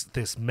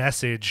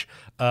message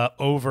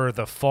over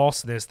the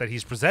falseness that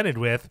he's presented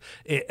with,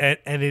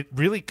 and it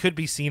really could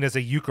be seen as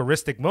a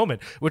Eucharistic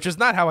moment, which is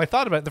not how I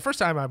thought about it. The first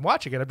time I'm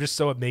watching it, I'm just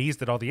so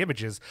amazed at all the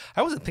images.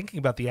 I wasn't thinking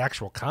about the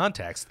actual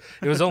context.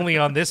 It was only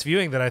on this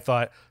viewing that I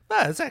thought,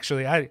 it's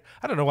actually, I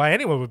don't know why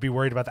anyone would be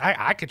worried about that.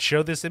 I could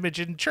show this image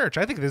in church.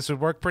 I think this would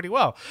work pretty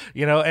well,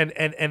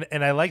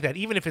 and I like that.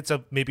 Even if it's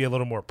maybe a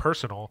little more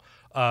personal,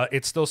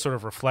 it still sort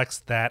of reflects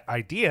that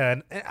idea.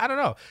 And I don't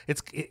know,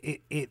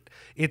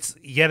 it's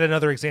yet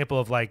another example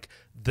of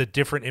the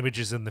different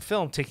images in the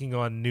film taking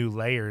on new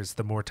layers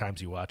the more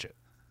times you watch it.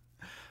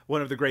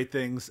 One of the great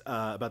things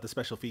about the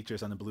special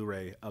features on the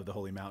Blu-ray of The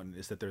Holy Mountain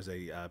is that there's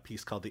a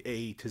piece called the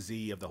A to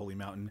Z of The Holy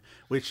Mountain,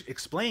 which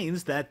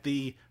explains that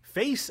the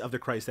face of the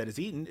Christ that is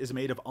eaten is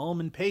made of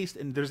almond paste,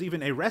 and there's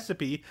even a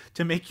recipe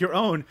to make your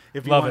own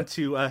if you want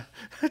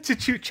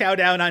to chow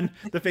down on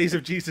the face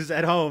of Jesus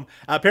at home.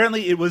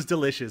 Apparently, it was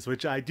delicious,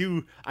 which I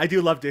do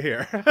love to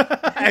hear.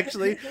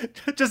 Actually,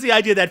 just the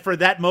idea that for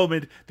that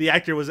moment the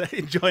actor was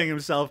enjoying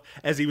himself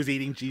as he was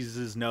eating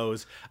Jesus's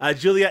nose.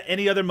 Julia,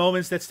 any other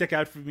moments that stick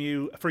out for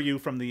you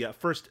from the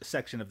first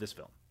section of this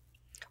film?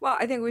 Well,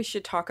 I think we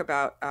should talk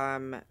about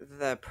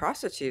the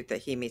prostitute that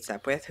he meets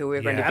up with, who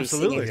we're going to be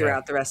absolutely, seeing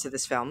throughout the rest of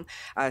this film.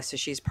 So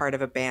she's part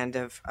of a band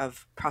of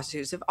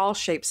prostitutes of all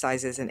shapes,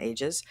 sizes, and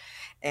ages.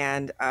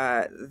 And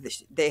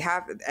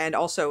and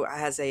also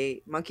has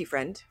a monkey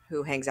friend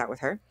who hangs out with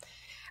her.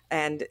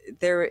 And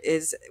there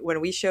is,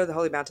 when we show The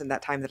Holy Mountain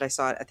that time that I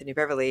saw it at the New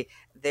Beverly,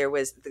 there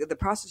was the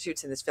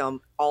prostitutes in this film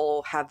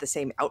all have the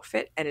same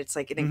outfit, and it's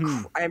like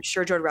I'm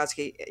sure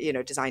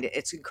Jodorowsky, designed it.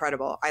 It's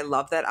incredible. I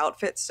love that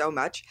outfit so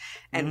much.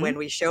 And when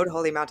we showed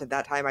Holy Mountain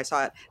that time I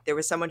saw it, there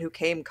was someone who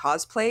came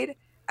cosplayed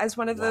as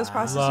one of those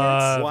prostitutes.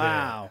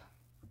 Wow.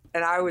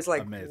 And I was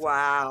like, amazing.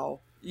 Wow.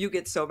 You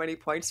get so many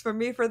points from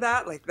me for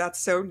that. That's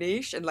so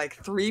niche, and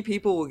 3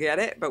 people will get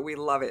it, but we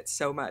love it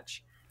so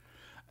much.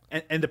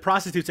 And the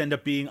prostitutes end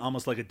up being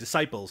almost like a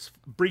disciples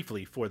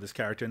briefly for this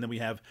character. And then we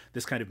have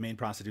this kind of main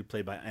prostitute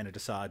played by Anna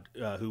Desad,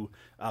 who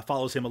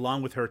follows him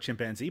along with her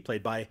chimpanzee,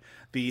 played by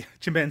the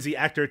chimpanzee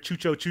actor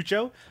Chucho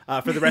Chucho,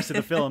 for the rest of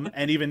the film,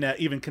 and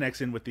even connects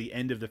in with the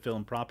end of the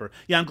film proper.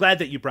 Yeah, I'm glad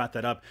that you brought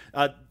that up.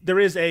 There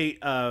is a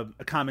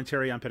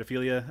commentary on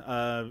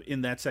pedophilia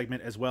in that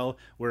segment as well,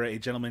 where a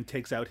gentleman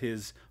takes out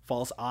his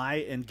false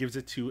eye and gives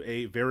it to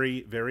a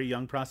very, very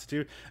young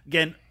prostitute.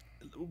 Again,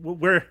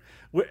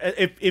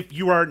 if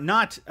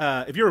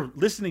you're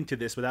listening to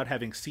this without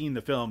having seen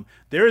the film,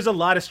 there is a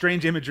lot of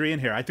strange imagery in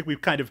here. I think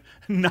we've kind of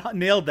not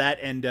nailed that,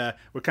 and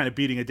we're kind of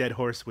beating a dead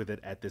horse with it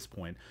at this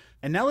point.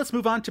 And now let's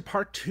move on to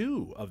part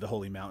 2 of The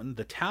Holy Mountain,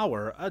 The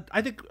Tower.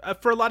 I think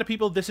for a lot of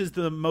people, this is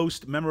the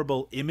most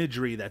memorable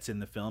imagery that's in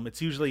the film.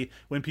 It's usually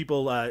when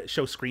people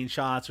show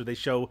screenshots or they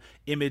show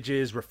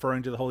images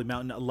referring to The Holy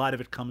Mountain, a lot of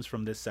it comes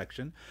from this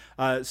section.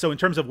 So in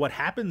terms of what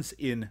happens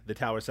in the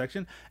Tower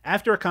section,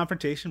 after a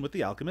confrontation with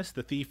the alchemist,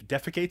 the thief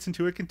defecates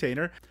into a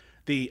container.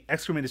 The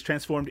excrement is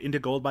transformed into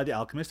gold by the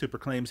alchemist, who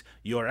proclaims,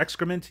 "Your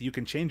excrement, you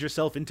can change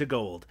yourself into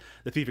gold."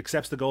 The thief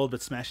accepts the gold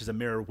but smashes a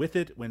mirror with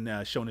it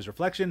when shown his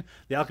reflection.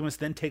 The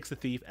alchemist then takes the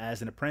thief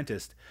as an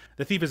apprentice.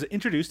 The thief is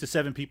introduced to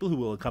 7 people who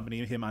will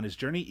accompany him on his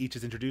journey. Each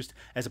is introduced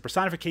as a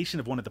personification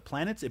of one of the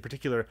planets, in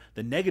particular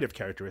the negative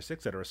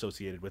characteristics that are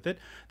associated with it.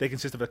 They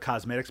consist of a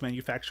cosmetics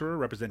manufacturer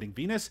representing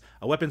Venus,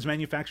 a weapons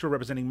manufacturer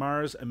representing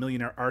Mars, a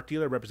millionaire art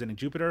dealer representing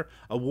Jupiter,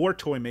 a war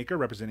toy maker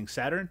representing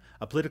Saturn,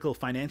 a political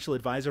financial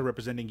advisor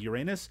representing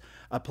Uranus,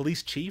 a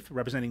police chief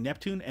representing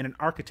Neptune, and an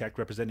architect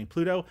representing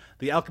Pluto.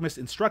 The alchemist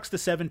instructs the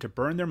 7 to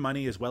burn their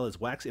money as well as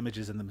wax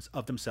images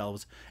of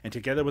themselves, and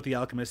together with the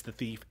alchemist, the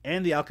thief,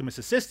 and the alchemist's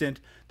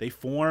assistant, they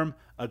form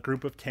a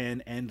group of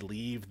 10 and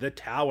leave the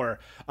tower.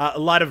 A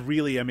lot of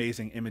really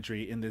amazing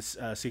imagery in this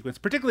sequence,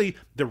 particularly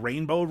the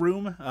Rainbow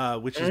Room,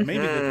 which is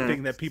maybe the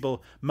thing that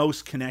people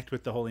most connect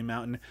with the Holy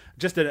Mountain.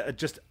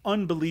 Just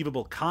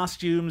unbelievable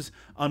costumes,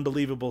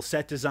 unbelievable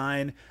set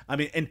design. I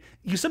mean, and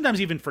you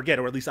sometimes even forget,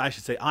 or at least I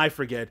should say I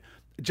forget,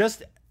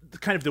 just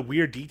kind of the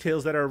weird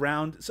details that are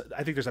around. So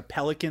I think there's a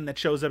pelican that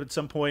shows up at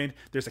some point.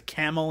 There's a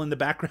camel in the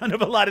background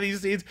of a lot of these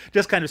scenes.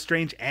 Just kind of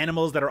strange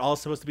animals that are all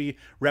supposed to be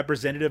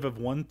representative of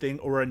one thing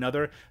or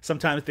another.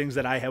 Sometimes things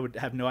that I would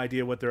have no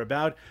idea what they're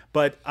about.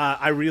 But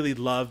I really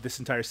love this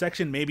entire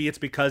section. Maybe it's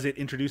because it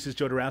introduces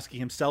Jodorowsky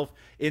himself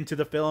into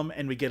the film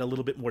and we get a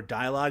little bit more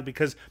dialogue,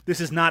 because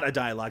this is not a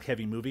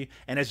dialogue-heavy movie.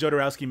 And as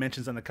Jodorowsky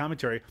mentions on the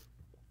commentary,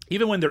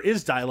 even when there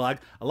is dialogue,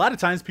 a lot of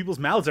times people's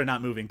mouths are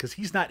not moving because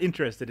he's not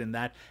interested in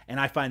that, and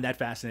I find that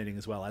fascinating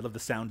as well. I love the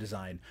sound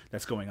design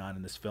that's going on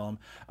in this film.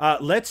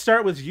 Let's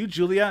start with you,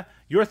 Julia.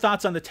 Your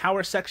thoughts on the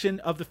tower section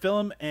of the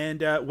film,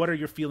 and what are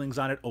your feelings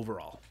on it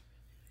overall?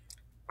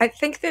 I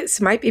think this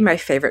might be my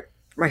favorite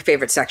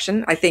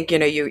section. I think,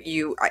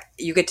 you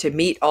get to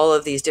meet all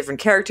of these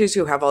different characters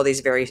who have all these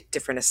very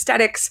different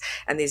aesthetics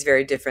and these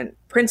very different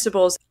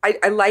principles.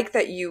 I like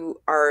that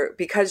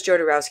because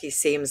Jodorowsky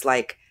seems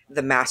like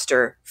the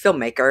master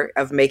filmmaker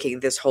of making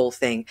this whole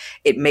thing,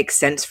 it makes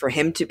sense for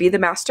him to be the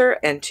master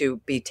and to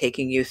be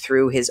taking you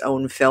through his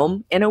own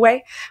film in a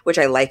way, which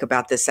I like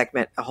about this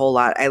segment a whole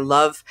lot. I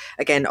love,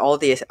 again, all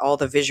the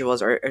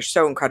visuals are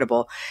so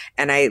incredible.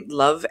 And I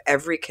love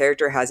every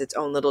character has its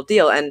own little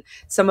deal. And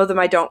some of them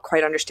I don't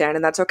quite understand,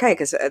 and that's okay,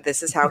 because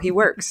this is how he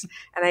works.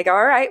 And I go,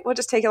 all right, we'll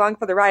just take it along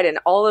for the ride. And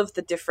all of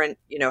the different,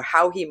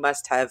 how he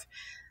must have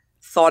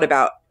thought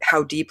about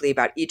how deeply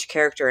about each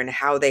character and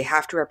how they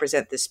have to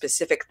represent this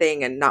specific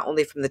thing, and not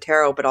only from the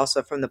tarot but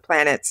also from the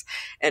planets,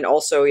 and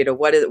also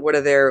what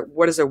does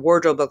their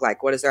wardrobe look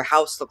like, what does their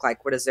house look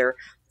like, what does their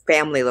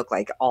family look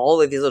like, all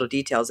of these little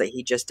details that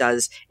he just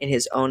does in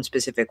his own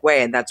specific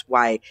way. And that's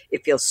why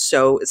it feels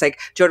it's like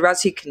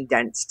Jodorowsky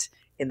condensed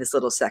in this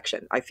little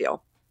section, I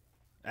feel.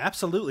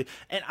 Absolutely.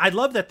 And I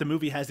love that the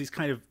movie has these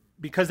kind of,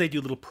 because they do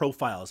little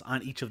profiles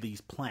on each of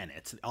these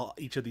planets,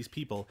 each of these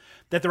people,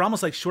 that they're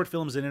almost like short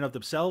films in and of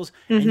themselves.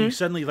 And you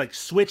suddenly like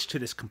switch to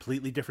this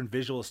completely different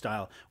visual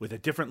style with a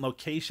different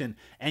location.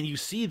 And you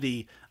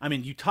see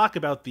you talk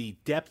about the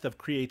depth of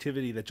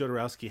creativity that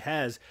Jodorowsky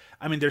has.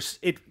 I mean,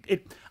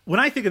 when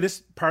I think of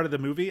this part of the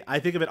movie, I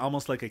think of it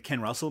almost like a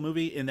Ken Russell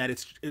movie, in that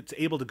it's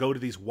able to go to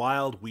these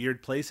wild,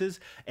 weird places,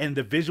 and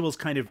the visuals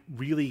kind of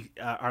really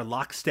are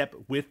lockstep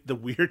with the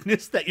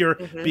weirdness that you're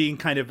being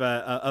kind of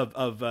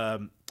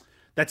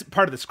that's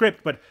part of the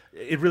script, but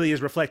it really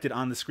is reflected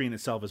on the screen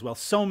itself as well.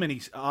 So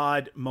many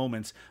odd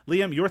moments.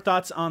 Liam, your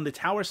thoughts on the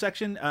tower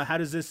section? How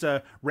does this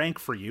rank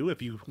for you,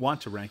 if you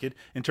want to rank it,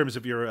 in terms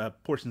of your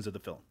portions of the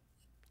film?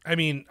 I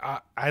mean,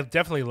 I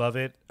definitely love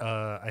it.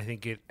 I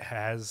think it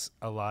has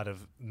a lot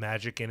of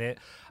magic in it.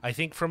 I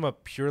think from a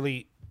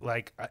purely,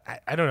 like,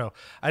 I don't know.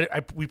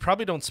 We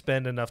probably don't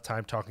spend enough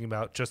time talking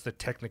about just the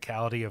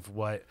technicality of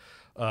what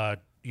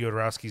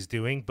Jodorowsky's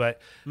doing, but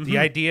the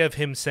idea of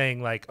him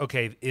saying, like,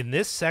 okay, in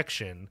this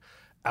section,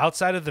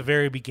 outside of the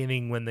very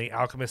beginning when the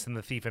alchemist and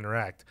the thief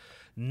interact,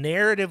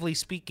 narratively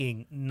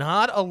speaking,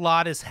 not a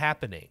lot is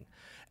happening.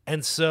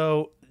 And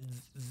so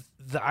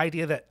the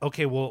idea that,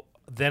 okay, well,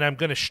 then I'm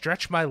going to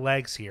stretch my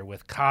legs here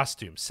with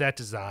costume, set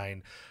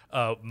design,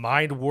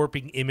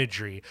 mind-warping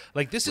imagery.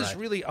 Like, this is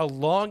really a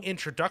long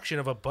introduction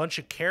of a bunch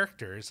of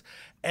characters,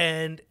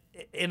 and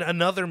in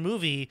another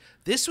movie,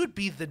 this would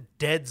be the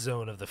dead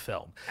zone of the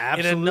film.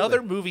 Absolutely. In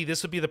another movie,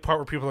 this would be the part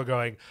where people are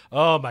going,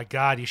 oh my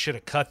God, you should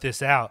have cut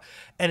this out.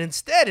 And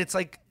instead, it's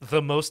like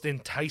the most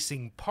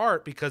enticing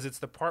part, because it's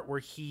the part where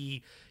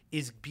he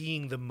is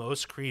being the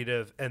most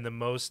creative and the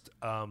most,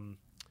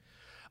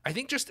 I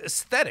think, just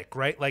aesthetic,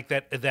 right? Like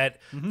that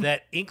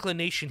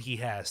inclination he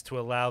has to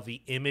allow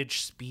the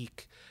image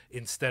speak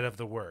instead of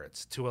the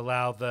words, to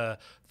allow the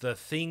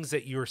things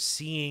that you're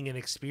seeing and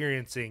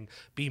experiencing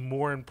be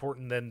more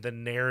important than the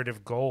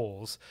narrative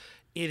goals.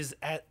 It is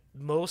at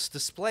most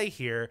display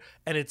here,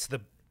 and it's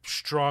the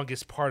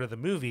strongest part of the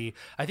movie.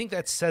 I think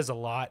that says a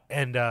lot,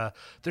 and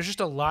there's just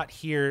a lot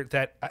here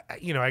that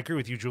I agree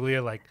with you,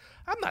 Julia. Like,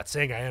 I'm not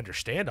saying I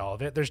understand all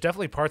of it. There's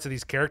definitely parts of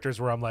these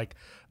characters where I'm like,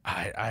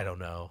 I don't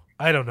know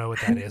what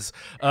that is,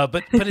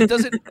 but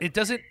it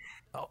doesn't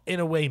in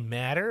a way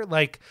matter.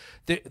 Like,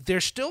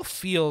 there still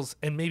feels,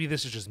 and maybe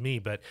this is just me,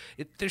 but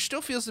there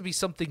still feels to be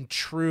something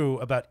true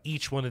about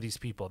each one of these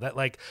people, that,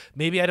 like,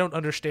 maybe I don't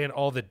understand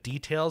all the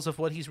details of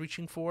what he's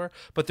reaching for,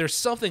 but there's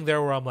something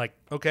there where I'm like,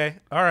 okay,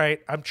 all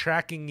right, I'm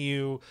tracking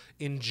you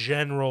in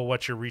general,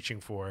 what you're reaching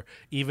for,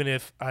 even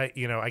if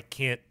I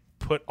can't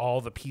put all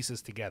the pieces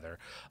together.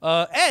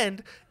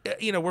 And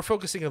we're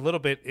focusing a little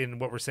bit in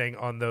what we're saying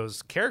on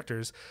those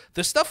characters.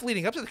 The stuff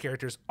leading up to the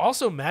characters,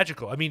 also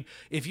magical. I mean,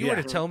 if you were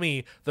to tell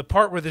me the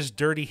part where this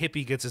dirty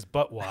hippie gets his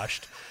butt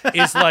washed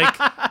is like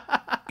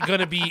going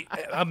to be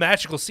a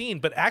magical scene,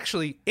 but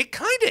actually it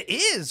kind of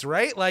is,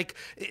 right? Like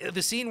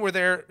the scene where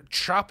they're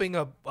chopping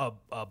a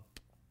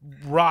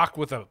rock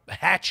with a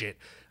hatchet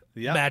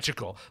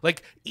magical.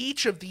 Like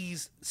each of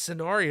these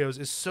scenarios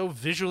is so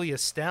visually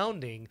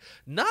astounding.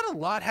 Not a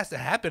lot has to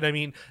happen. I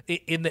mean,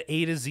 in the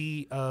A to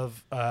Z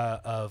of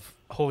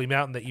Holy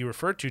Mountain that you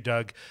referred to,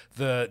 Doug,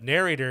 the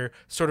narrator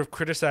sort of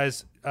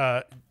criticized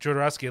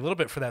Jodorowsky a little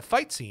bit for that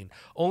fight scene,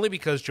 only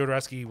because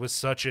Jodorowsky was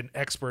such an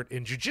expert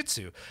in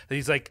jiu-jitsu that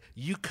he's like,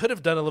 you could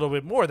have done a little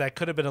bit more. That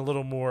could have been a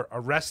little more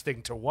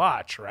arresting to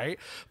watch, right?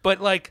 But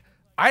like,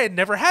 I had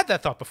never had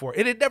that thought before.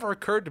 It had never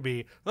occurred to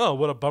me, oh,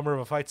 what a bummer of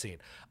a fight scene.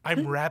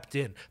 I'm wrapped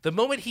in. The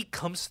moment he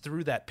comes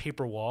through that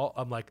paper wall,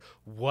 I'm like,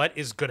 what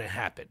is going to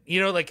happen? You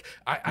know, like,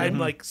 I'm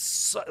like,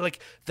 like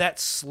that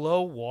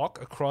slow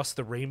walk across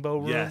the rainbow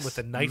room with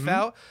the knife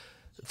out,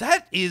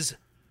 that is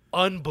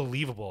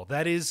unbelievable.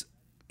 That is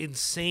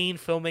insane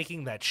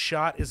filmmaking. That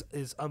shot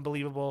is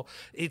unbelievable.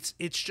 It's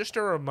just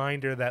a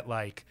reminder that,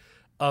 like,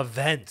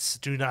 events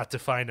do not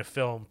define a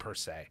film per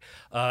se.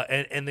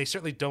 And they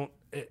certainly don't,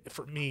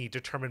 for me,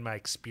 determine my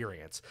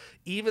experience.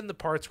 Even the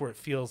parts where it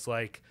feels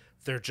like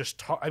they're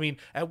just I mean,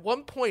 at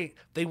one point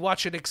they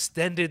watch an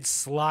extended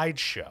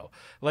slideshow.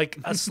 Like,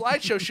 a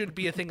slideshow should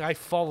be a thing I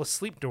fall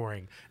asleep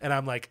during, and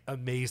I'm like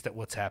amazed at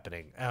what's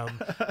happening.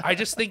 I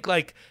just think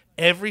like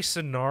every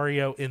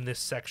scenario in this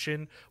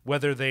section,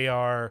 whether they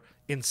are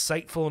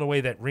insightful in a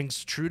way that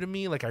rings true to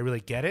me, like I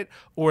really get it,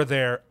 or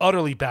they're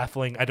utterly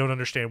baffling, I don't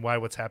understand why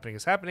what's happening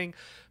is happening,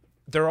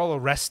 they're all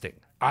arresting.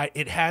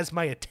 It has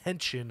my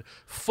attention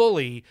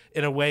fully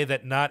in a way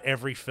that not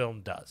every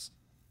film does.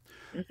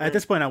 At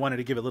this point, I wanted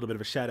to give a little bit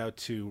of a shout out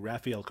to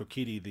Raphael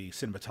Kokiti, the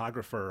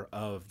cinematographer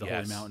of The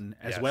Holy Mountain,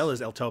 as well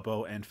as El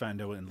Topo and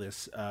Fando and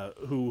Liz,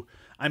 who,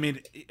 I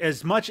mean,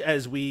 as much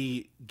as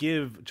we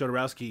give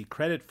Jodorowsky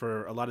credit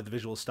for a lot of the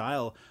visual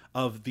style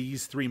of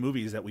these three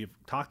movies that we've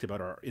talked about,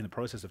 or in the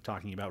process of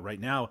talking about right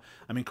now,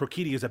 I mean,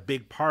 Kokiti is a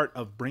big part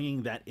of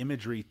bringing that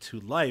imagery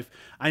to life.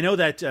 I know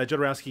that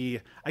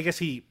Jodorowsky, I guess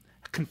he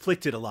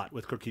conflicted a lot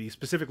with Kokiti,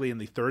 specifically in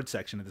the third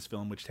section of this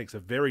film, which takes a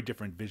very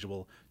different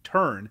visual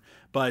turn.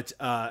 But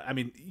I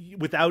mean,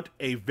 without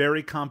a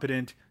very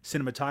competent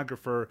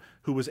cinematographer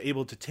who was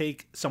able to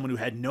take someone who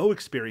had no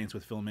experience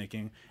with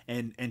filmmaking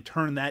and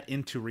turn that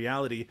into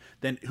reality,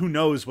 then who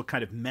knows what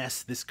kind of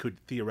mess this could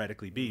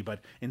theoretically be. But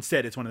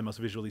instead, it's one of the most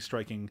visually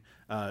striking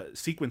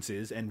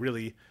sequences, and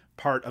really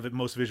part of the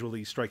most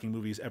visually striking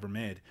movies ever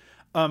made.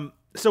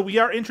 So we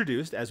are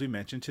introduced, as we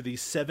mentioned, to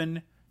these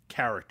 7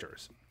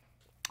 characters,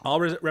 all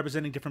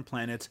representing different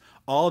planets,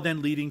 all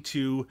then leading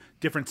to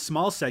different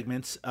small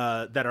segments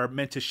that are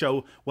meant to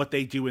show what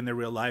they do in their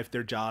real life,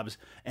 their jobs,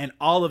 and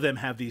all of them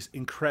have these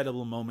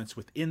incredible moments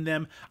within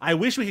them. I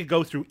wish we could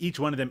go through each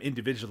one of them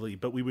individually,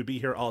 but we would be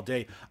here all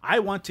day. I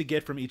want to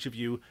get from each of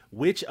you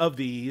which of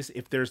these,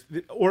 if there's,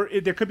 or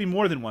if there could be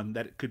more than one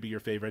that could be your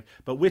favorite,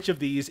 but which of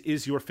these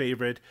is your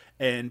favorite,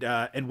 and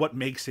what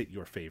makes it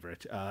your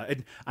favorite.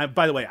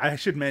 By the way, I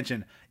should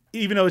mention,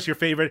 even though it's your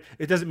favorite,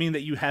 it doesn't mean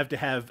that you have to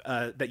have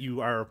that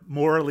you are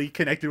morally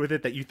connected with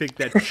it, that you think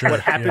that what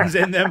happens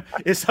in them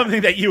is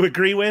something that you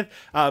agree with,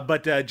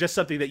 but just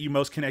something that you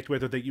most connect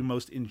with or that you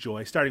most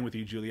enjoy. Starting with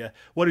you, Julia,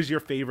 what is your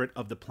favorite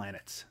of the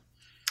planets?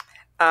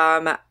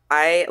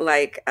 I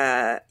like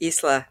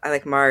Isla. I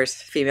like Mars,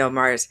 female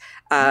Mars,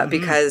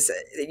 because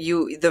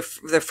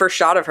the first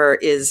shot of her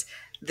is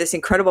this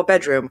incredible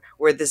bedroom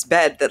where this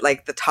bed that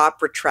like the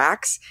top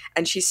retracts,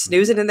 and she's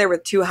snoozing in there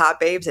with 2 hot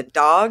babes and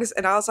dogs.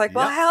 And I was like,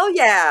 well, hell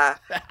yeah,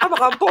 I'm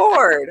on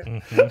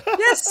board.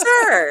 Yes,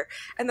 sir.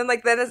 And then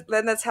like, then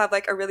let's have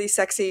like a really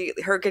sexy,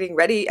 her getting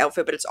ready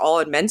outfit, but it's all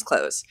in men's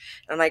clothes.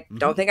 And I'm like,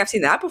 don't think I've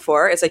seen that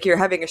before. It's like you're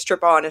having a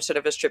strip on instead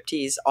of a strip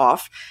tease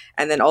off,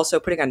 and then also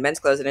putting on men's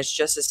clothes, and it's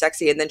just as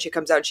sexy. And then she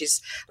comes out and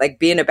she's like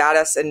being a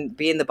badass and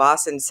being the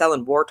boss and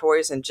selling war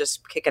toys and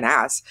just kicking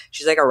ass.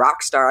 She's like a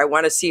rock star. I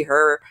want to see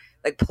her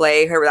like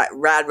play her that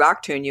rad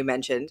rock tune you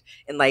mentioned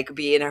and like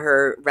be in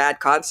her rad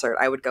concert.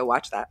 I would go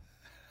watch that.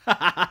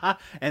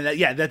 And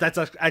that's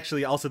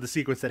actually also the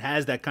sequence that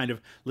has that kind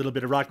of little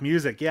bit of rock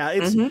music. Yeah,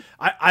 it's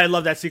I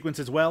love that sequence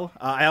as well.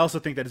 I also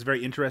think that it's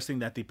very interesting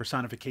that the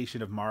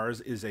personification of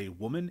Mars is a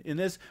woman in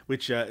this,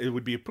 which it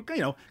would be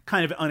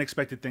kind of an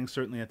unexpected thing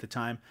certainly at the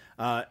time.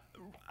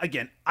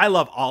 Again, I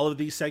love all of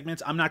these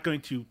segments. I'm not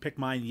going to pick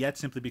mine yet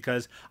simply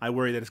because I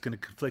worry that it's going to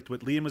conflict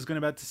with what Liam was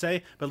about to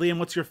say. But Liam,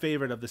 what's your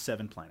favorite of the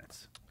 7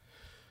 planets?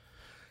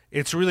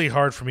 It's really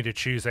hard for me to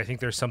choose. I think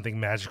there's something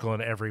magical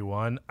in every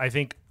one. I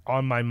think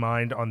on my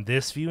mind on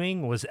this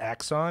viewing was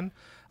Axon,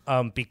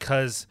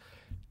 because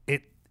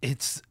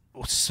it's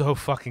so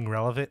fucking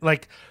relevant.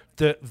 Like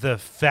the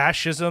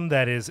fascism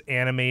that is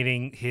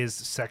animating his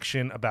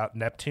section about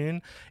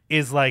Neptune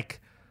is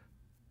like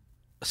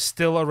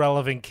still a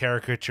relevant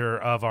caricature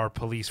of our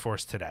police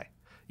force today.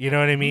 You know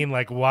what I mean?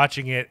 Like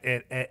watching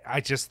it, I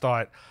just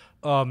thought,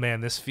 oh man,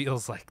 this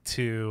feels like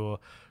too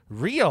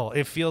real.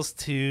 It feels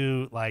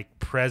too like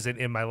present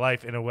in my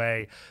life in a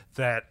way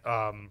that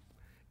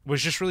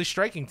was just really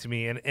striking to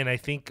me. And I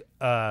think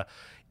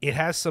it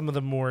has some of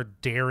the more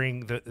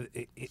daring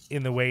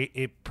in the way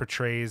it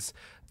portrays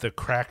the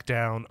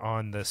crackdown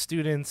on the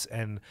students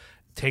and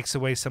takes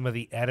away some of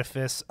the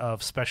edifice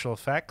of special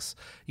effects.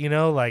 You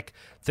know, like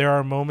there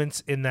are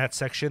moments in that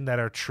section that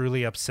are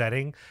truly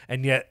upsetting,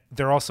 and yet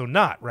they're also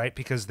not, right?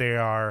 Because they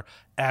are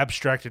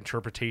abstract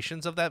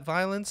interpretations of that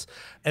violence.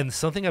 And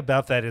something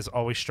about that has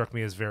always struck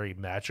me as very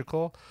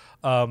magical.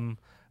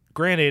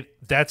 Granted,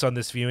 that's on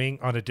this viewing.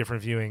 On a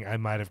different viewing, I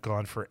might have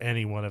gone for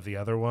any one of the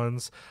other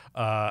ones.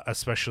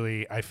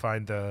 Especially, I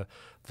find the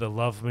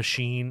love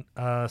machine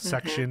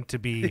section to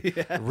be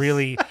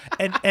really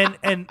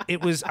and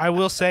it was. I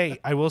will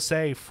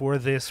say for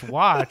this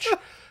watch,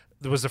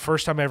 it was the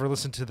first time I ever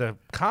listened to the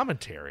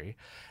commentary,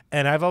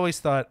 and I've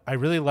always thought I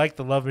really like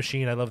the love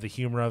machine. I love the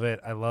humor of it.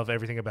 I love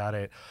everything about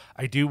it.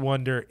 I do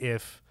wonder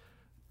if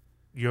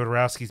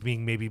Jodorowsky's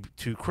being maybe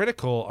too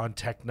critical on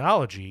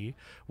technology,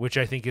 which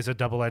I think is a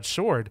double-edged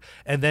sword.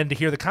 And then to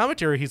hear the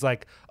commentary, he's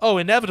like, oh,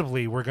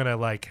 inevitably we're going to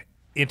like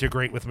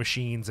integrate with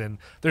machines and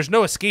there's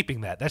no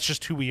escaping that. That's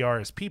just who we are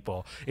as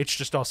people. It's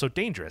just also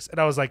dangerous. And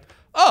I was like,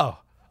 oh,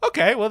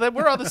 okay, well then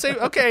we're on the same,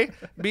 okay,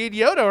 me and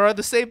Yoda are on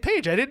the same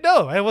page. I didn't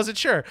know. I wasn't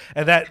sure.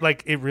 And that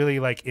like, it really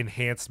like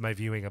enhanced my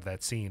viewing of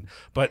that scene.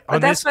 But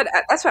that's what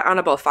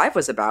Annabelle 5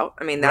 was about.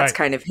 I mean, that's Right,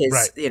 kind of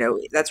his,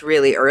 right. That's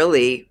really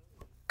early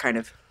kind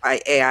of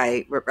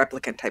AI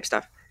replicant type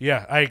stuff.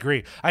 Yeah, I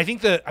agree. I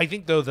think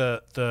though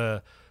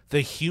the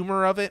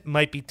humor of it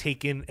might be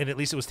taken, and at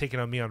least it was taken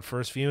on me on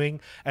first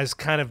viewing, as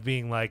kind of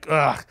being like,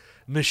 ugh,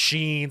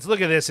 machines. Look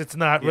at this. It's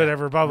not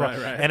whatever. Blah blah.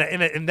 Right.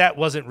 And that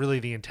wasn't really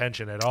the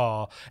intention at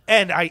all.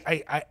 And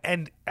I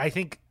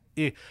think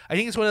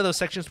it's one of those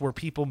sections where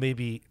people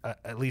maybe,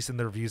 at least in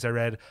the reviews I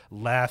read,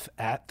 laugh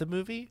at the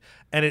movie,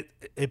 and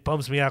it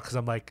bums me out because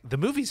I'm like, the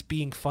movie's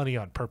being funny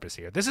on purpose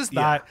here. This is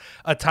not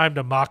a time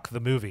to mock the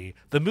movie.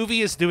 The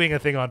movie is doing a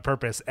thing on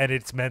purpose, and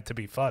it's meant to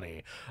be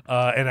funny.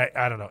 And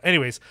I don't know.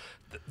 Anyways,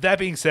 that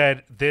being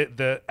said,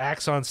 the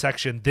Axon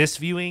section, this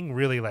viewing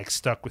really like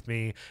stuck with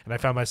me, and I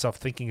found myself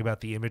thinking about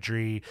the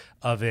imagery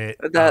of it.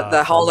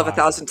 The Hall of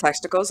 1,000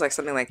 Testicles, like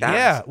something like that.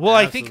 Yeah. Well,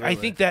 Absolutely.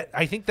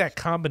 I think that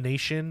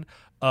combination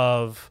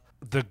of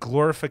the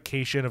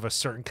glorification of a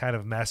certain kind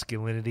of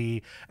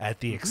masculinity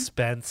at the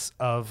expense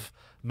of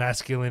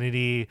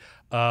masculinity,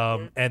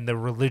 and the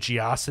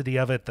religiosity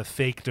of it, the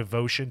fake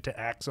devotion to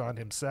Axon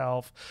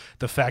himself,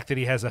 the fact that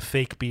he has a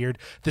fake beard,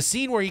 the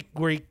scene where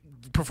he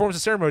performs a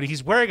ceremony,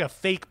 he's wearing a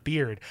fake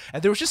beard,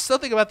 and there was just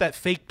something about that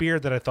fake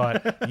beard that I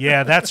thought,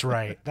 yeah, that's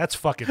right, that's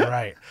fucking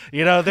right.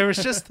 There was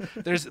just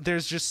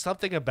there's just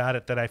something about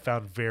it that I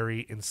found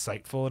very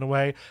insightful in a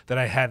way that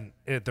I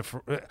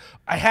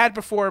had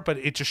before, but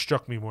it just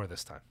struck me more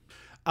this time.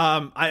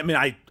 I mean,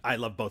 I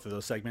love both of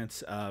those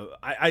segments.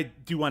 I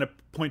do want to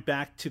point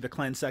back to the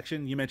cleanse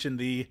section. You mentioned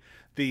the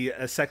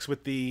sex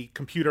with the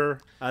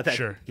computer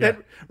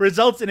that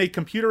results in a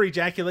computer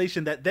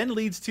ejaculation that then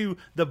leads to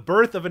the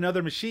birth of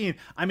another machine.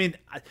 I mean,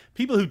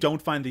 people who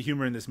don't find the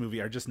humor in this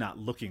movie are just not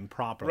looking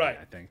properly, Right.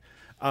 I think.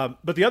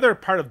 But the other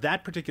part of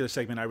that particular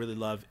segment I really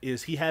love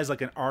is he has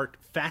like an art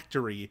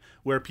factory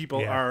where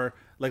people are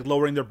like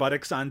lowering their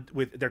buttocks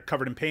they're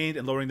covered in paint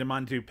and lowering them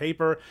onto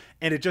paper.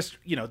 And it just,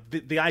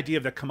 the idea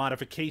of the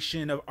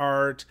commodification of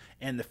art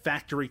and the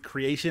factory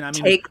creation. I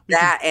mean, Take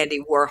that, Andy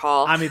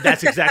Warhol. I mean,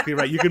 that's exactly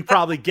right. You can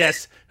probably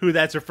guess who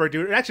that's referred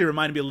to. It actually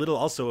reminded me a little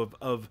also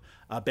of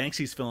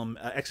Banksy's film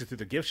Exit Through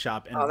the Gift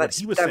Shop. And what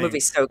he was that saying,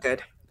 movie's so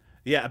good.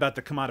 yeah, about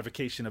the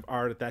commodification of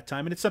art at that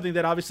time. And it's something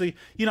that obviously,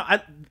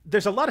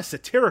 there's a lot of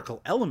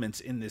satirical elements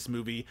in this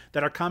movie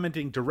that are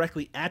commenting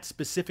directly at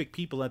specific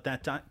people at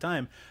that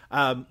time.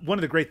 One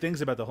of the great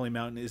things about The Holy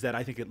Mountain is that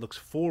I think it looks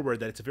forward,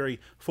 that it's a very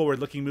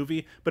forward-looking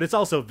movie, but it's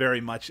also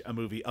very much a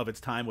movie of its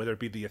time, whether it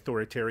be the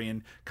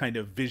authoritarian kind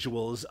of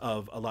visuals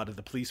of a lot of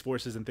the police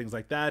forces and things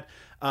like that.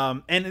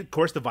 And, of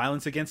course, the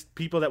violence against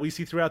people that we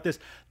see throughout this.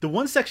 The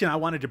one section I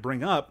wanted to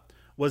bring up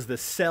was the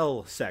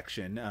cell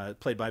section,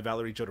 played by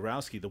Valerie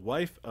Jodorowsky, the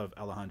wife of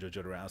Alejandro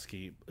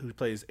Jodorowsky, who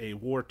plays a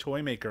war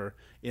toy maker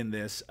in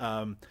this.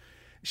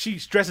 She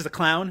dresses a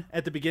clown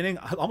at the beginning,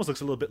 almost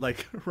looks a little bit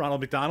like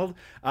Ronald McDonald.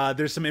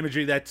 There's some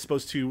imagery that's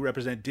supposed to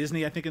represent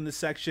Disney, I think, in this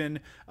section.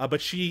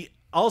 But she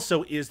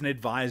also is an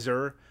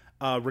advisor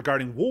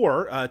regarding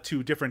war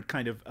to different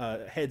kind of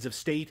heads of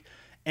state.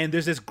 And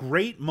there's this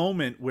great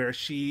moment where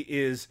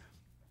there's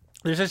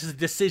just a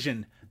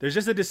decision. There's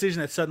just a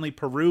decision that suddenly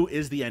Peru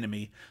is the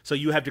enemy. So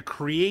you have to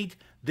create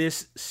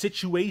this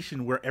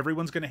situation where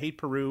everyone's going to hate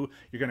Peru.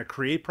 You're going to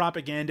create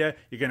propaganda.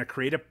 You're going to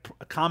create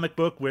a comic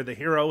book where the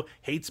hero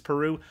hates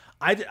Peru.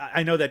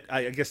 I know that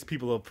I guess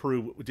people of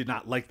Peru did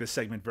not like this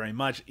segment very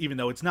much, even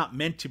though it's not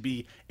meant to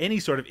be any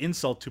sort of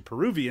insult to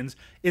Peruvians.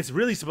 It's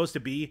really supposed to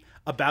be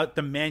about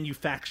the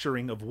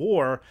manufacturing of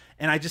war.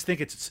 And I just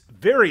think it's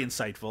very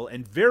insightful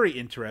and very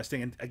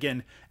interesting. And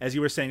again, as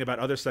you were saying about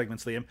other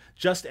segments, Liam,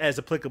 just as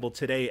applicable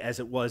today as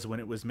it was when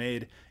it was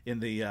made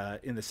in the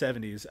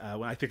 70s.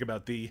 When I think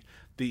about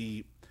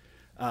the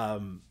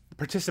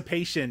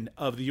participation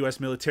of the U.S.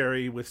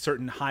 military with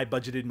certain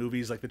high-budgeted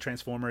movies like the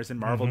Transformers and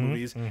Marvel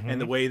movies,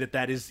 and the way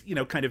that is,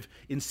 kind of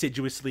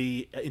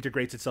insidiously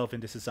integrates itself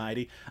into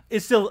society,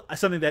 is still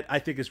something that I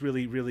think is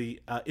really, really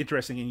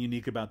interesting and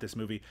unique about this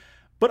movie.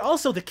 But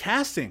also the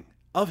casting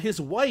of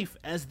his wife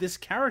as this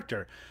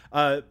character.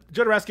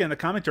 Jodorowsky on the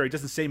commentary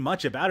doesn't say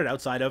much about it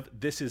outside of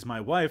 "this is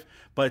my wife,"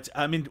 but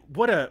I mean,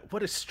 what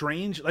a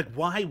strange, like,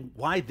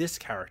 why this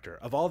character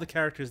of all the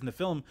characters in the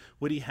film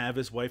would he have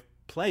his wife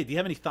play? Do you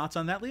have any thoughts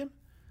on that, Liam?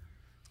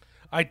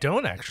 I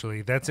don't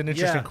actually. That's an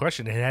interesting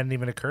question. It hadn't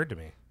even occurred to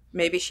me.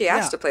 Maybe she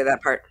asked to play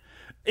that part.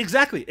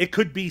 Exactly. It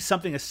could be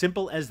something as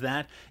simple as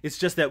that. It's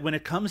just that when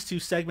it comes to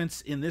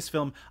segments in this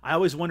film, I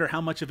always wonder how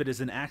much of it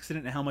is an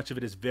accident and how much of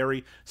it is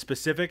very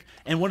specific.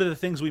 And one of the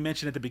things we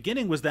mentioned at the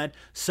beginning was that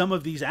some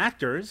of these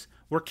actors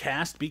were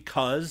cast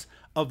because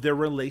of their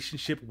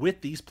relationship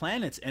with these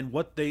planets and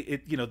what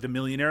the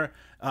millionaire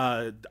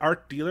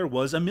art dealer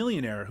was a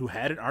millionaire who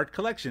had an art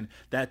collection,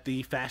 that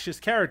the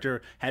fascist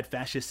character had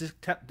fascist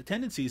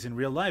tendencies in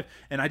real life.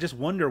 And I just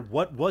wonder,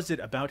 what was it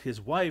about his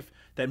wife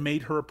that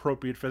made her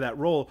appropriate for that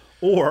role?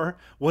 Or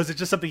was it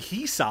just something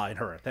he saw in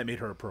her that made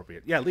her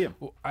appropriate? Yeah, Liam.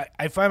 Well,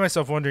 I find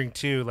myself wondering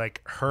too,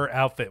 like her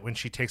outfit when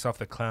she takes off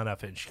the clown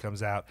outfit and she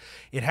comes out,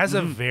 it has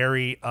a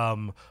very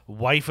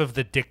wife of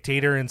the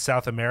dictator in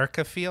South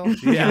America feel.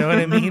 You know what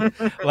I mean?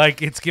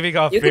 Like it's giving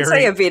off you can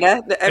say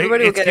Evita.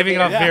 Everybody will get giving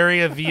Evita. off very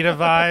Evita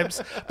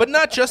vibes, but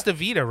not just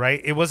Evita,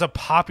 right? It was a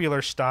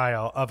popular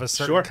style of a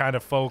certain kind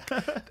of folk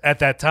at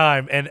that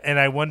time, and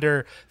I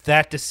wonder,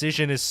 that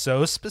decision is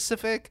so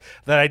specific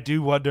that I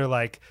do wonder,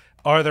 like,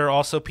 are there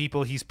also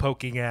people he's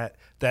poking at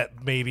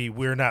that maybe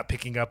we're not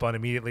picking up on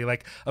immediately?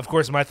 Like, of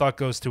course, my thought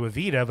goes to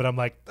Evita, but I'm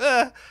like,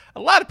 a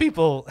lot of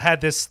people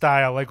had this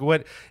style. Like,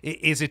 what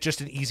is it?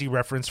 Just an easy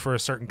reference for a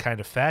certain kind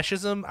of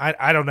fascism?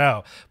 I don't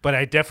know, but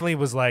I definitely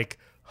was like,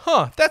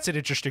 that's an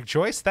interesting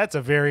choice. That's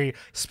a very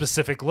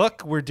specific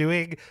look we're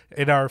doing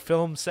in our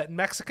film set in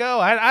Mexico.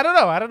 I don't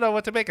know. I don't know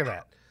what to make of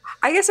that.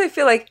 I guess I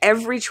feel like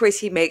every choice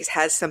he makes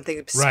has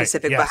something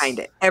specific behind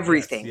it.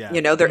 Everything,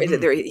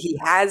 he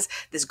has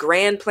this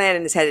grand plan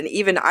in his head. And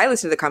even I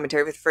listened to the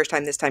commentary for the first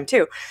time this time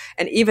too.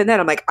 And even then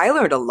I'm like, I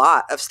learned a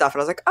lot of stuff. And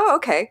I was like, oh,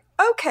 okay.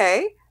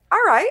 All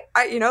right.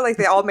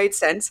 They all made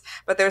sense,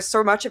 but there's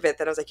so much of it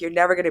that I was like, you're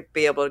never going to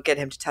be able to get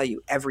him to tell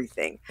you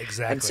everything.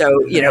 Exactly. And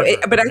so,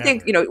 I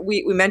think,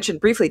 we mentioned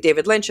briefly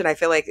David Lynch, and I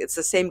feel like it's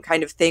the same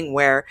kind of thing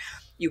where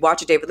you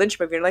watch a David Lynch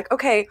movie and you're like,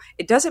 okay,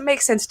 it doesn't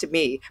make sense to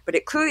me, but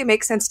it clearly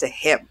makes sense to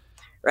him.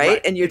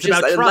 Right. And it's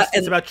about trust.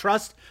 It's about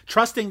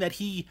trusting that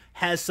he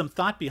has some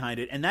thought behind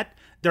it. And that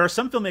there are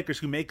some filmmakers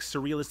who make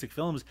surrealistic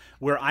films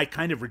where I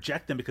kind of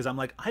reject them because I'm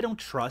like, I don't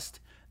trust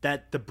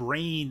that the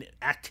brain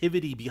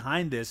activity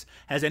behind this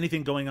has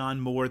anything going on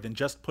more than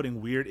just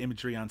putting weird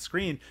imagery on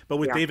screen. But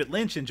with David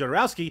Lynch and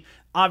Jodorowsky,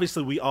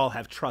 obviously we all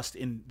have trust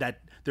in that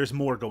there's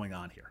more going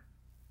on here.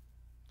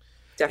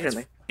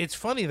 Definitely. It's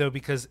funny though,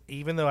 because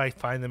even though I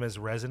find them as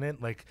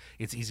resonant, like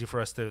it's easy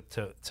for us to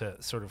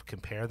sort of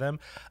compare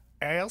them,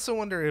 I also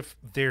wonder if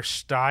their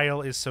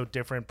style is so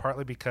different,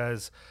 partly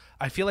because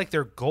I feel like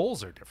their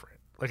goals are different.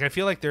 Like I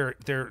feel like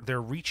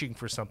they're reaching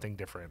for something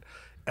different.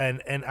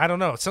 And I don't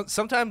know.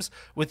 Sometimes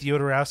with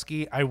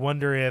Jodorowsky, I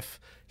wonder if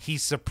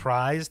he's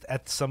surprised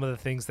at some of the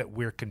things that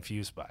we're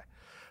confused by.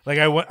 Like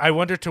I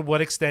wonder to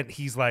what extent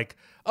he's like,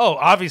 oh,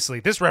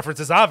 obviously this reference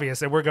is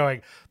obvious, and we're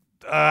going,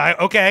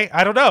 okay,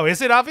 I don't know.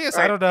 Is it obvious?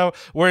 Right. I don't know.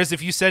 Whereas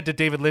if you said to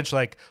David Lynch,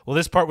 like, well,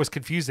 this part was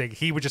confusing,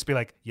 he would just be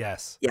like,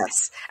 yes.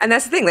 Yes. And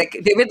that's the thing. Like,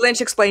 David Lynch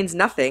explains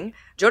nothing.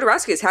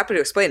 Jodorowsky is happy to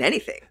explain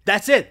anything.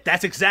 That's it.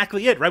 That's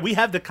exactly it, right? We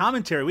have the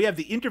commentary. We have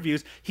the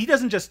interviews. He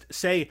doesn't just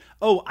say,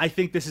 oh, I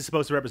think this is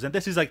supposed to represent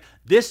this. He's like,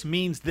 this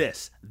means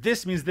this.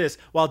 This means this.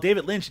 While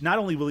David Lynch, not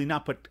only will he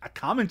not put a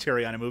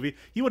commentary on a movie,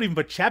 he won't even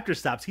put chapter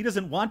stops. He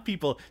doesn't want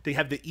people to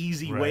have the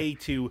easy way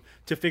to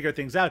figure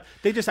things out.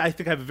 They just, I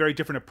think, have a very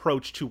different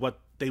approach to what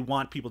they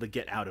want people to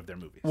get out of their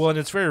movies. Well, and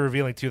it's very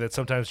revealing, too, that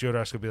sometimes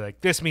Jodorowsky will be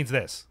like, this means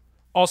this.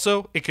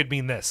 Also, it could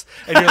mean this.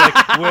 And you're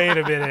like, wait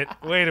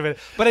a minute.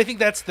 But I think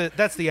that's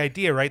the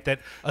idea, right?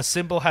 That a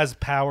symbol has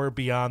power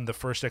beyond the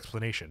first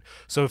explanation.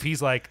 So if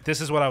he's like,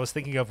 this is what I was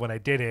thinking of when I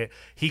did it,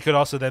 he could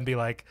also then be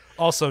like,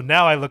 also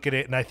now I look at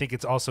it and I think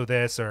it's also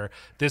this, or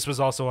this was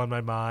also on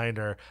my mind,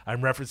 or I'm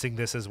referencing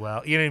this as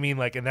well. You know what I mean?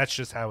 Like, and that's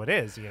just how it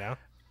is, you know?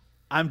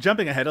 I'm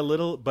jumping ahead a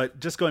little, but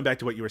just going back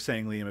to what you were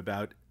saying, Liam,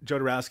 about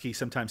Jodorowsky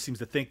sometimes seems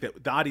to think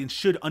that the audience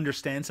should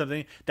understand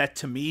something that,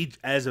 to me,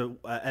 as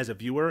a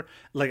viewer,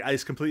 like,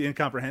 is completely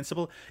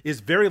incomprehensible. Is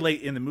very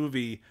late in the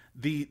movie,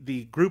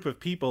 the group of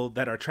people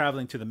that are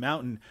traveling to the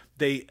mountain,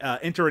 they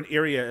enter an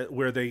area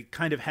where they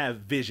kind of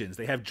have visions.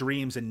 They have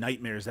dreams and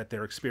nightmares that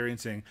they're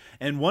experiencing.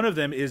 And one of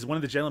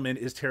the gentlemen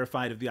is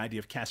terrified of the idea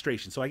of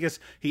castration. So I guess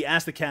he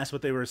asked the cast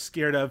what they were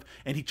scared of,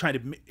 and he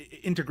tried to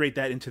integrate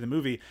that into the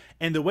movie.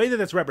 And the way that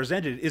that's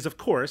represented is, of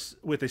course,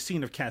 with a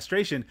scene of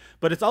castration,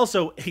 but it's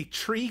also a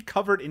tree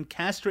covered in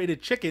castrated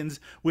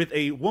chickens with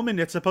a woman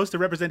that's supposed to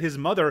represent his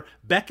mother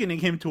beckoning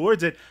him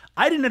towards it.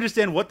 I didn't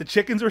understand what the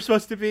chickens were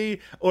supposed to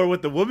be or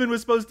what the woman was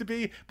supposed to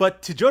be,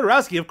 but to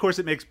Jodorowsky, of course,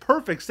 it makes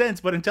perfect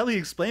sense. But until he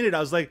explained it, I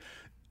was like,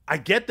 I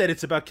get that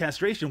it's about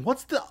castration.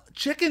 What's the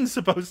chicken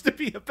supposed to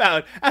be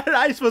about? How am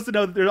I supposed to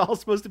know that they're all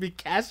supposed to be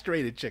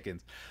castrated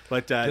chickens?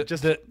 But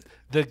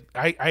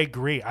I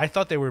agree. I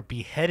thought they were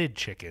beheaded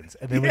chickens,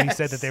 and then when he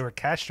said that they were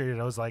castrated,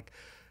 I was like,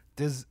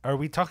 are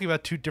we talking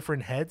about two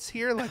different heads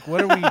here? Like, what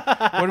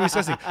are we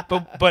supposed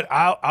to? But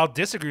I'll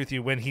disagree with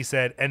you when he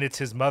said, and it's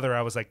his mother.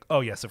 I was like,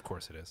 oh yes, of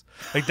course it is.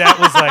 Like that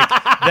was like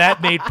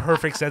that made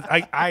perfect sense.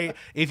 I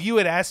if you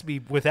had asked me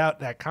without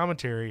that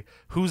commentary,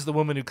 who's the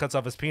woman who cuts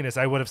off his penis,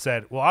 I would have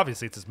said, well,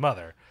 obviously it's his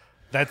mother.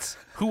 That's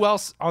who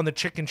else on the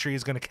chicken tree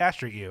is going to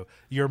castrate you?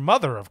 Your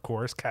mother, of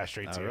course,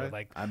 castrates you. Right.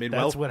 Like, I mean,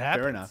 that's what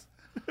happens. Fair enough.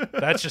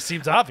 That just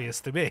seems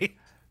obvious to me.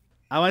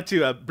 I want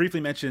to briefly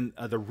mention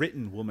the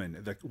written woman,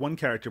 the one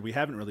character we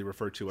haven't really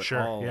referred to at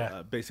all.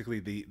 Yeah. Basically,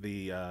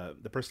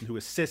 the person who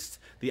assists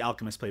the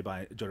alchemist, played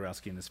by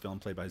Jodorowsky in this film,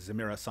 played by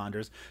Zamira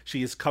Saunders.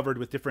 She is covered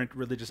with different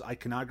religious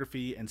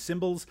iconography and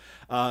symbols.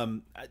 I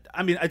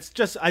mean, it's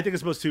just, I think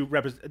it's supposed to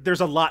represent. There's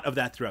a lot of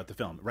that throughout the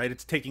film, right?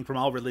 It's taking from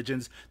all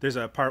religions. There's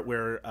a part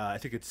where I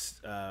think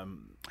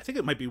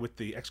it might be with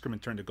the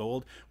excrement turned to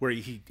gold, where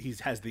he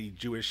has the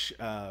Jewish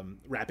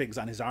wrappings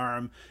on his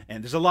arm,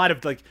 and there's a lot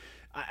of like.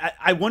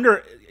 I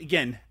wonder,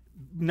 again,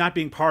 not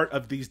being part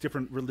of these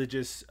different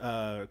religious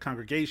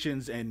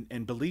congregations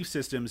and belief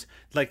systems,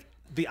 like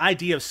the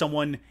idea of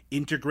someone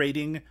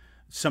integrating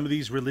some of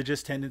these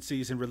religious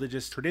tendencies and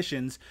religious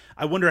traditions,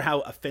 I wonder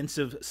how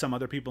offensive some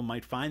other people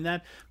might find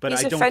that. But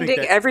He's I don't offending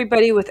think that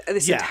everybody with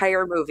this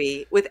entire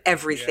movie, with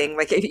everything.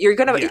 Like, if you're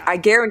gonna, I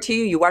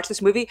guarantee you watch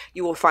this movie,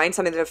 you will find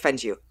something that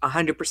offends you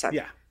 100%.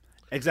 Yeah.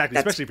 Exactly,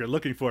 especially if you're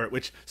looking for it,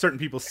 which certain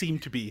people seem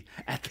to be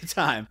at the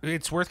time.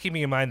 It's worth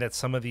keeping in mind that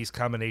some of these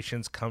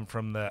combinations come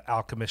from the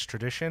alchemist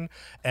tradition,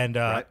 and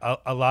a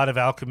lot of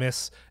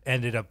alchemists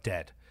ended up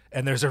dead,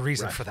 and there's a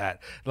reason for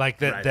that. Like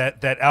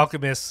that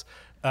alchemists,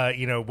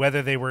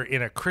 whether they were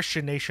in a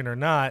Christian nation or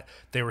not,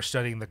 they were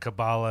studying the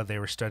Kabbalah, they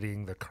were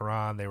studying the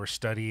Quran, they were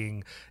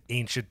studying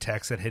ancient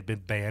texts that had been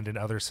banned in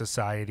other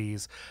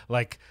societies.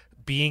 Like,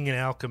 being an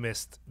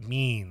alchemist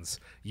means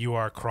you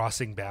are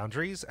crossing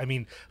boundaries. I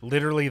mean,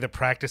 literally the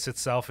practice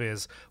itself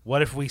is,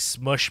 what if we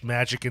smush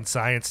magic and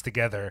science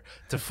together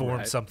to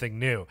form something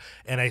new?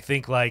 And I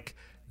think like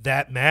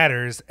that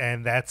matters,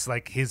 and that's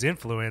like his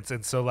influence.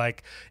 And so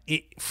like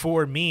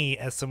for me,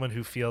 as someone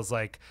who feels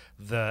like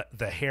the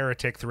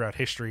heretic throughout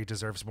history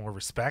deserves more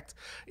respect,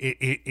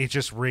 it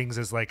just rings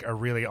as like a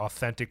really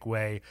authentic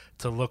way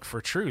to look for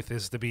truth,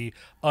 is to be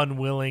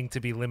unwilling to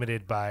be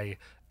limited by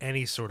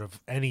any sort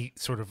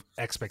of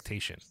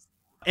expectation.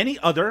 Any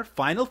other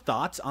final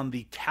thoughts on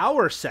the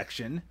tower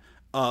section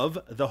of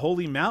the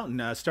Holy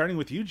Mountain? Starting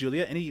with you,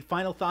 Julia. Any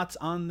final thoughts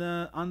on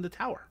the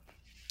tower?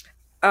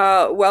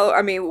 Well,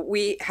 I mean,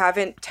 we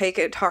haven't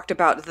talked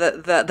about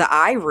the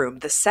eye room,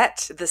 the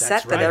set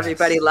that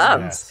everybody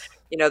loves. Yes.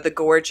 You know, the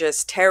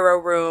gorgeous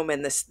tarot room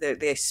and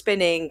the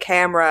spinning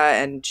camera,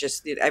 and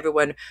just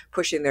everyone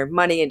pushing their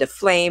money into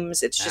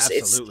flames. It's just,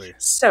 Absolutely.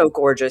 It's so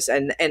gorgeous,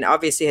 and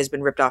obviously has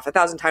been ripped off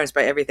 1,000 times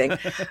by everything.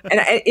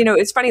 And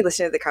it's funny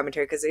listening to the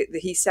commentary, because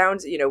he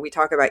sounds, we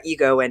talk about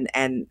ego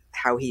and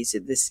how he's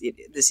this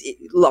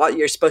law.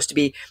 You're supposed to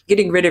be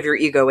getting rid of your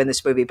ego in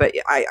this movie, but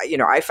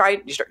I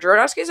find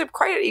Jodorowsky is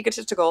quite an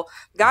egotistical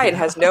guy and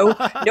has no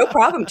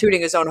problem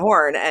tooting his own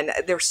horn. And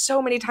there's so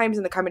many times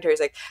in the commentaries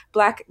like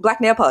black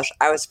nail polish.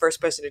 I was the first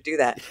person to do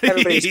that.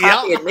 Everybody's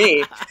copying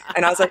me.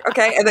 And I was like,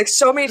 okay. And like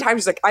so many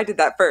times he's like, I did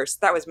that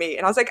first. That was me.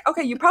 And I was like,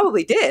 okay, you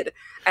probably did.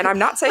 And I'm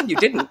not saying you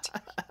didn't,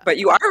 but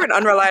you are an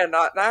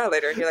unreliable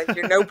annihilator. And you're like,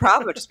 you're no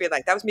problem just being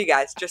like, that was me,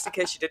 guys, just in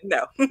case you didn't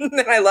know.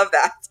 And I love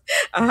that.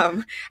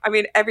 I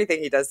mean, everything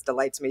he does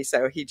delights me.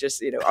 So he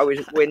just,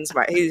 always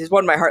he's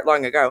won my heart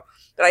long ago.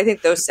 But I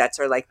think those sets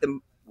are like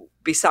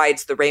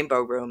besides the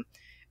Rainbow Room,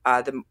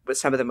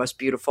 some of the most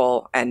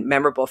beautiful and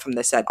memorable from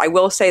this set. I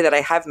will say that I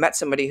have met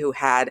somebody who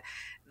had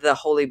the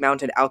Holy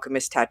Mountain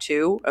Alchemist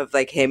tattoo of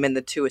like him and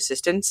the two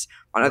assistants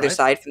on either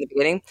side from the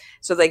beginning.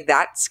 So like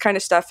that's kind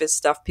of stuff is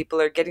stuff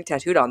people are getting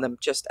tattooed on them,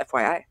 just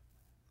FYI.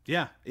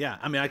 Yeah.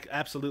 I mean,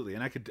 absolutely,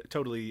 and I could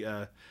totally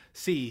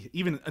see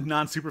even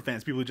non-super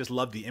fans, people who just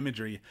love the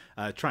imagery,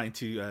 trying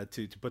to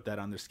put that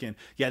on their skin.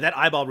 Yeah, that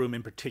eyeball room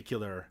in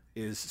particular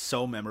is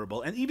so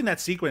memorable, and even that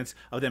sequence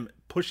of them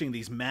pushing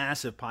these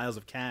massive piles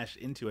of cash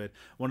into it.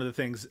 One of the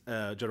things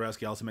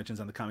Jodorowsky also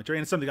mentions on the commentary,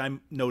 and it's something I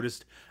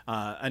noticed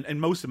in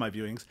most of my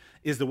viewings,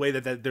 is the way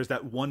that there's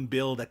that one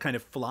bill that kind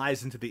of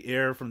flies into the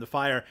air from the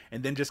fire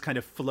and then just kind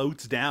of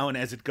floats down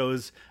as it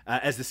goes,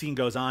 as the scene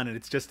goes on. And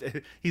it's just,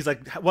 he's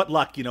like, what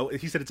luck,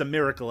 he said it's a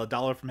miracle,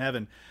 $1 from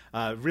heaven.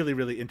 Really,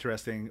 really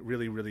interesting,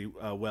 really, really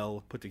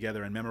well put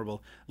together and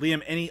memorable.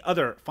 Liam, any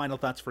other final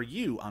thoughts for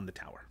you on the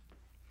tower?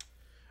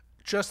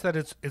 Just that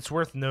it's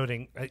worth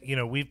noting,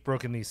 we've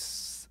broken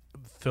these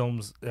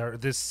films or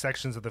these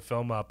sections of the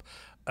film up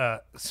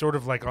sort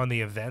of like on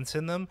the events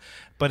in them,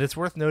 but it's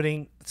worth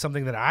noting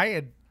something that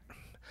I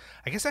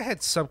I guess I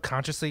had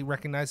subconsciously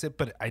recognized it,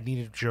 but I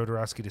needed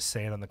Jodorowsky to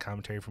say it on the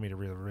commentary for me to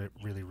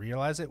really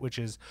realize it, which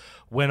is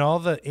when all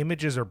the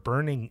images are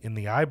burning in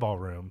the eyeball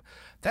room,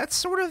 that's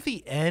sort of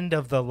the end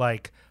of the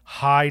like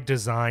high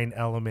design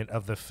element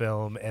of the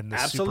film and the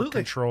super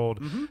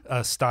controlled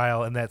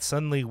style, and that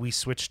suddenly we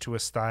switch to a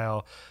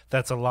style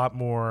that's a lot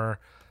more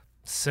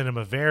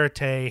cinema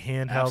verite,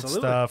 handheld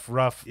stuff,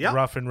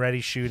 rough and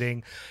ready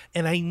shooting.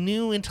 And I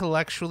knew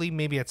intellectually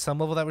maybe at some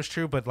level that was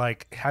true, but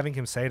like having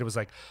him say it, it was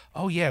like,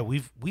 oh yeah,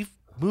 we've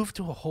moved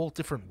to a whole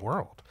different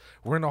world.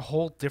 We're in a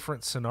whole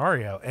different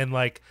scenario. And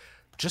like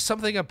just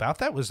something about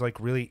that was like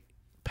really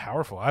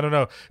powerful. I don't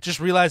know, just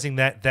realizing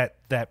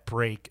that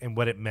break and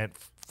what it meant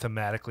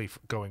thematically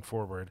going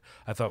forward,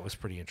 I thought was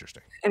pretty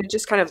interesting. And it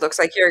just kind of looks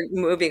like you're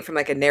moving from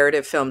like a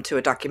narrative film to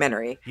a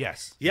documentary.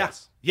 Yes.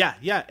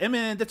 Yeah. I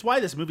mean, that's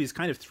why this movie is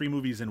kind of 3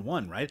 movies in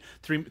one, right?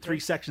 Three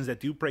sections that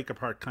do break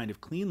apart kind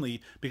of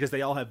cleanly because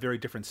they all have very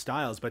different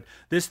styles. But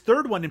this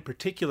third one in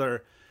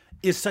particular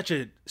is such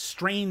a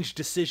strange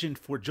decision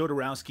for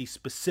Jodorowsky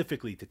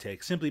specifically to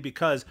take, simply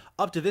because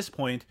up to this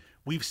point,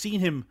 we've seen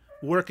him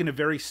work in a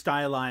very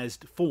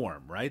stylized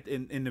form, right?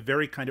 In a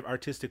very kind of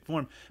artistic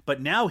form.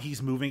 But now he's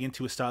moving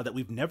into a style that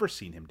we've never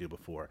seen him do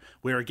before,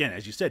 where again,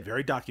 as you said,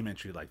 very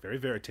documentary-like, very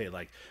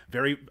verite-like,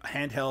 very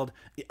handheld,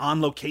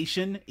 on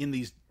location in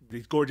these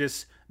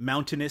gorgeous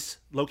mountainous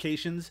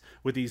locations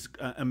with these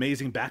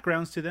amazing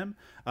backgrounds to them.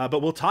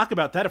 But we'll talk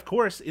about that, of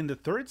course, in the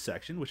third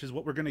section, which is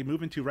what we're going to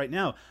move into right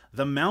now,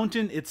 the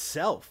mountain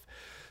itself.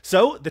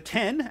 So the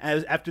 10,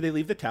 after they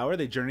leave the tower,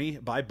 they journey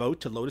by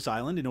boat to Lotus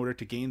Island in order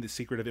to gain the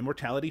secret of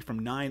immortality from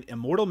 9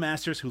 immortal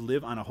masters who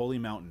live on a holy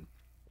mountain.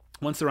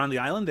 Once they're on the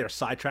island, they're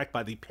sidetracked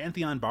by the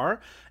Pantheon Bar,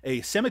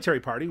 a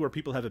cemetery party where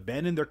people have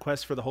abandoned their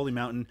quest for the Holy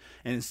Mountain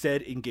and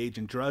instead engage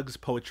in drugs,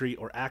 poetry,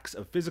 or acts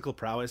of physical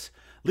prowess.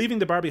 Leaving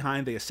the bar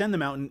behind, they ascend the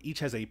mountain. Each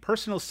has a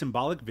personal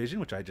symbolic vision,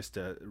 which I just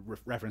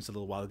referenced a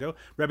little while ago,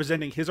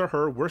 representing his or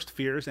her worst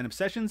fears and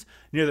obsessions.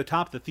 Near the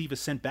top, the thief is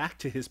sent back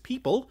to his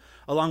people,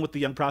 along with the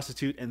young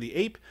prostitute and the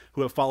ape,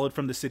 who have followed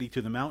from the city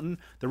to the mountain.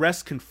 The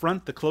rest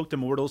confront the cloaked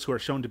immortals, who are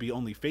shown to be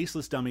only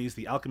faceless dummies.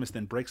 The alchemist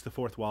then breaks the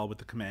fourth wall with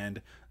the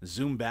command,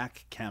 zoom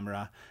back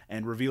camera,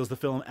 and reveals the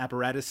film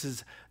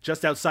apparatuses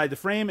just outside the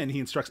frame, and he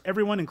instructs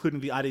everyone, including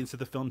the audience of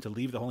the film, to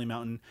leave the Holy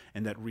Mountain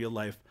and that real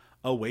life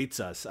awaits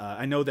us.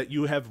 I know that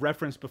you have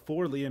referenced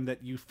before, Liam,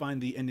 that you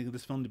find the ending of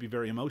this film to be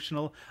very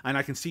emotional, and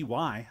I can see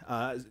why.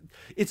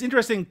 It's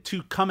interesting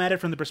to come at it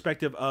from the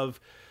perspective of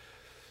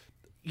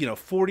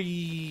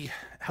 40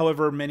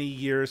 however many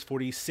years,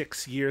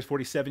 46 years,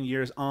 47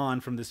 years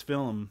on from this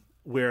film,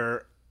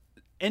 where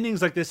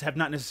endings like this have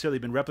not necessarily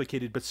been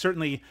replicated, but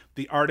certainly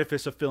the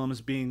artifice of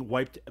films being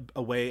wiped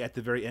away at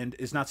the very end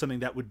is not something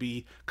that would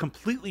be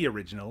completely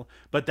original,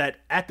 but that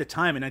at the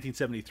time in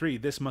 1973,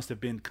 this must have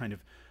been kind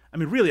of,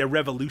 really a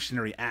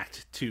revolutionary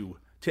act to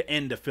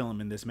end a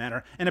film in this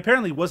manner, and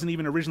apparently wasn't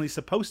even originally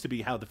supposed to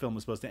be how the film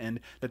was supposed to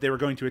end, that they were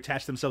going to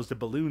attach themselves to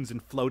balloons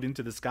and float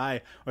into the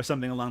sky or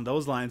something along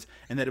those lines,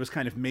 and that it was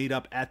kind of made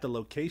up at the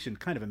location.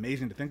 Kind of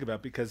amazing to think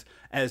about because,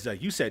 as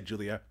you said,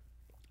 Julia,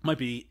 might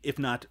be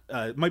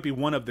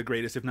one of the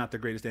greatest, if not the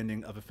greatest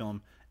ending of a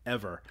film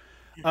ever.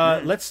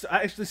 Let's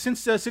actually,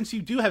 since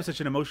you do have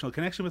such an emotional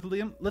connection with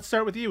Liam, let's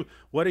start with you.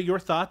 What are your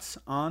thoughts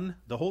on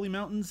the Holy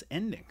Mountains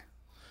ending?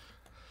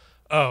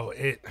 So,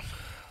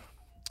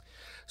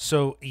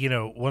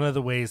 one of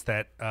the ways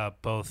that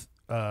both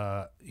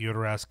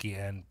Jodorowsky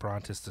and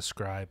Brontis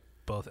describe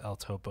both El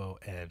Topo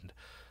and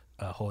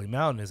Holy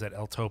Mountain is that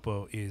El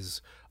Topo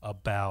is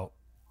about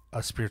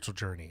a spiritual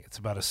journey. It's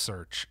about a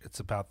search. It's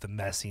about the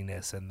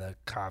messiness and the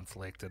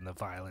conflict and the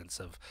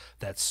violence of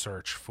that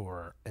search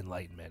for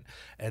enlightenment.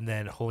 And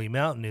then Holy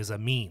Mountain is a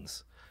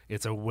means.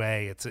 It's a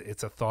way.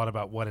 It's a thought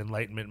about what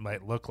enlightenment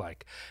might look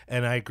like.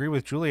 And I agree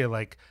with Julia,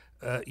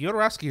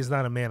 Jodorowsky is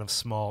not a man of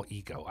small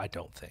ego, I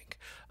don't think.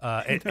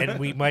 And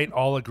we might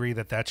all agree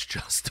that that's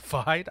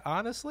justified,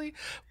 honestly.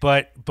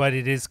 But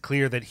it is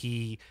clear that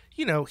he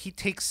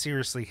takes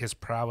seriously his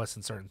prowess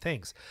in certain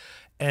things.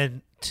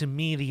 And to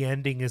me, the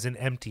ending is an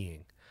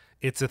emptying.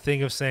 It's a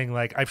thing of saying,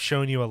 I've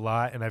shown you a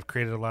lot and I've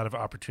created a lot of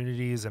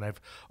opportunities and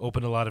I've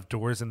opened a lot of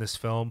doors in this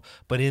film.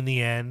 But in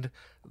the end,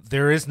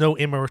 there is no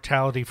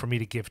immortality for me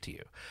to give to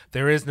you.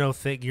 There is no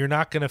thing. You're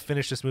not going to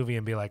finish this movie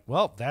and be like,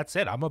 well, that's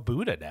it. I'm a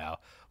Buddha now.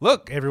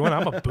 Look, everyone,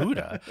 I'm a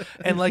Buddha.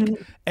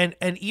 And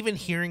and even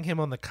hearing him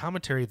on the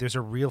commentary, there's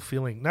a real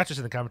feeling, not just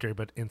in the commentary,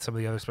 but in some of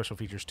the other special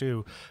features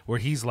too, where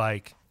he's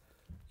like,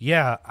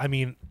 yeah,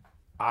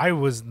 I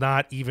was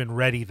not even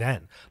ready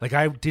then.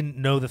 I didn't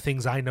know the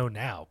things I know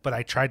now, but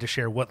I tried to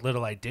share what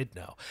little I did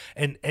know.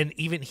 And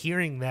even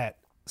hearing that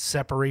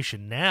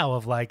separation now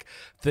of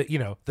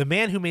the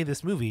man who made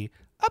this movie,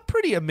 a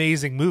pretty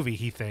amazing movie,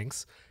 he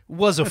thinks,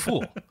 was a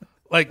fool.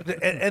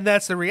 And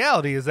that's the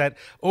reality, is that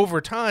over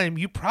time,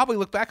 you probably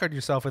look back on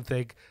yourself and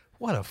think,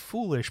 what a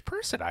foolish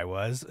person I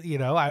was.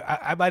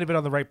 I might have been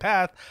on the right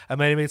path. I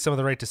might have made some of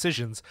the right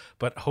decisions,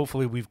 but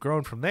hopefully we've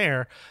grown from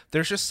there.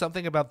 There's just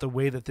something about the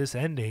way that this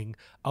ending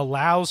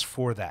allows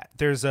for that.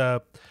 There's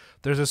a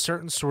there's a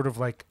certain sort of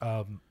like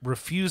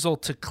refusal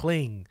to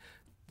cling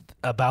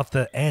about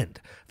the end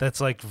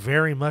that's like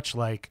very much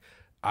like,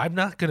 I'm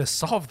not going to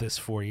solve this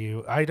for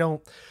you.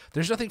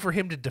 There's nothing for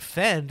him to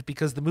defend,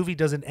 because the movie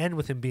doesn't end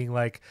with him being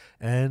like,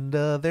 and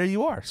there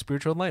you are,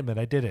 spiritual enlightenment.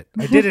 I did it,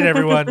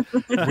 everyone.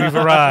 We've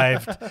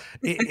arrived.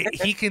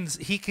 He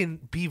can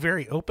be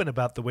very open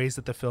about the ways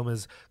that the film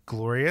is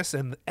glorious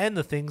and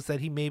the things that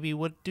he maybe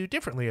would do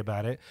differently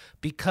about it,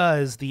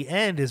 because the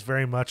end is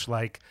very much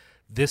like,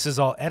 this is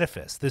all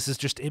edifice. This is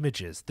just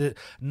images.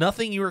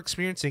 Nothing you're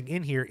experiencing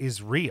in here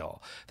is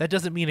real. That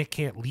doesn't mean it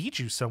can't lead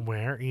you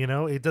somewhere.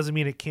 It doesn't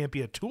mean it can't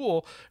be a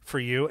tool for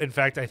you. In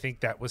fact, I think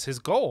that was his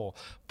goal.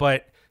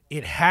 But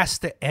it has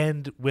to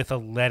end with a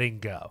letting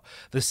go.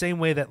 The same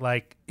way that,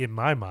 like, in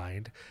my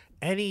mind,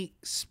 any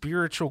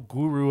spiritual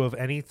guru of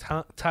any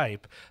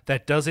type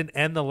that doesn't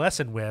end the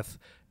lesson with,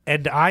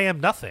 and I am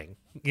nothing.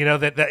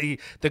 That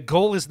the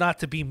goal is not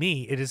to be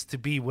me. It is to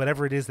be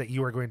whatever it is that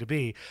you are going to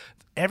be.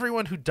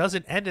 Everyone who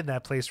doesn't end in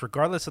that place,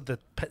 regardless of the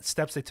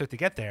steps they took to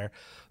get there,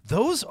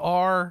 those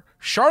are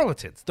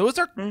charlatans. Those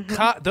are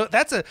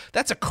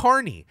that's a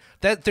carny.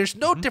 That there's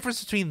no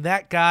difference between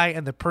that guy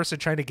and the person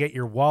trying to get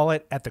your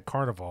wallet at the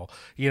carnival.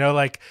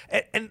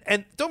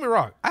 And don't get me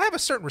wrong, I have a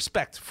certain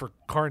respect for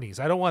carnies.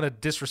 I don't want to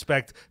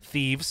disrespect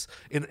thieves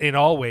in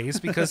all ways,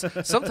 because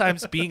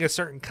sometimes being a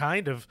certain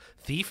kind of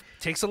thief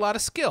takes a lot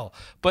of skill.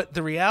 But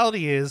the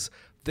reality is,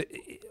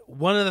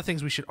 one of the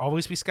things we should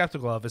always be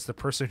skeptical of is the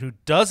person who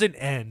doesn't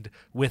end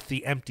with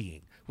the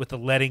emptying, with the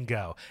letting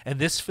go. And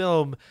this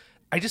film,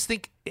 I just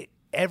think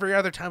every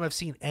other time I've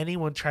seen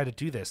anyone try to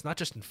do this, not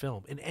just in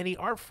film, in any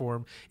art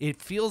form,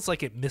 it feels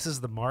like it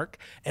misses the mark.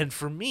 And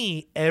for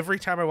me, every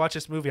time I watch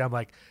this movie, I'm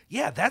like,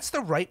 yeah, that's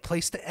the right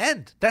place to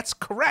end. That's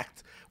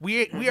correct.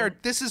 We are.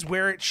 This is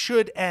where it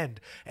should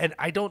end. And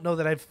I don't know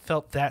that I've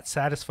felt that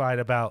satisfied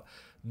about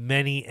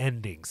many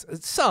endings.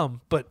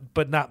 Some,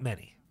 but not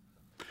many.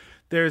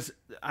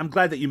 I'm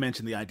glad that you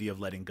mentioned the idea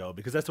of letting go,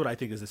 because that's what I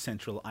think is the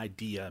central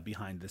idea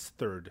behind this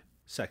third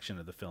section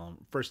of the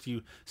film. First,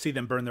 you see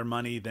them burn their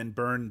money, then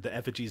burn the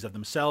effigies of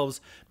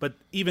themselves. But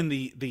even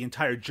the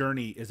entire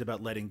journey is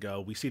about letting go.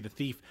 We see the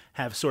thief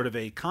have sort of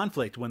a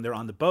conflict when they're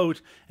on the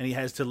boat, and he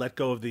has to let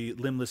go of the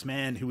limbless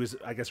man, who is,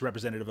 I guess,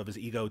 representative of his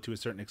ego to a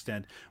certain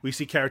extent. We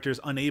see characters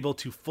unable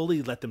to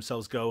fully let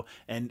themselves go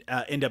and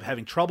end up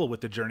having trouble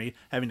with the journey,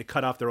 having to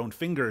cut off their own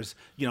fingers,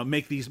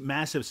 make these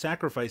massive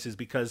sacrifices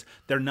because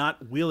they're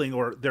not willing,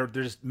 or they're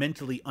just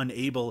mentally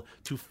unable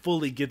to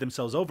fully give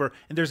themselves over.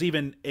 And there's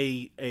even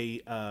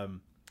a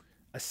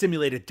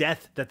simulated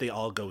death that they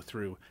all go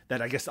through,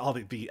 that I guess all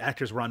the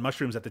actors were on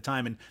mushrooms at the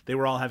time, and they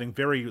were all having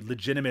very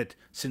legitimate,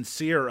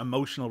 sincere,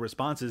 emotional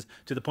responses,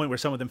 to the point where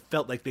some of them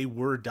felt like they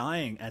were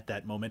dying at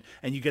that moment,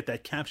 and you get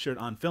that captured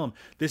on film.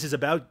 This is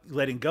about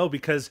letting go,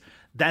 because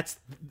that's,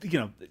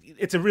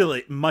 it's a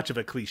really much of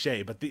a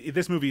cliche, but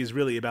this movie is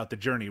really about the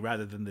journey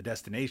rather than the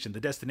destination.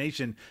 The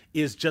destination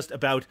is just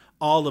about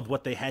all of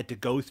what they had to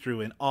go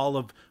through and all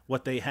of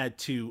what they had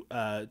to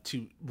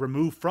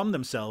remove from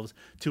themselves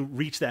to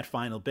reach that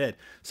final bit.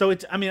 So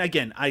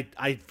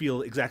I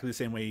feel exactly the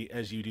same way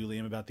as you do,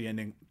 Liam, about the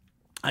ending.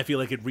 I feel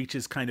like it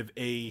reaches kind of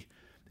it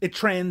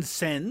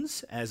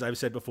transcends, as I've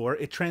said before,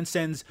 it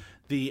transcends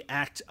the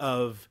act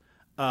of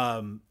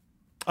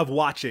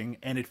watching,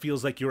 and it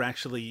feels like you're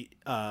actually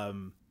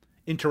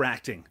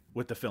interacting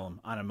with the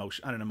film on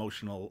an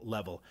emotional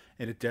level,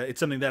 and it's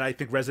something that I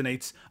think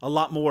resonates a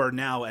lot more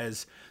now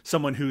as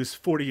someone who's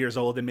 40 years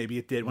old than maybe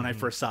it did when I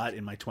first saw it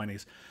in my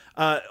 20s.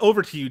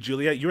 Over to you,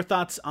 Julia. Your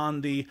thoughts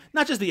on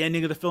not just the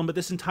ending of the film, but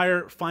this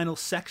entire final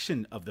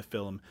section of the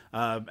film.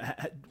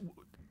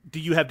 Do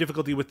you have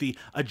difficulty with the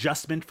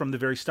adjustment from the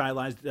very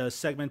stylized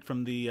segment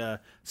from the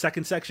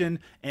second section?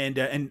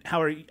 And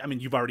how are you? I mean,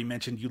 you've already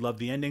mentioned you love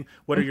the ending.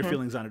 What are your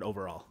feelings on it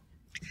overall?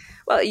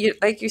 Well,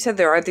 like you said,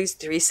 there are these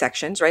three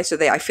sections, right? So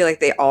I feel like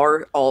they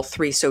are all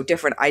three so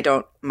different. I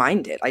don't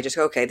mind it. I just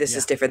go, okay, this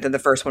is different than the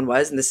first one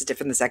was, and this is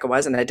different than the second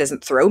was, and it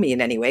doesn't throw me in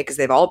any way, because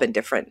they've all been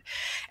different.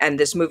 And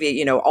this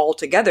movie, all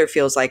together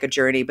feels like a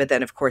journey. But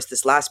then, of course,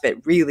 this last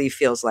bit really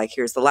feels like,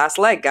 here's the last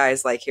leg,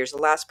 guys. Like, here's the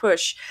last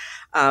push.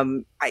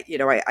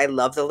 I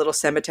love the little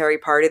cemetery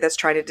party that's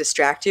trying to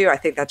distract you. I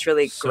think that's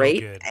really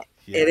great. Good.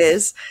 It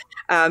is.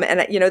 And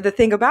the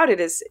thing about it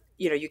is,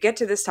 you get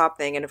to this top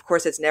thing, and of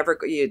course it's never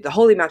the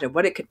holy mountain,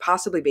 what it could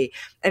possibly be.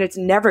 And it's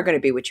never going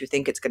to be what you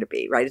think it's going to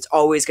be, right? It's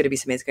always going to be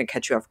something that's going to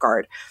catch you off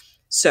guard.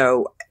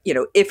 So,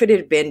 if it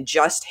had been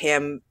just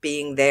him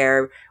being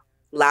there,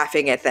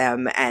 laughing at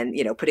them and,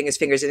 putting his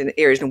fingers in his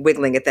ears and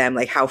wiggling at them,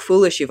 like, how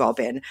foolish you've all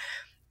been,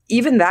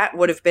 even that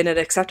would have been an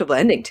acceptable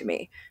ending to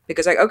me,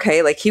 because like,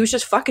 okay, like, he was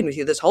just fucking with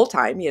you this whole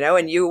time,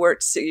 and you were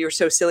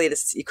so silly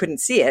that you couldn't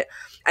see it.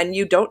 And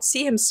you don't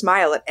see him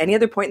smile at any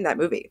other point in that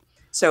movie.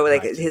 So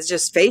like,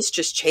 his face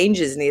just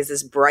changes, and he has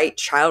this bright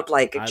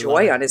childlike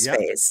joy on his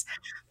face.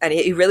 And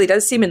he really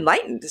does seem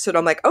enlightened. So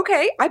I'm like,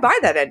 okay, I buy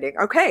that ending.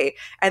 Okay.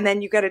 And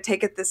then you got to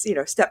take it this,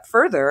 step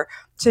further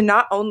to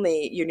not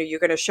only, you're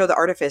going to show the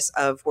artifice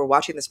of we're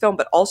watching this film,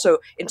 but also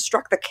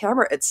instruct the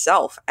camera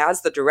itself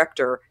as the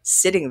director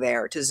sitting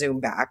there to zoom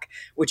back,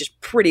 which is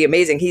pretty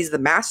amazing. He's the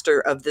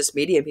master of this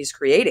medium he's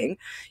creating,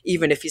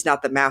 even if he's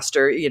not the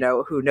master,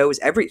 who knows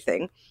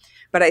everything.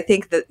 But I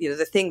think that,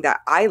 the thing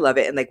that I love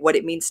it and like what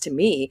it means to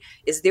me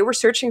is they were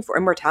searching for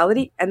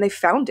immortality and they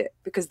found it,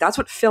 because that's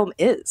what film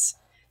is.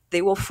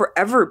 They will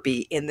forever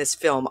be in this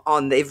film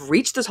they've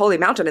reached this holy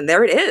mountain and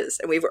there it is.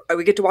 And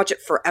we get to watch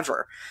it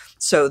forever.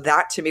 So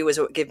that to me was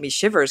what gave me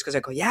shivers, because I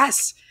go,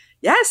 yes,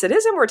 it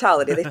is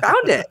immortality. They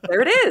found it.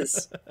 There it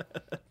is.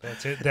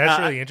 That's it.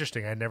 That's really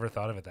interesting. I never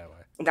thought of it that way.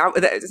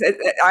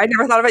 I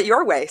never thought of it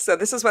your way. So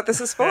this is what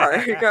this is for.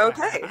 You go,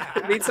 okay,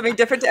 it means something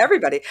different to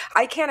everybody.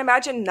 I can't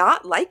imagine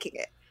not liking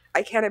it.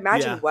 I can't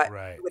imagine what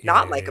I would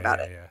not like about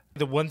it.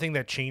 The one thing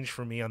that changed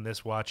for me on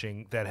this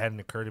watching that hadn't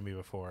occurred to me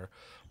before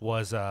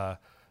was, the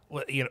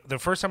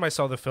first time I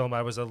saw the film,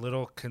 I was a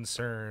little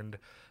concerned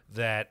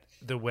that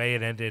the way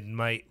it ended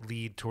might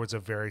lead towards a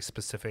very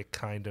specific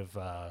kind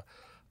of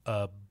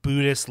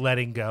Buddhist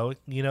letting go.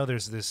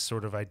 There's this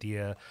sort of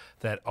idea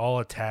that all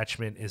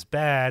attachment is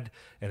bad,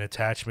 and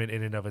attachment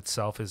in and of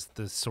itself is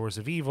the source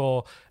of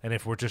evil. And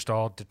if we're just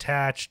all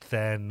detached,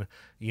 then,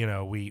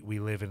 we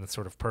live in a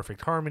sort of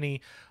perfect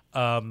harmony.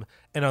 And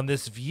on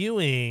this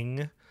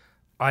viewing,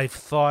 I've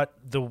thought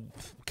the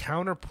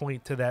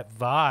counterpoint to that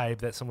vibe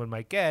that someone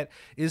might get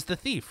is the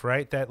thief,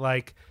 right? That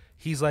like,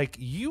 he's like,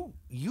 you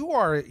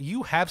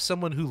have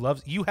someone who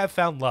loves, you have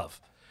found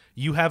love.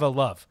 You have a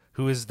love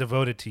who is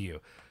devoted to you.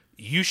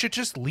 You should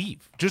just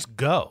leave. Just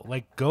go.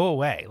 Like, go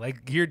away.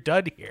 Like, you're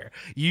done here.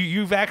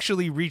 You've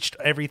actually reached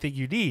everything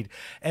you need.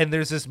 And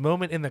there's this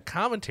moment in the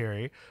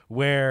commentary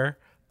where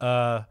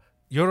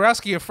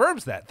Jodorowsky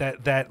affirms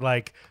that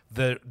like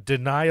the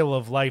denial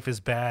of life is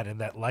bad and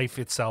that life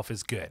itself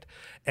is good.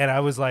 And I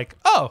was like,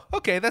 oh,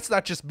 okay, that's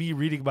not just me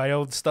reading my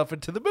own stuff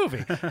into the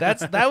movie.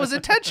 That was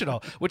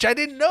intentional, which I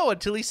didn't know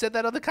until he said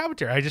that on the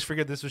commentary. I just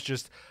figured this was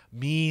just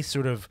me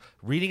sort of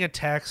reading a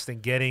text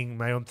and getting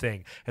my own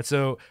thing. And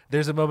so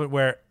there's a moment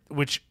where,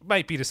 which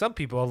might be to some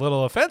people a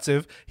little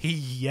offensive, he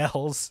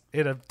yells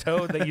in a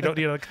tone that you don't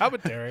need on a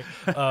commentary,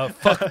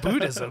 fuck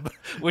Buddhism,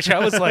 which I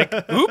was like,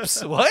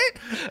 oops, what?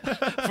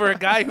 For a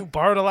guy who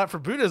borrowed a lot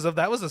from Buddhism,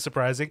 that wasn't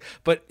surprising.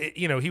 But,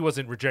 he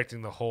wasn't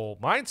rejecting the whole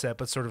mindset,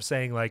 but sort of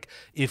saying like,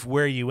 if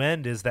where you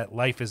end is that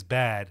life is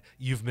bad,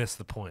 you've missed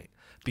the point.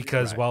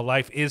 Because while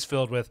life is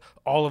filled with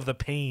all of the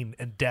pain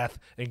and death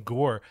and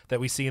gore that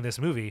we see in this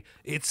movie,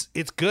 it's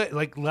good.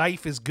 Like,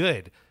 life is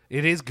good.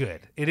 It is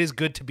good. It is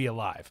good to be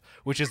alive,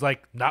 which is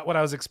like not what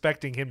I was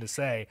expecting him to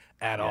say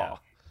at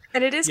all.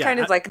 And it is kind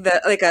of like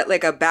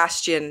a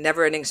Bastion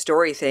never-ending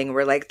story thing,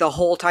 where like the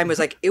whole time was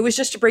like, it was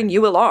just to bring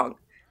you along.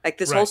 Like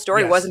this whole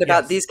story wasn't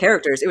about these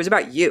characters; it was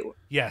about you.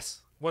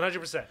 Yes,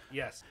 100%.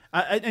 Yes,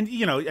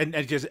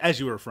 and just as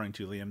you were referring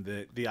to,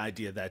 Liam, the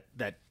idea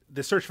that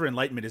the search for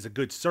enlightenment is a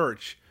good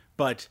search,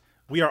 but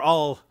we are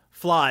all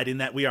flawed in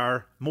that we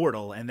are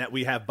mortal and that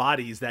we have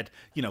bodies that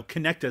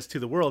connect us to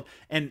the world,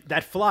 and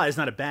that flaw is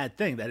not a bad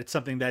thing. That it's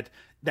something that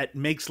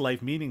makes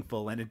life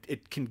meaningful, and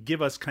it can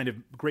give us kind of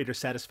greater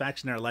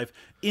satisfaction in our life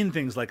in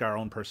things like our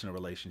own personal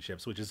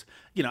relationships, which is,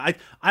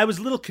 I was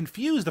a little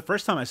confused the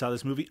first time I saw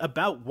this movie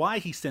about why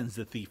he sends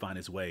the thief on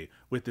his way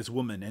with this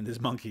woman and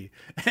this monkey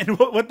and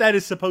what that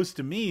is supposed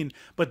to mean.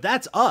 But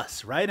that's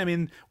us, right? I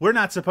mean, we're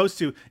not supposed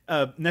to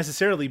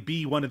necessarily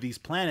be one of these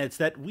planets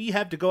that we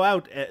have to go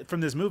out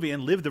from this movie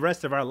and live the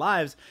rest of our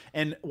lives.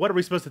 And what are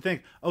we supposed to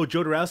think? Oh,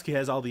 Jodorowsky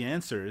has all the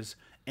answers,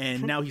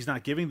 and now he's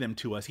not giving them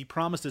to us. He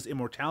promised us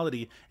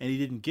immortality, and he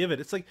didn't give it.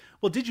 It's like,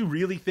 well, did you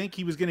really think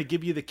he was going to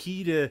give you the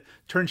key to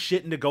turn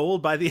shit into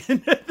gold by the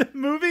end of the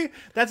movie?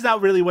 That's not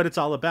really what it's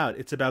all about.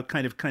 It's about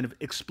kind of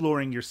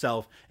exploring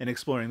yourself and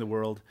exploring the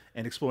world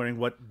and exploring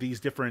what these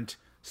different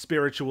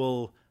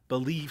spiritual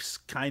beliefs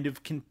kind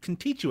of can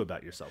teach you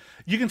about yourself.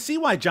 You can see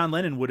why John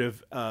Lennon would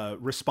have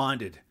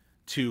responded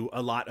to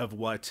a lot of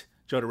what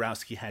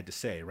Jodorowsky had to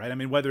say, right? I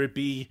mean, whether it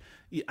be,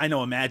 I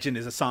know Imagine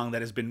is a song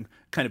that has been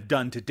kind of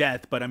done to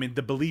death, but I mean,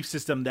 the belief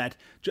system that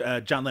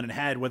John Lennon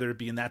had, whether it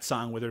be in that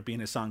song, whether it be in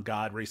his song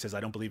God, where he says, I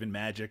don't believe in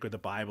magic or the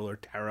Bible or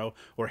tarot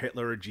or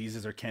Hitler or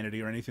Jesus or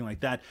Kennedy or anything like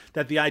that,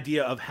 that the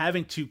idea of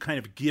having to kind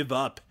of give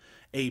up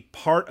a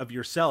part of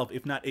yourself,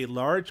 if not a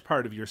large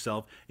part of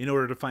yourself, in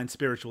order to find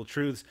spiritual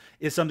truths,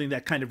 is something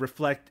that kind of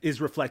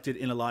is reflected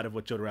in a lot of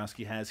what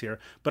Jodorowsky has here.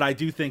 But I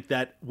do think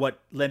that what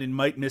Lennon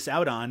might miss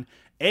out on,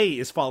 A,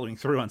 is following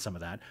through on some of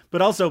that,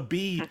 but also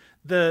B,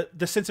 the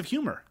sense of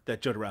humor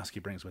that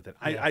Jodorowsky brings with it.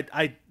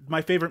 I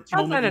my favorite John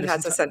moment Lennon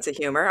has a sense of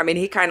humor. I mean,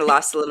 he kind of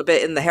lost a little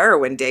bit in the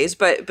heroin days,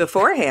 but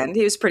beforehand,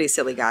 he was a pretty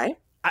silly guy.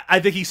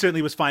 I think he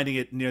certainly was finding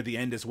it near the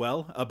end as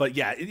well. But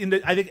yeah,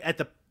 I think at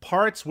the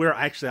parts where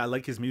actually I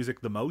like his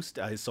music the most,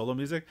 his solo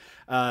music,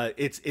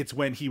 it's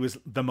when he was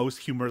the most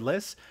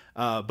humorless.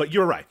 But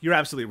you're right, you're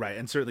absolutely right,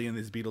 and certainly in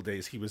his Beatle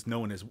days, he was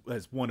known as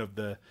one of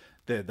the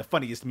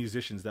funniest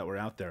musicians that were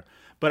out there.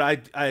 But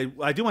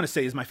I do want to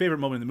say is my favorite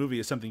moment in the movie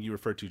is something you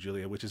referred to,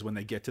 Julia, which is when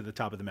they get to the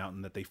top of the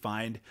mountain, that they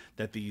find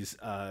that these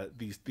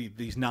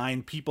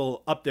 9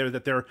 people up there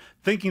that they're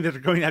thinking that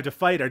they're going to have to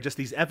fight are just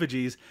these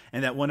effigies,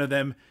 and that one of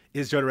them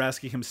is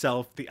Jodorowsky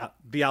himself,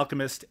 the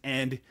alchemist,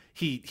 and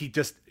he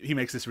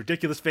makes this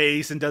ridiculous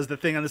face and does the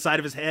thing on the side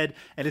of his head,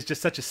 and it's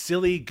just such a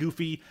silly,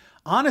 goofy.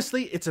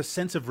 Honestly, it's a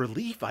sense of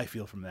relief I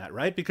feel from that,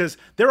 right? Because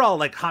they're all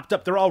like hopped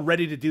up. They're all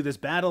ready to do this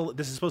battle.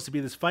 This is supposed to be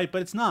this fight,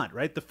 but it's not,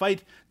 right? The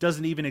fight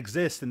doesn't even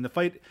exist. And the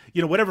fight,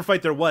 whatever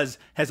fight there was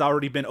has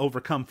already been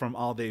overcome from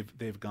all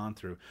they've gone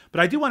through.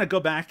 But I do want to go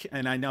back,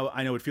 and I know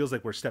it feels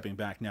like we're stepping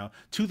back now,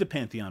 to the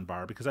Pantheon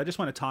Bar, because I just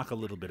want to talk a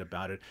little bit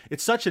about it.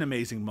 It's such an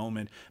amazing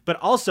moment. But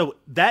also,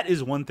 that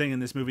is one thing in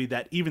this movie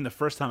that even the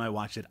first time I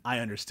watched it, I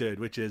understood,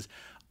 which is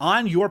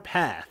on your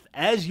path,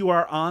 as you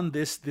are on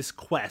this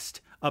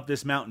quest up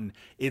this mountain,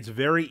 it's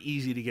very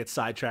easy to get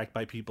sidetracked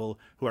by people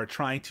who are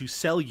trying to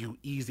sell you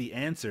easy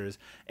answers.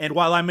 And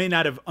while I may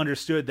not have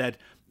understood that,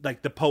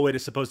 like, the poet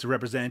is supposed to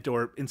represent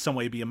or in some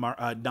way be a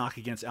knock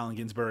against Allen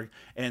Ginsberg,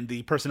 and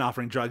the person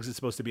offering drugs is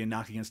supposed to be a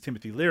knock against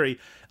Timothy Leary,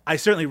 I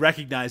certainly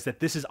recognize that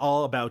this is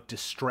all about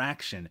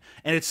distraction.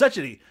 And it's such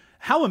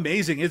how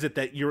amazing is it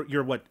that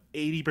you're what,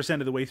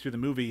 80% of the way through the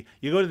movie,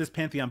 you go to this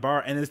Pantheon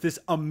Bar, and it's this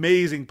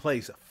amazing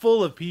place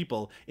full of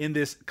people in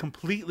this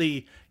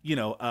completely,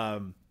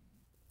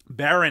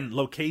 barren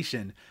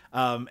location,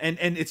 and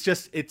it's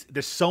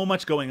there's so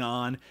much going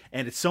on,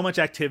 and it's so much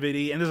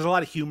activity, and there's a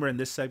lot of humor in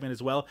this segment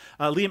as well.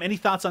 Liam, any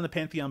thoughts on the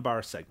Pantheon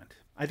Bar segment?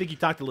 I think you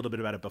talked a little bit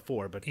about it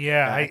before, but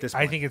I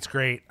think it's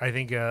great. I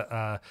think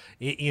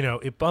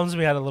it bums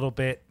me out a little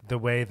bit the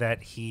way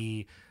that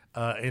he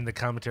in the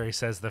commentary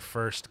says the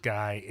first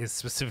guy is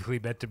specifically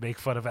meant to make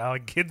fun of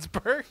Allen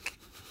Ginsberg.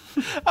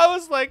 I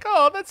was like,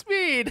 oh, that's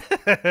mean.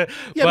 But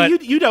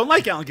you don't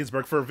like Allen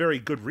Ginsberg for a very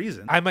good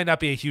reason. I might not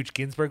be a huge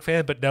Ginsberg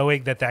fan, but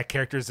knowing that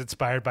character is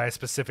inspired by a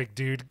specific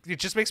dude, it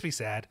just makes me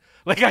sad.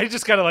 Like, I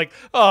just kind of like,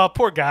 oh,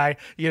 poor guy,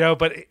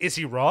 but is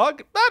he wrong?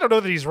 I don't know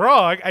that he's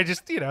wrong. I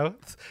just,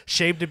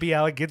 shame to be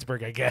Allen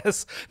Ginsberg, I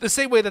guess. The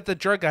same way that the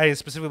drug guy is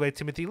specifically like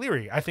Timothy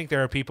Leary. I think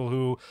there are people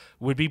who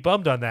would be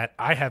bummed on that.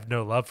 I have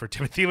no love for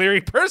Timothy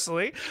Leary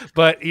personally,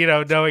 but,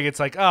 knowing it's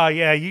like, oh,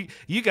 yeah,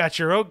 you got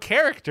your own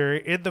character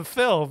in the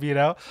film.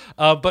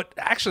 But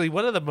actually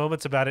one of the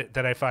moments about it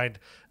that I find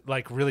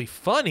like really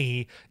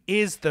funny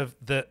is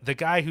the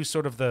guy who's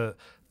sort of the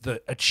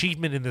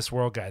achievement in this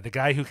world guy, the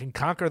guy who can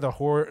conquer the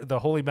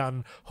holy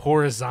mountain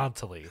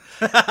horizontally.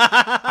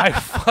 I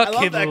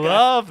fucking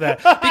love that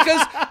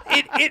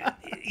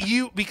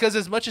because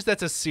as much as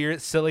that's a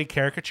silly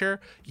caricature,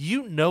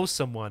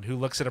 someone who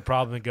looks at a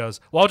problem and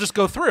goes, well, I'll just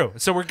go through,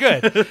 so we're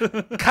good.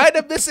 Kind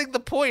of missing the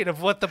point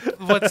of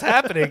what's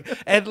happening.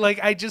 And like,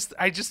 I just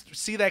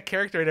see that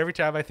character, and every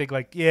time I think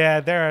like,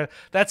 yeah,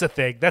 that's a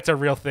thing. That's a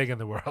real thing in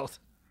the world.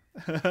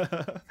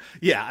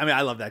 Yeah, I mean,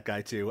 I love that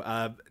guy too.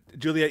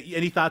 Julia,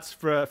 any thoughts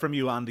from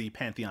you on the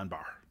Pantheon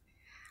Bar?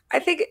 I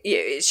think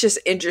it's just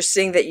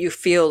interesting that you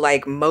feel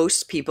like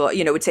most people,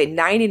 would say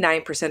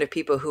 99% of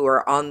people who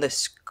are on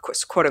this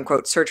quote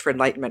unquote search for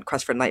enlightenment,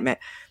 quest for enlightenment,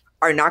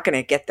 are not going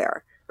to get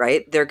there,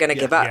 right? They're going to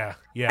give up.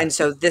 Yeah. And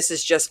so this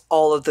is just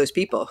all of those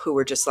people who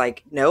were just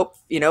like, nope,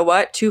 you know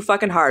what? Too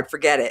fucking hard.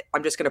 Forget it.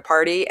 I'm just going to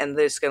party, and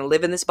they're just going to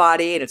live in this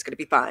body, and it's going to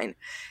be fine.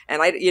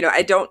 And I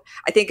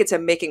think it's a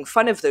making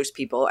fun of those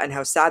people and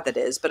how sad that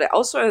is. But I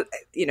also,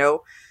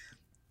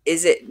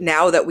 is it,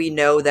 now that we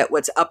know that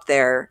what's up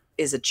there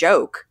is a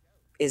joke,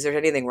 is there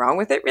anything wrong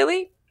with it,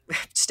 really?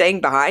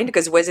 Staying behind?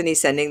 Because wasn't he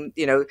sending,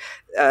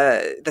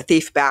 the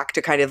thief back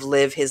to kind of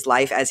live his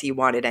life as he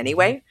wanted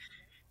anyway? Mm-hmm.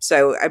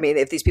 So, I mean,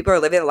 if these people are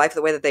living their life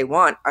the way that they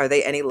want, are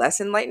they any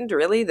less enlightened,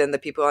 really, than the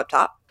people up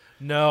top?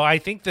 No, I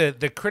think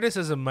the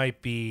criticism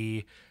might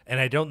be, and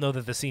I don't know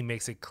that the scene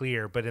makes it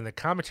clear, but in the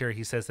commentary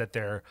he says that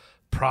they're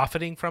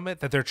profiting from it,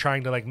 that they're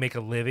trying to like make a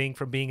living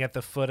from being at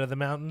the foot of the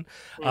mountain,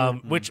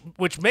 which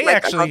may like,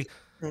 actually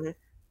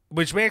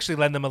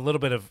lend them a little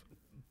bit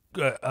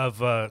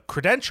of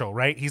credential,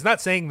 right? He's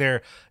not saying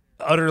they're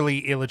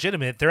utterly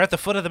illegitimate. They're at the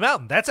foot of the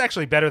mountain. That's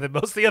actually better than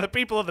most of the other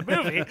people in the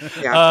movie.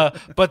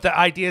 But the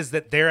idea is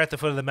that they're at the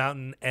foot of the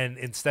mountain, and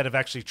instead of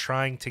actually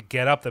trying to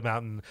get up the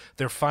mountain,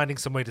 they're finding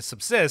some way to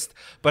subsist.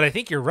 But I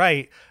think you're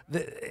right.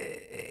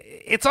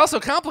 It's also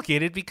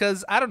complicated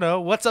because I don't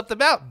know what's up the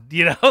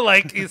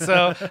mountain,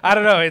 so I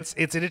don't know. It's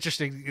an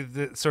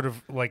interesting sort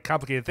of like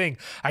complicated thing.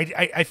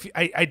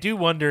 I do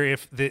wonder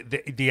if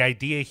the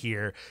idea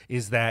here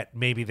is that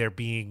maybe they're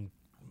being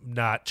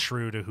not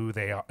true to who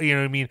they are. You know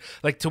what I mean?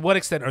 Like, to what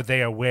extent are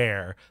they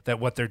aware that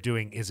what they're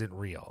doing isn't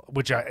real,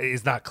 which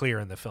is not clear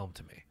in the film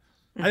to me.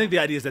 I think the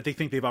idea is that they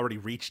think they've already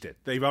reached it.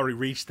 They've already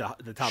reached the top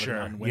of the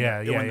mountain when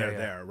they're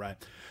there, right?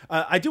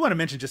 I do want to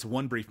mention just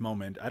one brief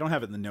moment. I don't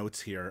have it in the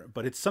notes here,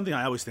 but it's something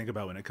I always think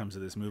about when it comes to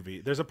this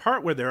movie. There's a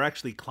part where they're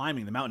actually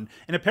climbing the mountain,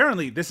 and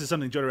apparently this is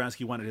something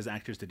Jodorowsky wanted his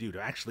actors to do,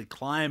 to actually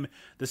climb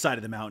the side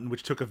of the mountain,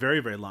 which took a very,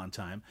 very long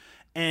time.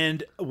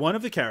 And one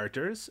of the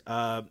characters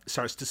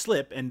starts to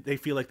slip, and they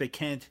feel like they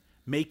can't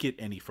make it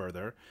any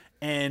further.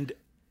 And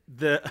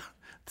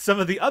some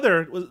of the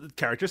other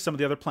characters, some of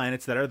the other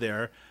planets that are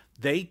there,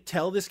 they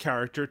tell this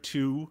character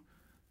to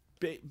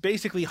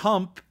basically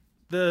hump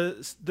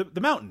the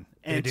mountain,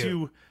 and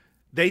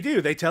they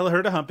tell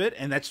her to hump it,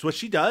 and that's what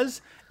she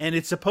does. And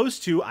it's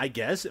supposed to, I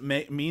guess,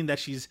 mean that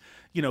she's,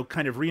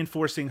 kind of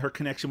reinforcing her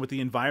connection with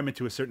the environment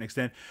to a certain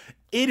extent.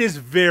 It is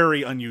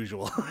very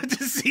unusual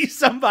to see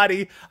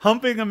somebody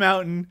humping a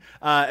mountain,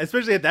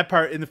 especially at that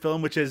part in the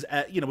film, which is,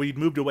 we've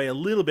moved away a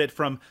little bit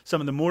from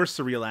some of the more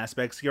surreal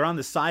aspects. You're on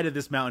the side of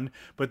this mountain,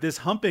 but this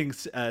humping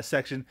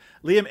section.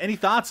 Liam, any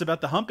thoughts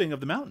about the humping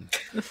of the mountain?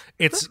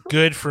 It's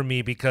good for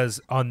me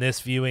because on this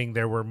viewing,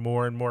 there were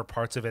more and more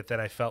parts of it that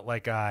I felt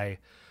like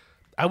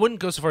I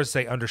wouldn't go so far as to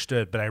say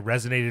understood, but I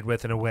resonated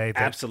with in a way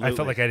that Absolutely. I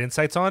felt like I had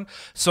insights on.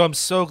 So I'm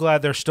so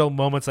glad there's still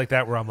moments like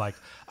that where I'm like,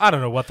 I don't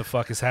know what the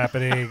fuck is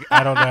happening.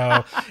 I don't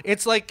know.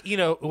 It's like,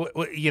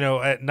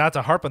 not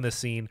to harp on this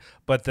scene,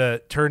 but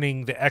the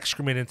turning the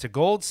excrement into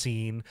gold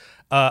scene,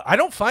 I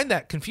don't find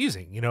that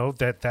confusing,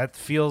 that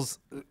feels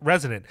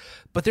resonant.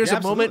 But there's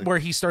a moment where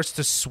he starts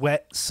to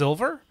sweat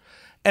silver.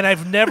 And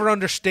I've never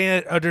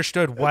understood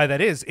why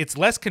that is. It's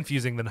less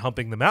confusing than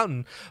humping the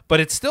mountain, but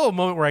it's still a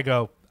moment where I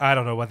go, I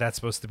don't know what that's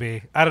supposed to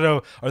be. I don't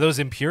know. Are those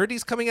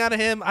impurities coming out of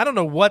him? I don't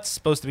know what's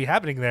supposed to be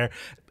happening there.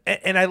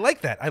 And I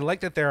like that. I like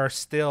that there are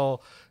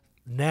still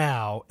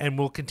now and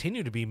will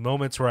continue to be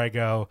moments where I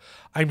go,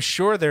 I'm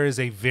sure there is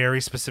a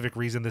very specific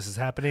reason this is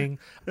happening.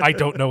 I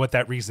don't know what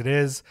that reason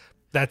is.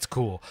 That's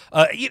cool.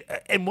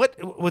 And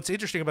what's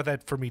interesting about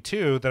that for me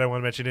too, that I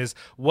want to mention is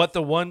what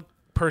the one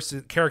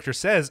character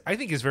says, I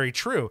think is very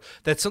true,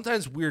 that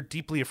sometimes we're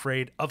deeply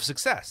afraid of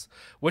success.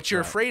 What you're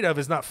afraid of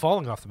is not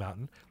falling off the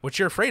mountain. What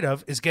you're afraid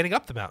of is getting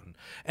up the mountain.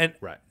 And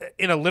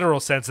in a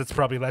literal sense, it's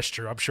probably less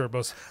true. I'm sure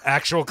most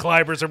actual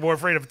climbers are more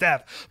afraid of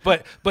death.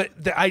 But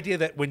the idea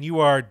that when you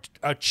are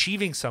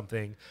achieving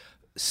something,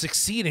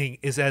 succeeding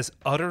is as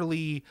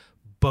utterly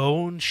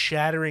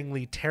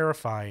bone-shatteringly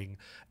terrifying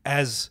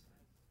as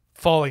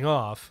falling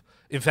off.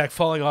 In fact,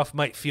 falling off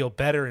might feel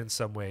better in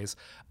some ways.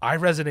 I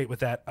resonate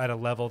with that at a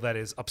level that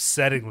is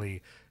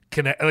upsettingly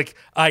like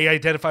I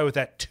identify with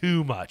that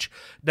too much.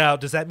 Now,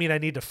 does that mean I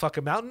need to fuck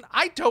a mountain?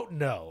 I don't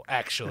know,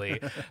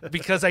 actually,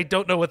 because I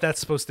don't know what that's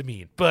supposed to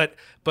mean. But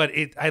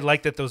I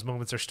like that those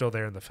moments are still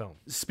there in the film.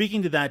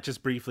 Speaking to that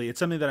just briefly, it's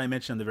something that I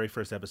mentioned on the very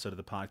first episode of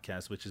the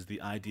podcast, which is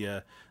the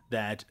idea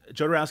that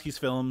Jodorowsky's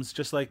films,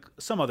 just like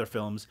some other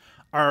films,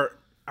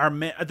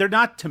 they're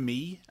not, to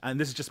me, and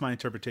this is just my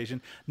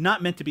interpretation,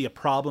 not meant to be a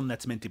problem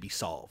that's meant to be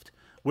solved,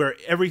 where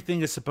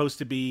everything is supposed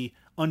to be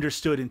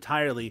understood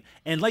entirely.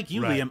 And like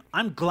you, Liam,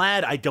 I'm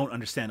glad I don't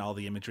understand all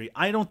the imagery.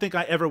 I don't think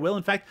I ever will.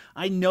 In fact,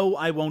 I know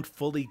I won't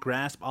fully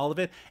grasp all of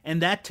it.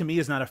 And that to me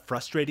is not a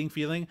frustrating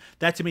feeling.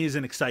 That to me is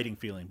an exciting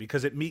feeling,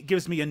 because it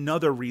gives me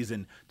another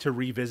reason to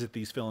revisit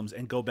these films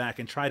and go back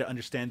and try to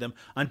understand them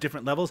on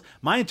different levels.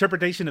 My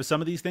interpretation of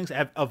some of these things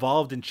have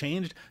evolved and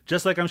changed,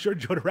 just like I'm sure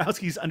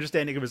Jodorowsky's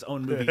understanding of his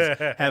own movies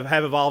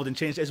have evolved and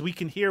changed, as we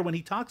can hear when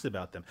he talks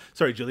about them.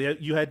 Sorry, Julia,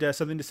 you had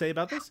something to say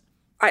about this?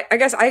 I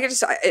guess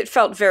it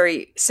felt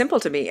very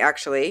simple to me,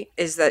 actually,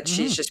 is that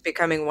she's just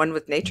becoming one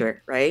with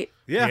nature, right?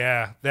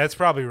 Yeah, that's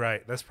probably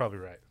right.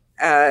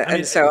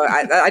 So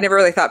I never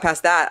really thought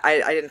past that. I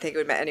didn't think it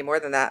would mean any more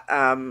than that.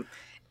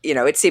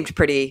 It seemed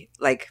pretty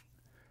like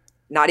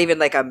not even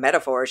like a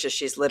metaphor. It's just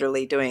she's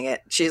literally doing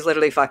it. She's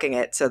literally fucking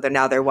it. So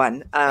now they're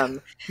one.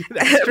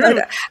 That's true.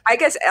 But I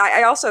guess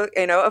I also,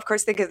 of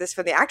course, think of this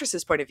from the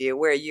actress's point of view,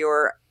 where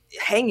you're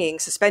hanging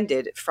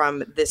suspended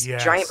from this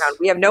giant mountain.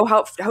 We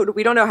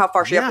don't know how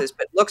far she up is,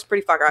 but it looks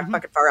pretty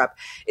fucking far up.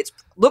 It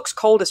looks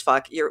cold as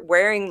fuck. You're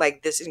wearing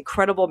like this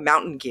incredible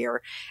mountain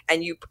gear,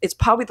 and it's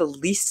probably the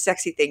least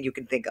sexy thing you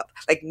can think of.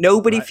 Like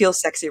nobody feels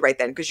sexy right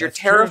then, because you're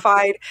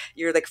terrified.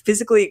 You're like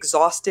physically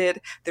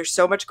exhausted. There's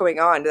so much going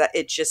on that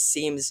it just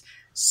seems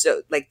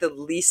so like the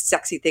least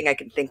sexy thing I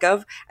can think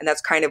of. And that's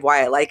kind of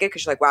why I like it,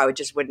 because you're like, wow,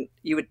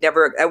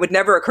 that would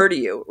never occur to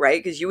you,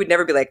 right? Because you would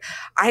never be like,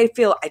 I just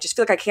feel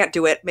like I can't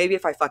do it. Maybe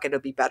if I fuck it, it'll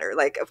be better.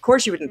 Like, of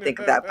course you wouldn't think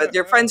of that, but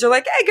your friends are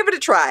like, hey, give it a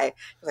try.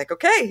 You're like,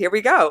 okay, here we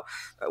go.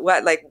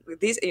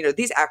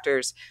 These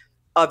actors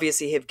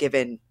obviously have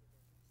given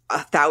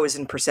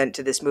 1,000%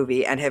 to this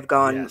movie and have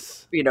gone,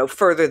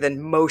 further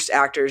than most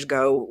actors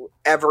go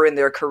ever in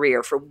their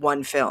career for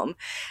one film.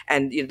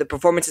 And the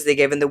performances they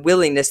give and the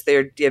willingness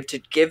they give to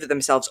give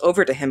themselves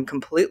over to him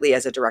completely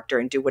as a director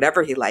and do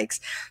whatever he likes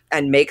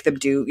and make them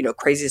do,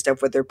 crazy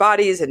stuff with their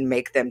bodies and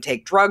make them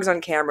take drugs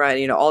on camera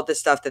and, all this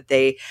stuff, that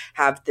they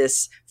have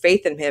this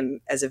faith in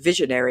him as a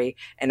visionary.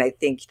 And I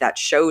think that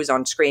shows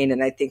on screen.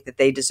 And I think that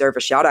they deserve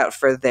a shout out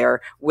for their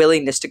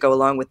willingness to go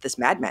along with this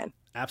madman.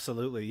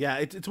 Absolutely. Yeah,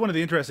 it's one of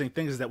the interesting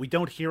things is that we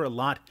don't hear a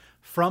lot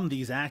from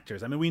these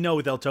actors. I mean, we know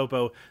with El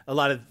Topo, a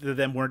lot of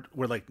them were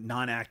like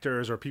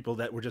non-actors or people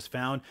that were just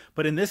found.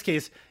 But in this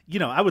case,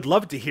 I would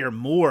love to hear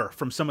more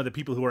from some of the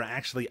people who are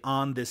actually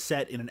on this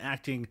set in an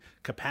acting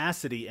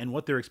capacity and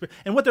what their experience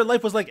and what their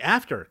life was like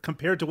after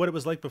compared to what it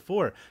was like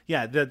before.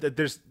 Yeah,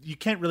 there's you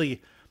can't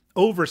really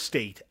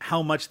overstate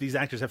how much these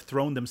actors have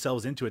thrown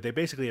themselves into it. They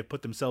basically have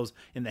put themselves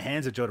in the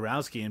hands of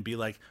Jodorowsky and be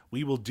like,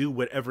 we will do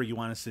whatever you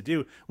want us to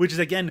do, which is,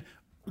 again,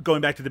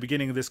 going back to the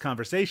beginning of this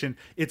conversation,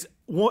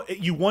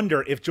 you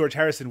wonder if George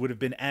Harrison would have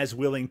been as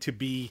willing to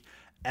be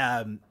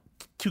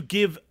to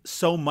give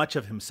so much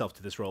of himself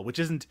to this role, which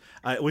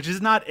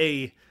is not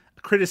a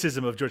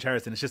criticism of George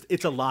Harrison.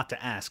 It's a lot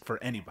to ask for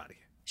anybody.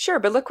 Sure,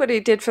 but look what he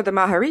did for the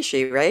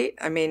Maharishi, right?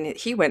 I mean,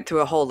 he went through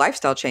a whole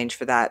lifestyle change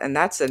for that, and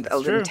that's an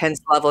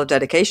intense level of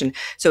dedication.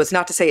 So it's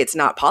not to say it's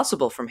not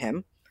possible from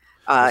him.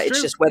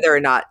 It's just whether or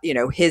not,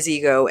 his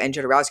ego and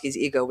Jodorowsky's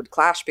ego would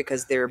clash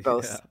because they're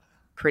both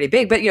pretty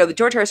big. But,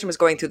 George Harrison was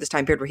going through this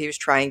time period where he was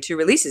trying to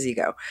release his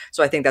ego.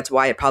 So I think that's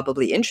why it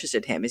probably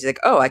interested him. He's like,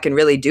 oh, I can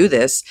really do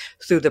this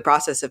through the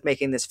process of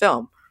making this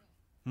film.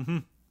 Mm-hmm.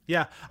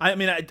 Yeah. I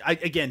mean,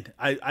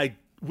 I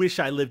wish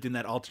I lived in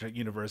that alternate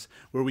universe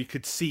where we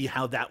could see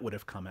how that would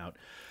have come out.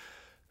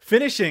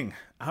 Finishing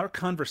our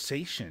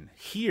conversation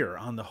here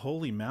on the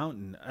Holy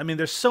Mountain. I mean,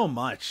 there's so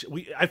much.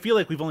 I feel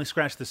like we've only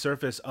scratched the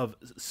surface of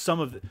some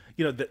of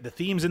the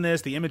themes in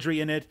this, the imagery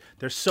in it.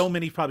 There's so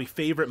many probably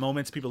favorite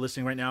moments people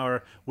listening right now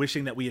are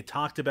wishing that we had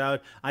talked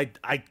about.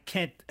 I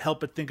can't help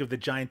but think of the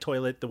giant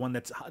toilet, the one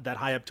that's that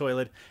high up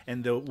toilet,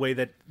 and the way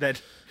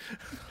that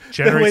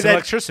generates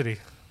electricity.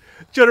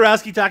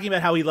 Jodorowsky talking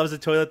about how he loves a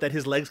toilet that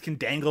his legs can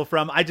dangle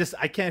from. I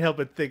can't help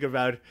but think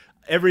about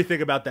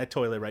everything about that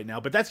toilet right now.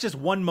 But that's just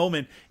one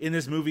moment in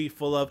this movie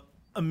full of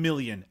a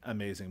million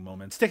amazing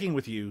moments. Sticking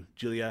with you,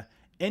 Julia,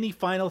 any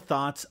final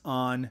thoughts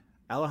on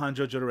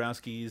Alejandro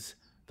Jodorowsky's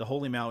The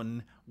Holy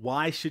Mountain?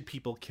 Why should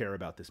people care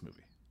about this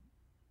movie?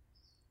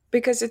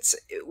 Because it's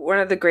one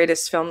of the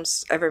greatest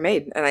films ever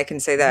made. And I can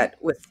say that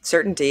with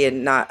certainty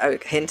and not a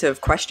hint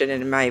of question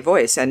in my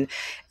voice. And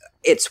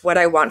it's what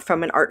I want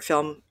from an art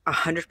film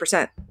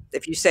 100%.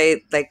 If you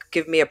say, like,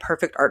 give me a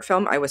perfect art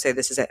film, I would say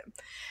this is it.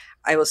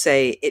 I will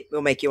say it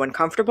will make you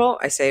uncomfortable.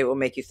 I say it will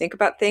make you think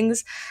about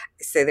things.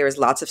 I say there's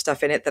lots of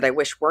stuff in it that I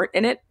wish weren't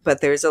in it, but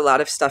there's a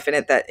lot of stuff in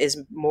it that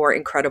is more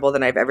incredible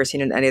than I've ever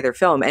seen in any other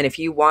film. And if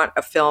you want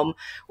a film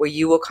where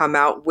you will come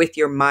out with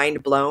your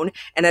mind blown,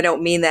 and I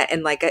don't mean that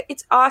in like a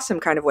it's awesome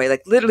kind of way,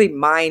 like literally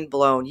mind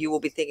blown, you will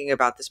be thinking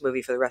about this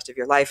movie for the rest of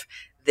your life.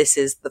 This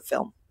is the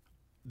film.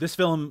 This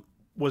film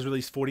was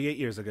released 48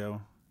 years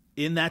ago.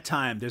 In that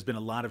time, there's been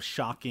a lot of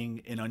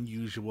shocking and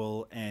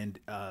unusual and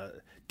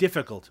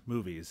difficult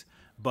movies.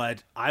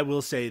 But I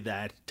will say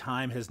that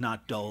time has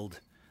not dulled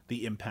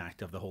the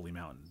impact of The Holy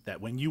Mountain. That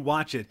when you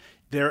watch it,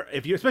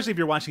 especially if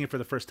you're watching it for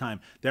the first time,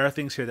 there are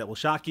things here that will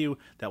shock you,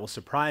 that will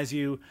surprise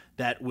you,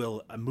 that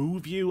will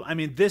move you. I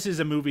mean, this is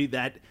a movie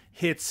that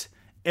hits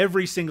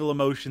every single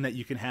emotion that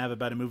you can have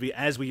about a movie.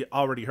 As we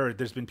already heard,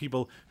 there's been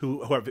people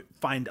who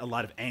find a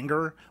lot of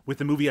anger with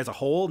the movie as a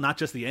whole, not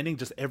just the ending,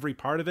 just every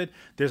part of it.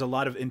 There's a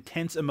lot of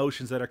intense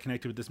emotions that are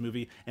connected with this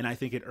movie, and I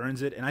think it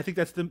earns it. And I think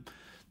that's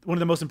one of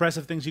the most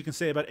impressive things you can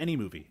say about any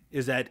movie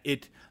is that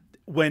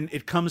when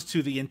it comes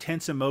to the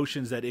intense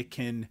emotions that it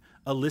can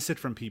elicit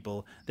from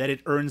people, that it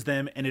earns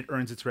them and it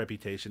earns its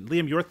reputation.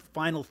 Liam, your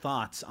final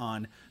thoughts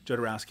on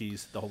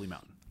Jodorowsky's The Holy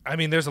Mountain? I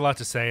mean, there's a lot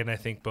to say, and I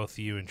think both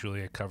you and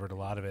Julia covered a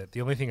lot of it.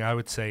 The only thing I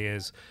would say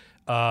is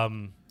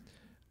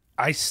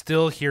I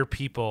still hear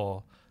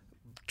people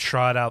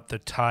trot out the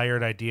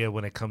tired idea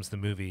when it comes to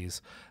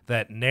movies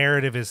that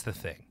narrative is the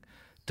thing.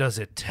 Does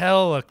it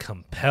tell a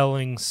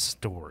compelling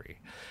story?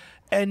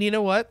 And you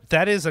know what?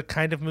 That is a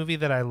kind of movie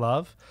that I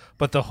love,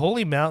 but The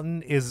Holy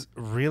Mountain is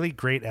really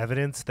great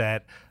evidence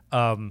that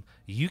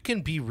you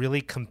can be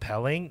really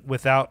compelling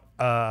without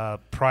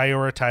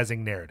prioritizing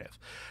narrative.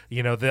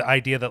 You know, the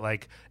idea that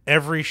like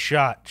every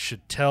shot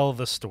should tell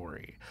the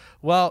story.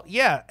 Well,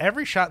 yeah,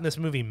 every shot in this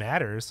movie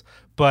matters,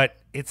 but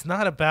it's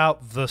not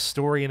about the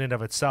story in and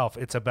of itself.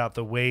 It's about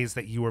the ways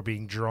that you are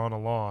being drawn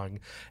along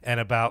and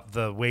about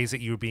the ways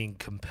that you're being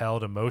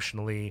compelled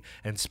emotionally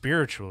and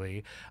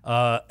spiritually.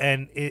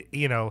 And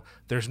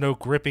there's no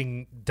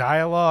gripping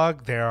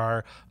dialogue. There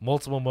are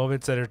multiple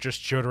moments that are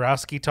just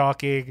Jodorowsky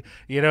talking.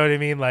 You know what I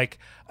mean? Like,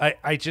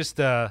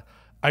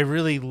 I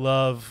really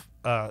love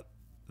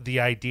the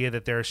idea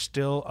that there are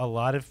still a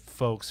lot of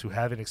folks who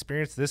haven't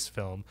experienced this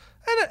film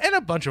and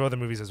a bunch of other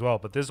movies as well,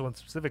 but this one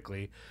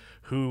specifically,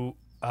 who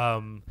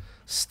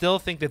still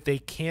think that they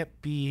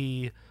can't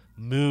be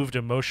moved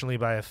emotionally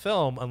by a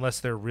film unless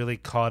they're really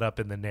caught up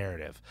in the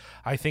narrative.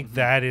 I think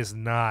that is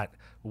not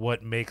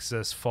what makes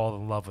us fall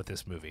in love with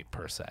this movie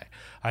per se.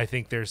 I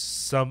think there's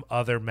some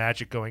other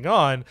magic going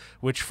on,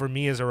 which for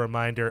me is a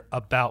reminder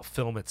about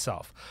film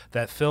itself.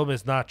 That film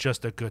is not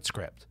just a good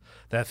script.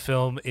 That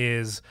film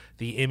is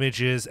the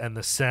images and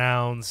the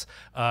sounds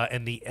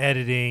and the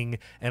editing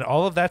and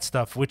all of that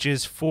stuff, which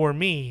is, for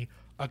me,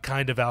 a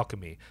kind of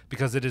alchemy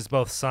because it is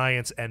both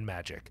science and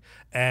magic,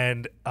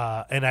 and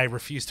I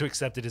refuse to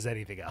accept it as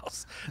anything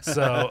else.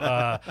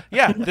 So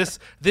yeah,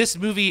 this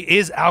movie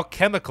is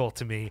alchemical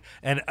to me,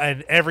 and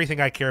everything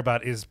I care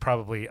about is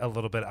probably a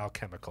little bit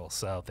alchemical.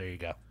 So there you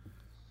go.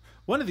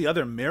 One of the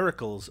other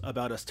miracles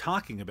about us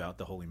talking about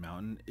The Holy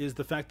Mountain is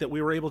the fact that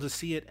we were able to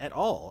see it at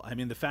all. I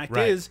mean, the fact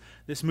is,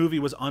 this movie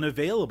was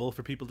unavailable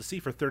for people to see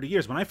for 30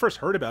 years. When I first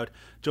heard about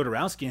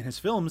Jodorowsky and his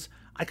films,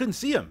 I couldn't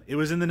see them. It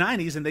was in the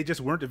 90s, and they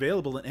just weren't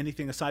available in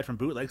anything aside from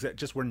bootlegs that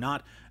just were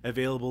not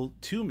available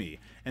to me.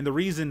 And the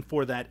reason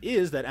for that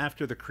is that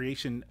after the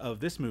creation of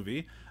this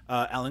movie,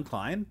 Alan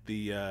Klein,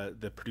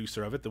 the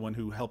producer of it, the one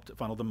who helped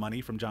funnel the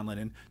money from John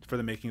Lennon for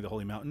the making of The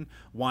Holy Mountain,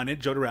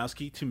 wanted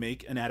Jodorowsky to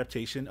make an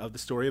adaptation of the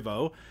story of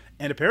O.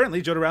 And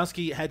apparently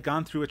Jodorowsky had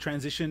gone through a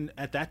transition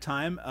at that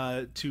time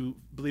to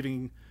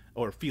believing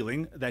or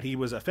feeling that he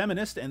was a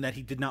feminist and that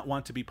he did not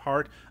want to be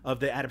part of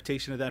the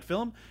adaptation of that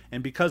film.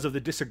 And because of the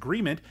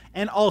disagreement,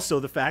 and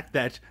also the fact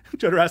that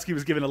Jodorowsky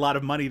was given a lot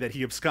of money that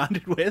he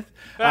absconded with,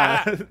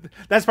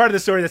 that's part of the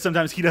story that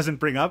sometimes he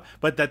doesn't bring up,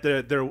 but that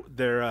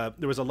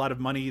there was a lot of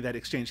money that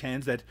exchanged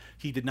hands that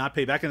he did not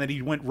pay back, and that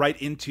he went right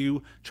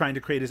into trying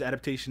to create his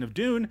adaptation of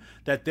Dune,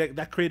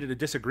 that created a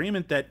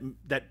disagreement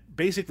that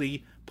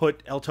basically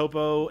put El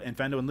Topo and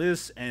Fando and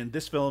Liz and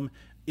this film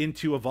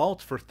into a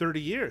vault for 30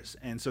 years.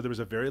 And so there was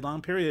a very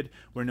long period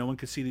where no one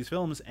could see these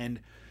films. And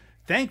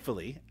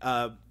thankfully,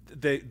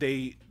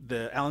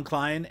 the Alan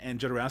Klein and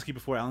Jodorowsky,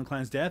 before Alan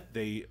Klein's death,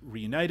 they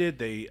reunited,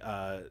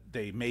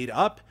 they made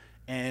up.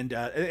 And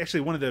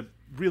actually, one of the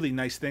really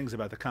nice things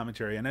about the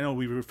commentary, and I know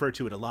we refer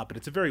to it a lot, but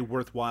it's a very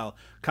worthwhile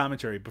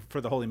commentary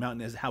for The Holy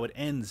Mountain, is how it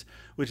ends,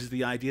 which is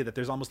the idea that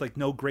there's almost like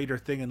no greater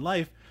thing in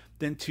life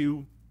than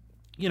to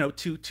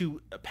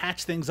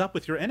patch things up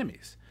with your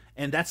enemies.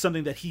 And that's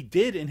something that he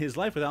did in his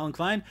life with Alan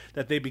Klein,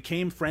 that they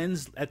became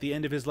friends at the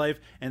end of his life,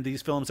 and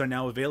these films are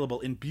now available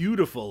in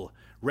beautiful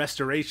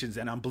restorations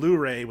and on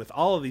Blu-ray with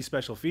all of these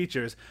special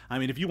features. I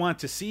mean, if you want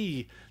to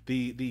see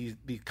the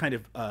kind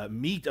of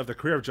meat of the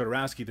career of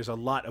Jodorowsky, there's a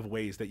lot of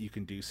ways that you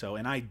can do so,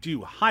 and I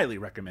do highly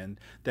recommend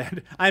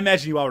that. I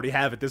imagine you already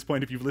have at this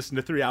point if you've listened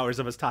to 3 hours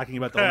of us talking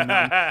about The Holy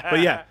Mountain. But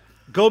yeah,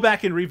 go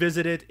back and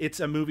revisit it. It's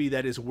a movie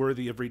that is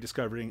worthy of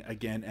rediscovering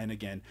again and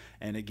again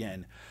and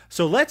again.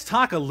 So let's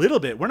talk a little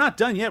bit. We're not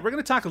done yet. We're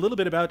going to talk a little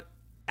bit about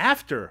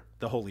after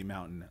The Holy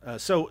Mountain.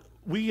 So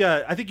we,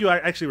 I think you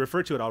actually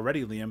referred to it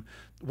already, Liam.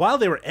 While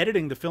they were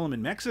editing the film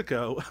in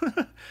Mexico,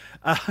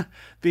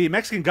 the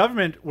Mexican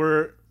government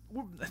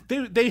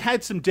they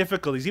had some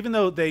difficulties, even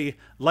though they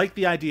liked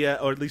the idea,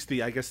 or at least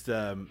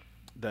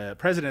the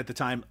president at the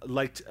time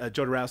liked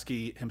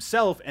Jodorowsky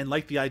himself and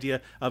liked the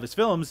idea of his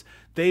films.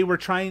 They were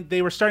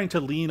starting to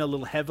lean a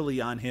little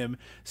heavily on him,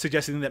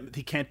 suggesting that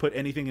he can't put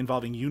anything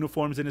involving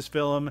uniforms in his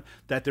film,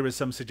 that there was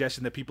some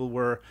suggestion that people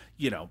were,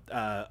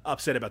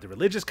 upset about the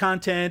religious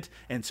content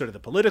and sort of the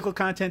political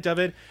content of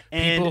it.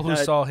 And people who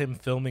saw him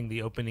filming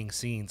the opening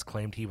scenes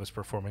claimed he was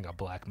performing a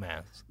black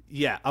mass.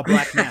 Yeah, a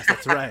black mass,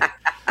 that's right.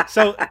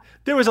 So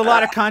there was a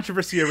lot of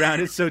controversy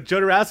around it. So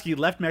Jodorowsky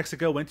left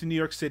Mexico, went to New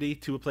York City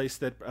to a place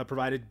that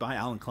provided by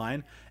Alan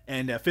Klein,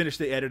 and finished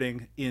the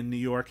editing in New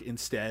York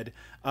instead.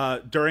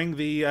 During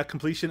the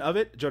completion of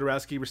it,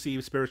 Jodorowsky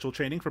received spiritual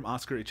training from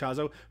Oscar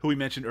Ichazo, who we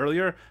mentioned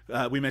earlier.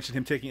 We mentioned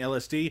him taking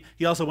LSD.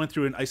 He also went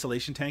through an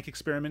isolation tank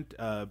experiment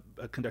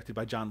conducted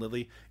by John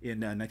Lilly in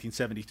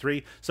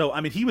 1973. So,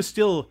 I mean, he was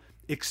still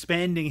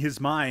expanding his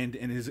mind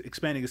and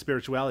expanding his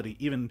spirituality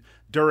even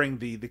during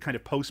the kind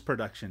of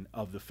post-production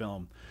of the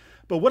film.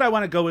 But what I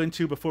want to go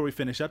into before we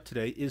finish up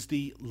today is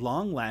the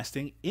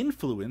long-lasting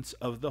influence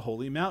of The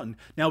Holy Mountain.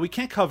 Now, we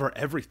can't cover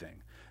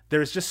everything.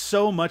 There's just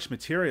so much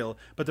material,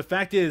 but the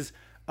fact is,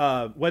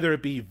 whether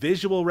it be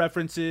visual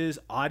references,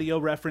 audio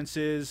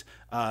references,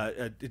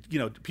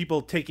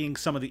 people taking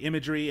some of the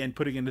imagery and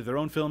putting it into their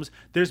own films,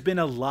 there's been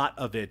a lot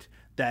of it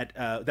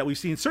that we've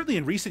seen, certainly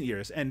in recent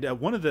years. And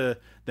one of the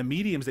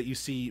mediums that you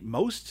see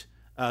most,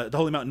 The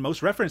Holy Mountain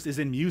most referenced, is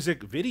in music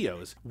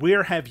videos.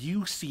 Where have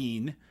you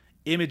seen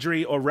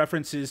imagery or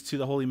references to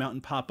The Holy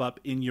Mountain pop up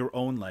in your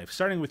own life?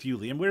 Starting with you,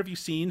 Liam, where have you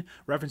seen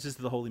references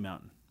to The Holy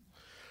Mountain?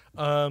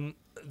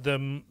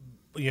 The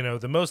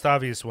most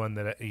obvious one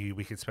that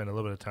we could spend a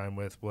little bit of time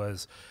with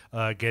was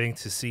getting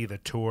to see the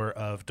tour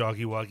of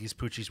Doggy Woggy's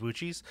Poochies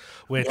Woochies,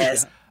 which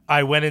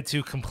I went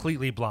into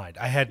completely blind.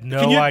 I had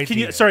no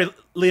idea. Sorry,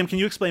 Liam, can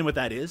you explain what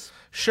that is?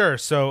 Sure.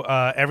 So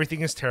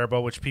Everything is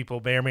Terrible, which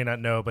people may or may not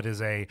know, but is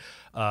a,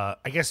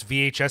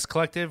 VHS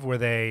collective where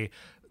they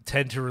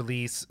tend to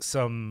release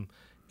some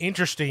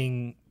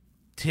interesting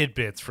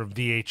tidbits from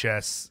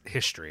VHS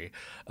history,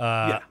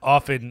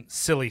 often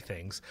silly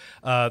things.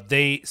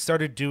 They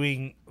started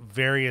doing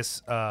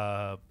various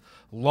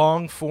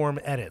long form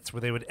edits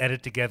where they would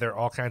edit together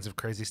all kinds of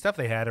crazy stuff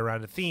they had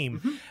around a theme.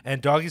 Mm-hmm.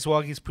 And Doggies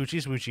Woggies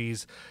Poochies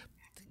Woochies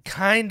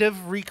kind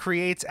of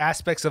recreates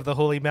aspects of the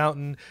Holy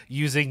Mountain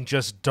using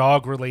just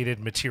dog-related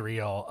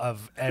material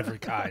of every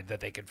kind that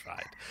they can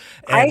find.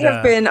 I And,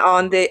 have been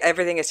on the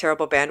Everything is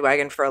Terrible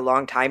bandwagon for a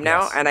long time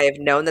now, Yes. and I have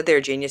known that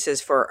they're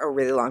geniuses for a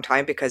really long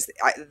time because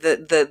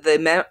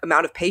the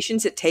amount of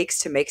patience it takes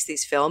to make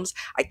these films,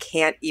 I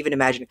can't even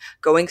imagine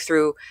going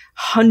through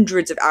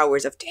hundreds of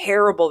hours of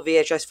terrible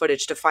VHS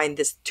footage to find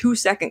this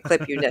 2-second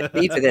clip you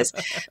need for this.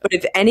 But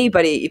if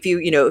anybody, if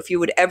you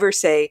would ever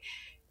say,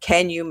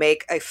 can you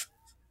make a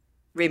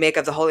remake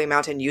of The Holy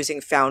Mountain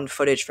using found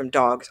footage from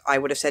dogs, I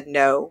would have said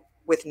no,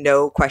 with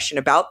no question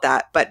about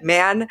that. But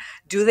man,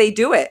 do they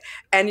do it.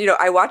 And,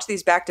 I watched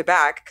these back to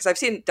back because I've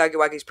seen Doug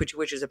Iwaki's Poochie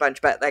Witches a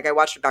bunch, but like I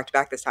watched it back to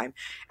back this time.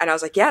 And I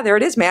was like, yeah, there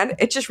it is, man.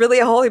 It's just really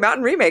a Holy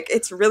Mountain remake.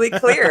 It's really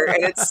clear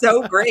and it's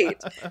so great.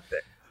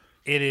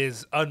 it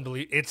is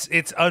unbelievable.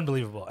 It's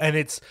unbelievable.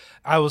 And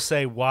I will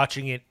say,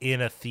 watching it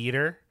in a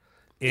theater,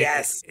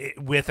 Yes.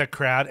 with a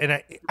crowd. And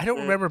I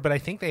don't remember, but I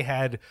think they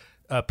had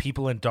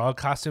people in dog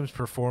costumes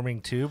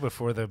performing too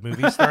before the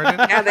movie started.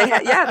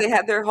 They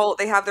have their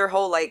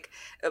whole like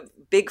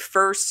big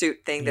fur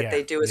suit thing that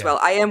they do as well.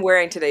 I am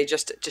wearing today,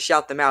 just to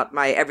shout them out,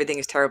 my Everything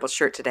is Terrible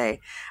shirt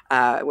today,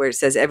 where it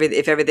says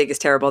if everything is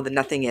terrible, then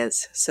nothing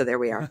is. So there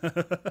we are.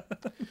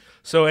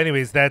 So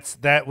anyways,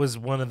 that was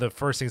one of the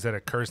first things that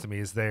occurs to me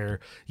is their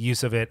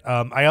use of it.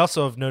 I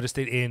also have noticed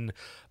it in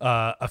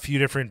a few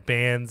different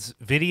bands'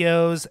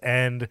 videos,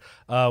 and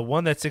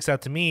one that sticks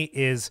out to me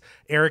is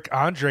Eric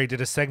Andre did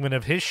a segment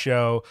of his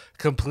show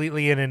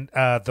completely in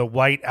the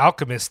White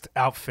Alchemist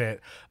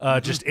outfit,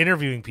 just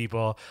interviewing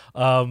people.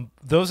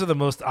 Those are the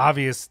most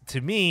obvious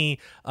to me,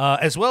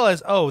 as well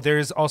as,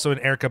 there's also an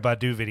Erykah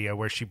Badu video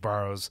where she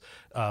borrows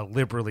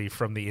liberally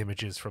from the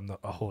images from the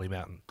Holy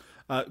Mountain.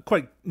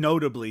 Quite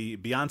notably,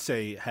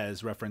 Beyonce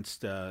has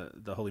referenced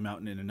the Holy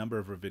Mountain in a number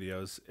of her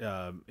videos,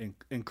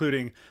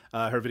 including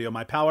her video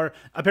 "My Power."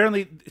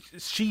 Apparently,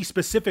 she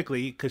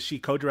specifically, because she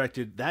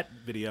co-directed that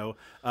video,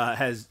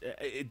 has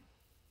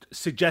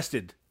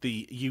suggested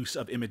the use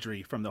of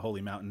imagery from the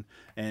Holy Mountain,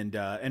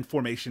 and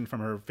Formation from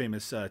her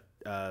famous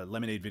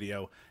Lemonade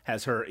video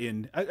has her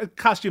in a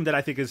costume that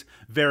I think is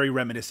very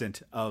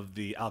reminiscent of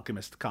the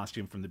Alchemist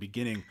costume from the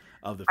beginning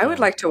of the film. I would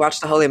like to watch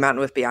The Holy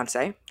Mountain with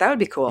Beyonce. That would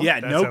be cool. Yeah,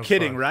 That no sounds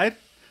kidding, fun. right?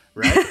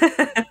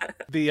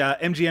 The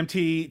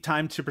MGMT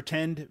Time to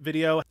Pretend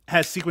video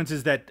has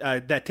sequences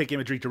that take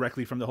imagery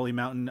directly from the Holy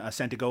Mountain.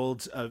 Santa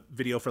Gold's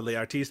video for Les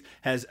Artistes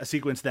has a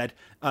sequence that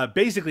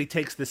basically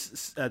takes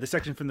this the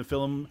section from the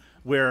film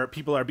where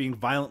people are being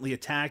violently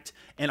attacked,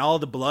 and all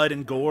the blood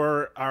and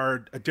gore are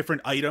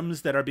different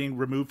items that are being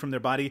removed from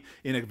their body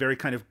in a very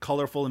kind of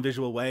colorful and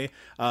visual way.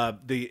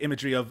 The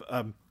imagery of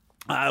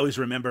I always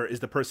remember is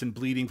the person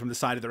bleeding from the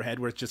side of their head,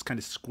 where it's just kind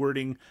of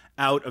squirting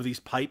out of these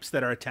pipes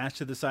that are attached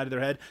to the side of their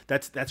head.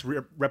 That's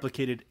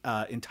replicated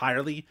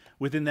entirely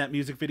within that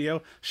music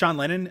video. Sean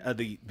Lennon,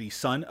 the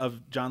son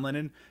of John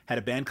Lennon, had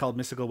a band called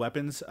Mystical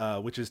Weapons,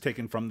 which is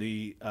taken from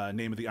the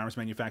name of the arms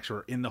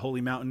manufacturer in the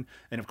Holy Mountain.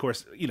 And of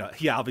course,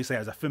 he obviously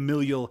has a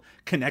familial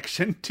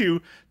connection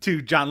to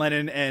John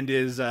Lennon and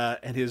his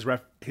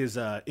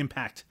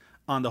impact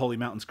on the Holy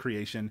Mountain's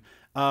creation.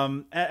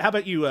 How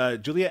about you,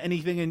 Julia?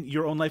 Anything in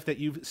your own life that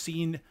you've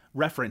seen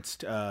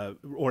referenced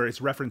or is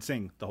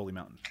referencing the Holy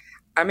Mountain?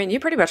 I mean, you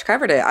pretty much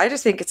covered it. I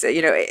just think it's,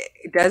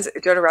 does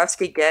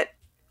Jodorowsky get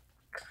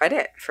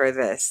credit for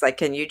this? Like,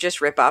 can you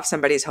just rip off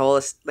somebody's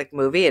whole like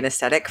movie and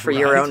aesthetic for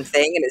your own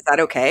thing? And is that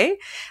okay?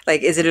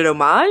 Like, is it an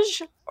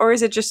homage or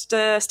is it just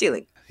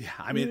stealing? Yeah,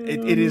 I mean,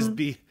 it is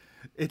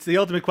it's the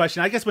ultimate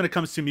question. I guess when it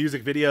comes to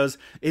music videos,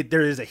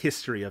 there is a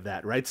history of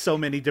that, right? So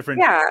many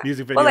different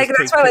music videos. Well, like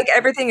that's why like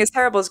Everything is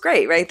Terrible is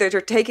great, right? They're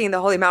taking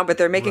the Holy Mountain, but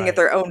they're making it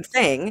their own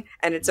thing,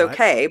 and it's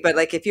okay. But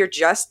like if you're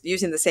just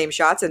using the same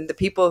shots, and the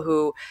people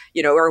who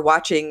are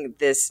watching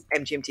this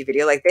MGMT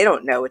video, like they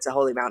don't know it's a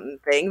Holy Mountain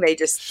thing. They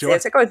just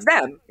it's like, oh, it's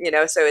them,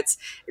 So it's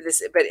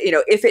this. But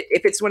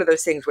if it's one of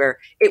those things where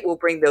it will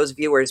bring those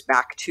viewers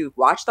back to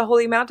watch the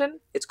Holy Mountain,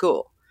 it's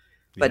cool.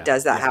 But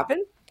does that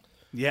happen?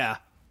 Yeah.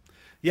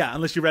 Yeah,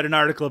 unless you read an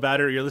article about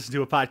it or you listen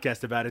to a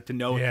podcast about it to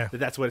know that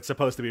that's what it's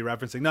supposed to be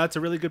referencing. No, it's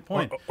a really good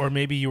point. Or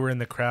maybe you were in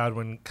the crowd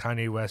when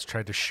Kanye West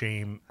tried to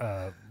shame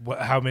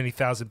how many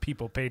thousand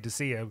people paid to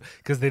see him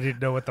because they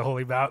didn't know what the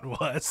Holy Mountain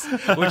was,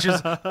 which is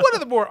one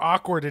of the more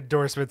awkward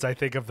endorsements, I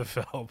think, of the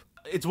film.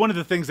 It's one of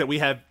the things that we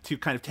have to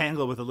kind of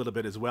tangle with a little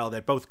bit as well,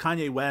 that both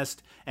Kanye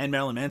West and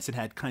Marilyn Manson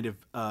had kind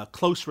of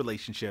close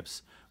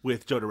relationships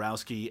with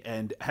Jodorowsky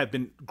and have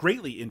been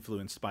greatly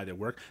influenced by their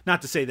work.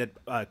 Not to say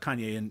that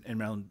Kanye and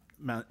Marilyn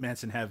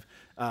Manson have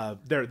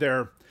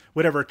their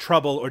whatever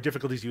trouble or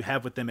difficulties you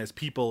have with them as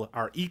people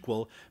are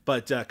equal,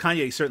 but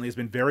Kanye certainly has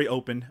been very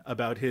open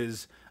about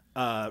his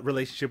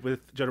relationship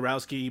with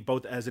Jodorowsky,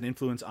 both as an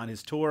influence on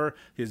his tour,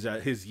 his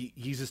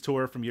Yeezus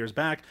tour from years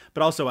back,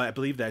 but also I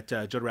believe that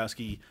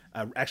Jodorowsky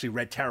actually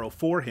read tarot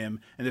for him,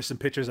 and there's some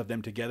pictures of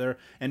them together.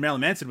 And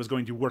Marilyn Manson was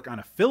going to work on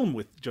a film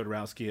with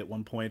Jodorowsky at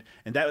one point,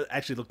 and that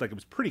actually looked like it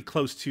was pretty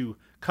close to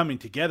coming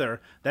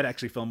together. That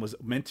actually film was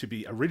meant to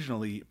be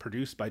originally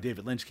produced by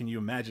David Lynch. Can you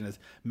imagine? As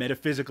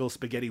metaphysical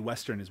spaghetti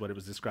western is what it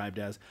was described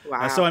as.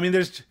 Wow. So I mean,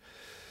 there's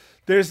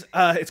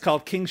it's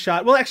called King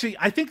Shot. Well, actually,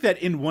 I think that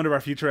in one of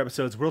our future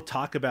episodes, we'll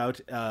talk about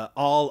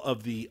all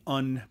of the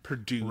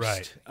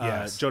unproduced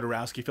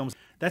Jodorowsky films.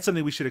 That's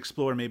something we should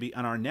explore maybe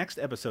on our next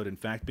episode, in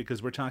fact,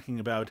 because we're talking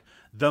about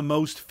the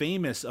most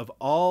famous of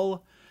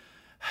all,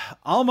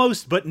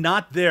 almost but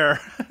not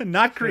there,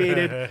 not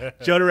created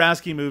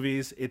Jodorowsky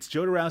movies. It's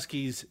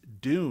Jodorowsky's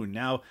Dune.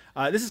 Now,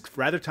 this is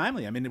rather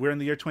timely. I mean, we're in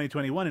the year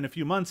 2021. In a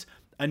few months,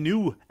 a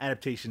new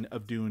adaptation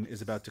of Dune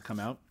is about to come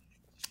out.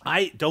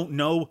 I don't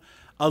know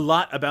a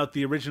lot about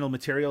the original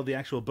material, the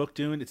actual book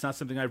Dune. It's not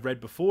something I've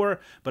read before,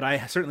 but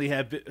I certainly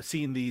have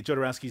seen the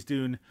Jodorowsky's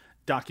Dune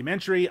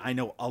documentary. I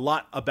know a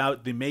lot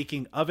about the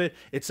making of it.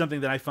 It's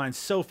something that I find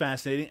so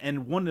fascinating,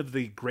 and one of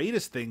the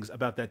greatest things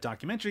about that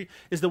documentary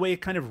is the way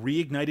it kind of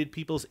reignited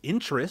people's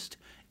interest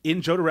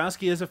in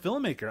Jodorowsky as a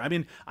filmmaker. I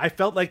mean, I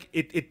felt like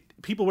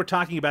people were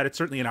talking about it,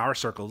 certainly in our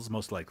circles,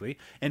 most likely,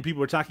 and people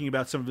were talking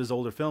about some of his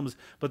older films,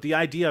 but the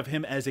idea of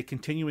him as a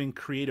continuing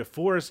creative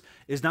force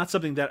is not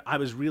something that I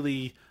was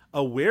really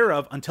aware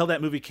of until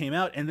that movie came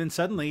out. And then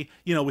suddenly,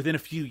 within a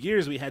few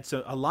years, we had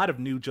a lot of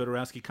new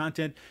Jodorowsky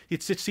content. It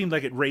just seemed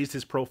like it raised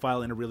his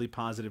profile in a really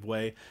positive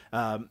way.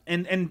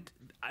 And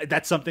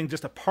that's something,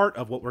 just a part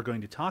of what we're going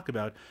to talk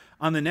about.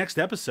 On the next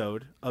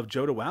episode of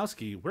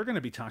Jodorowsky, we're going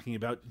to be talking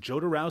about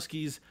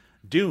Jodorowsky's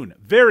Dune.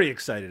 Very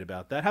excited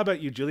about that. How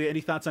about you, Julia? Any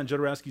thoughts on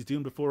Jodorowsky's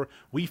Dune before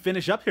we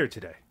finish up here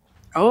today?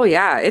 Oh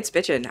yeah, it's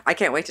bitchin'. I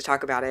can't wait to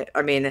talk about it.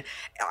 I mean,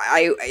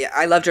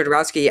 I love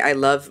Jodorowsky. I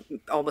love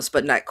almost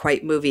but not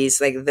quite movies,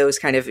 like those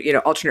kind of,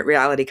 alternate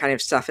reality kind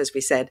of stuff, as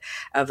we said,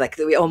 of like,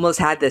 we almost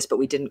had this, but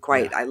we didn't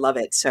quite. Yeah. I love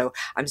it. So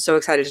I'm so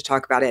excited to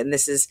talk about it. And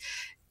this is,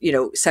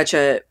 such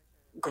a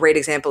great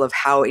example of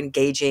how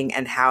engaging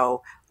and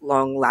how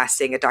long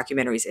lasting a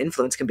documentary's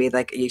influence can be.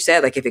 Like you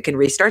said, like if it can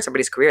restart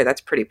somebody's career, that's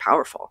pretty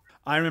powerful.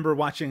 I remember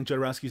watching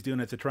Jodorowsky's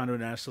Dune at the Toronto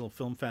International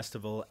Film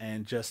Festival,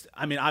 and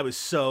I was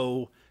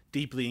so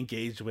deeply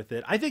engaged with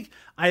it. I think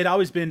I had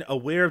always been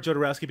aware of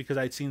Jodorowsky because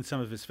I'd seen some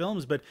of his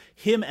films, but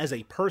him as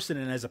a person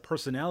and as a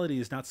personality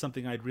is not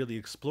something I'd really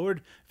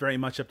explored very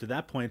much up to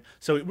that point.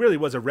 So it really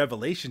was a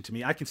revelation to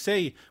me. I can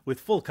say with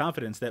full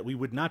confidence that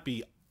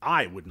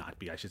I would not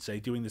be, I should say,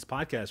 doing this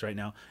podcast right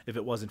now if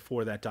it wasn't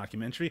for that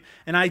documentary.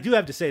 And I do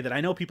have to say that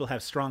I know people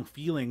have strong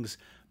feelings,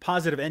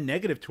 positive and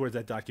negative, towards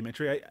that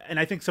documentary. And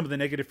I think some of the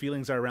negative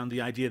feelings are around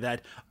the idea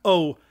that,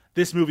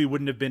 this movie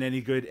wouldn't have been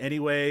any good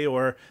anyway,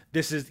 or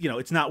this is,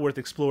 it's not worth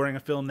exploring a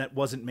film that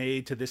wasn't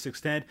made to this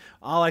extent.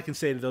 All I can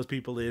say to those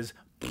people is,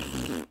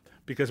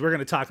 because we're going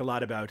to talk a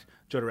lot about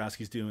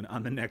Jodorowsky's Dune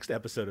on the next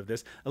episode of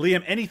this.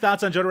 Liam, any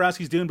thoughts on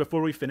Jodorowsky's Dune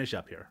before we finish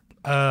up here?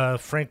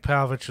 Frank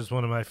Pavlovich was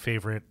one of my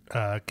favorite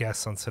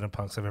guests on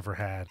Cinepunks I've ever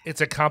had.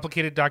 It's a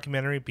complicated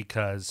documentary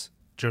because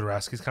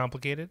Jodorowsky's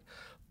complicated,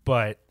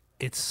 but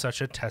it's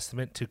such a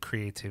testament to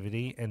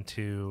creativity and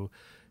to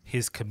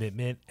his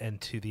commitment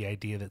and to the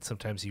idea that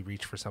sometimes you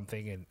reach for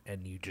something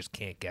and you just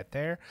can't get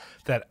there,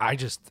 that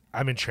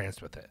I'm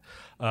entranced with it.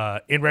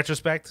 In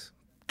retrospect,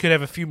 could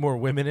have a few more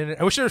women in it.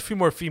 I wish there were a few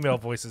more female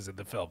voices in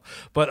the film,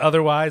 but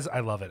otherwise I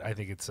love it. I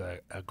think it's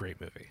a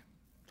great movie.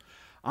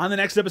 On the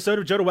next episode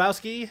of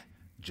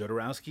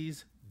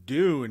Jodorowsky's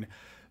Dune.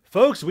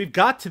 Folks, we've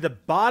got to the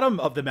bottom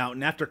of the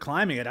mountain after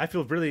climbing it. I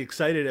feel really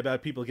excited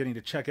about people getting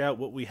to check out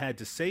what we had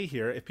to say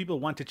here. If people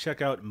want to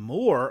check out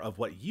more of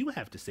what you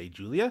have to say,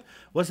 Julia,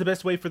 what's the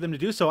best way for them to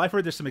do so? I've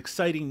heard there's some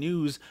exciting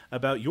news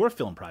about your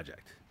film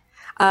project.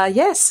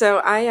 Yes, so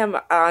I am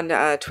on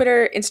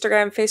Twitter,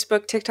 Instagram,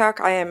 Facebook, TikTok.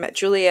 I am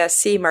Julia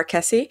C.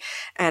 Marchesi,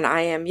 and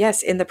I am,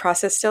 in the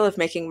process still of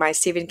making my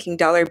Stephen King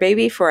dollar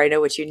baby for I Know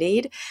What You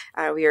Need.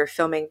 We are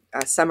filming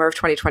summer of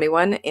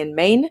 2021 in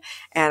Maine,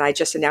 and I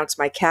just announced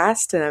my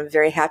cast, and I'm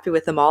very happy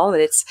with them all.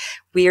 And it's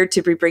weird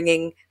to be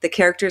bringing the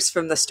characters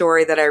from the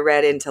story that I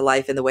read into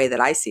life in the way that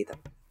I see them.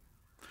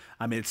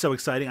 I mean, it's so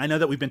exciting. I know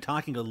that we've been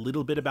talking a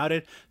little bit about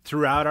it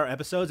throughout our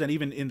episodes, and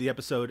even in the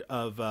episode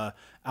of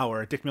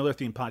our Dick Miller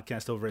themed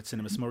podcast over at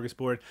Cinema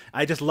Smorgasbord.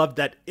 I just love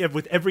that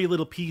with every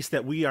little piece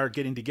that we are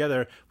getting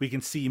together, we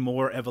can see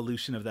more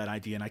evolution of that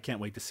idea, and I can't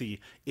wait to see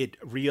it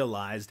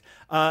realized.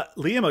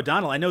 Liam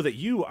O'Donnell, I know that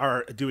you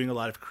are doing a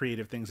lot of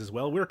creative things as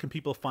well. Where can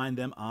people find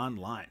them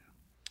online?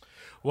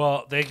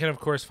 Well, they can, of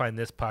course, find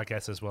this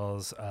podcast as well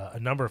as a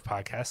number of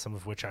podcasts, some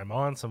of which I'm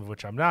on, some of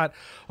which I'm not,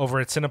 over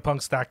at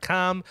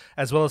cinepunks.com,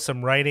 as well as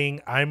some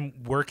writing.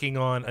 I'm working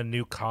on a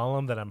new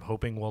column that I'm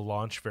hoping will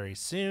launch very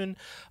soon.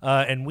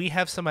 And we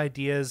have some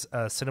ideas.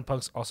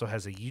 Cinepunks also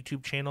has a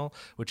YouTube channel,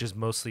 which is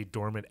mostly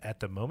dormant at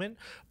the moment.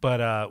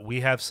 But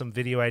we have some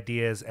video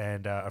ideas,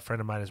 and a friend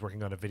of mine is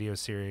working on a video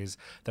series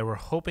that we're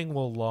hoping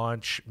will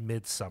launch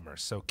midsummer.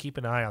 So keep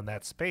an eye on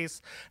that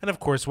space. And, of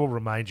course, we'll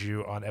remind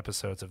you on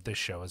episodes of this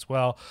show as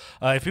well.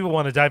 If people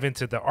want to dive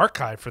into the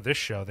archive for this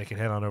show, they can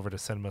head on over to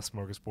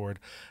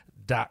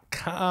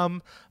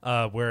cinemasmorgasbord.com,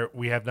 where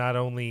we have not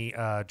only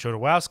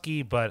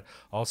Jodorowsky, but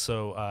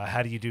also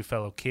How Do You Do,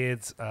 Fellow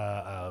Kids,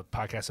 a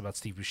podcast about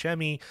Steve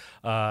Buscemi,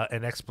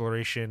 an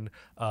exploration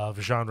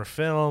of genre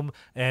film,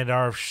 and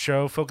our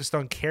show focused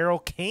on Carol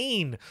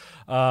Kane.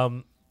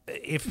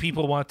 If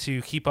people want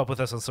to keep up with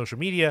us on social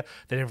media,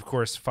 then of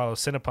course follow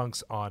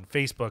Cinepunks on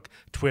Facebook,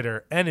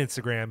 Twitter, and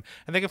Instagram,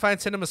 and they can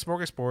find Cinema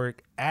Smorgasbord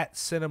at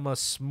Cinema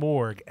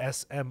Smorg,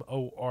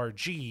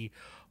 SMORG,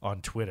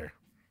 on Twitter.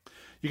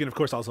 You can, of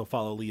course, also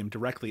follow Liam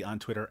directly on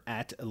Twitter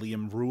at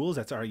Liam Rules.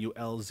 That's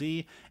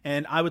RULZ.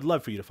 And I would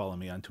love for you to follow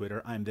me on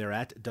Twitter. I'm there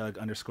at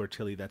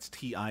Doug_Tilley. That's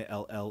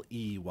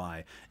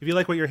TILLEY. If you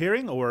like what you're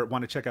hearing or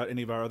want to check out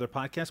any of our other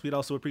podcasts, we'd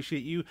also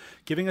appreciate you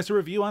giving us a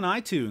review on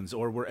iTunes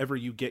or wherever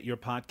you get your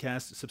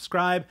podcasts.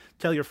 Subscribe,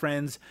 tell your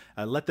friends,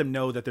 let them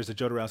know that there's a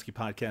Jodorowsky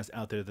podcast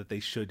out there that they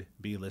should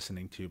be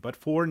listening to. But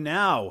for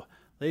now,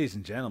 ladies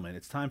and gentlemen,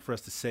 it's time for us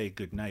to say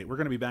goodnight. We're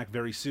going to be back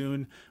very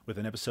soon with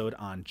an episode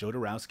on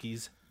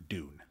Jodorowsky's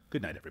Dune.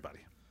 Good night, everybody.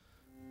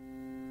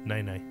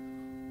 Night-night.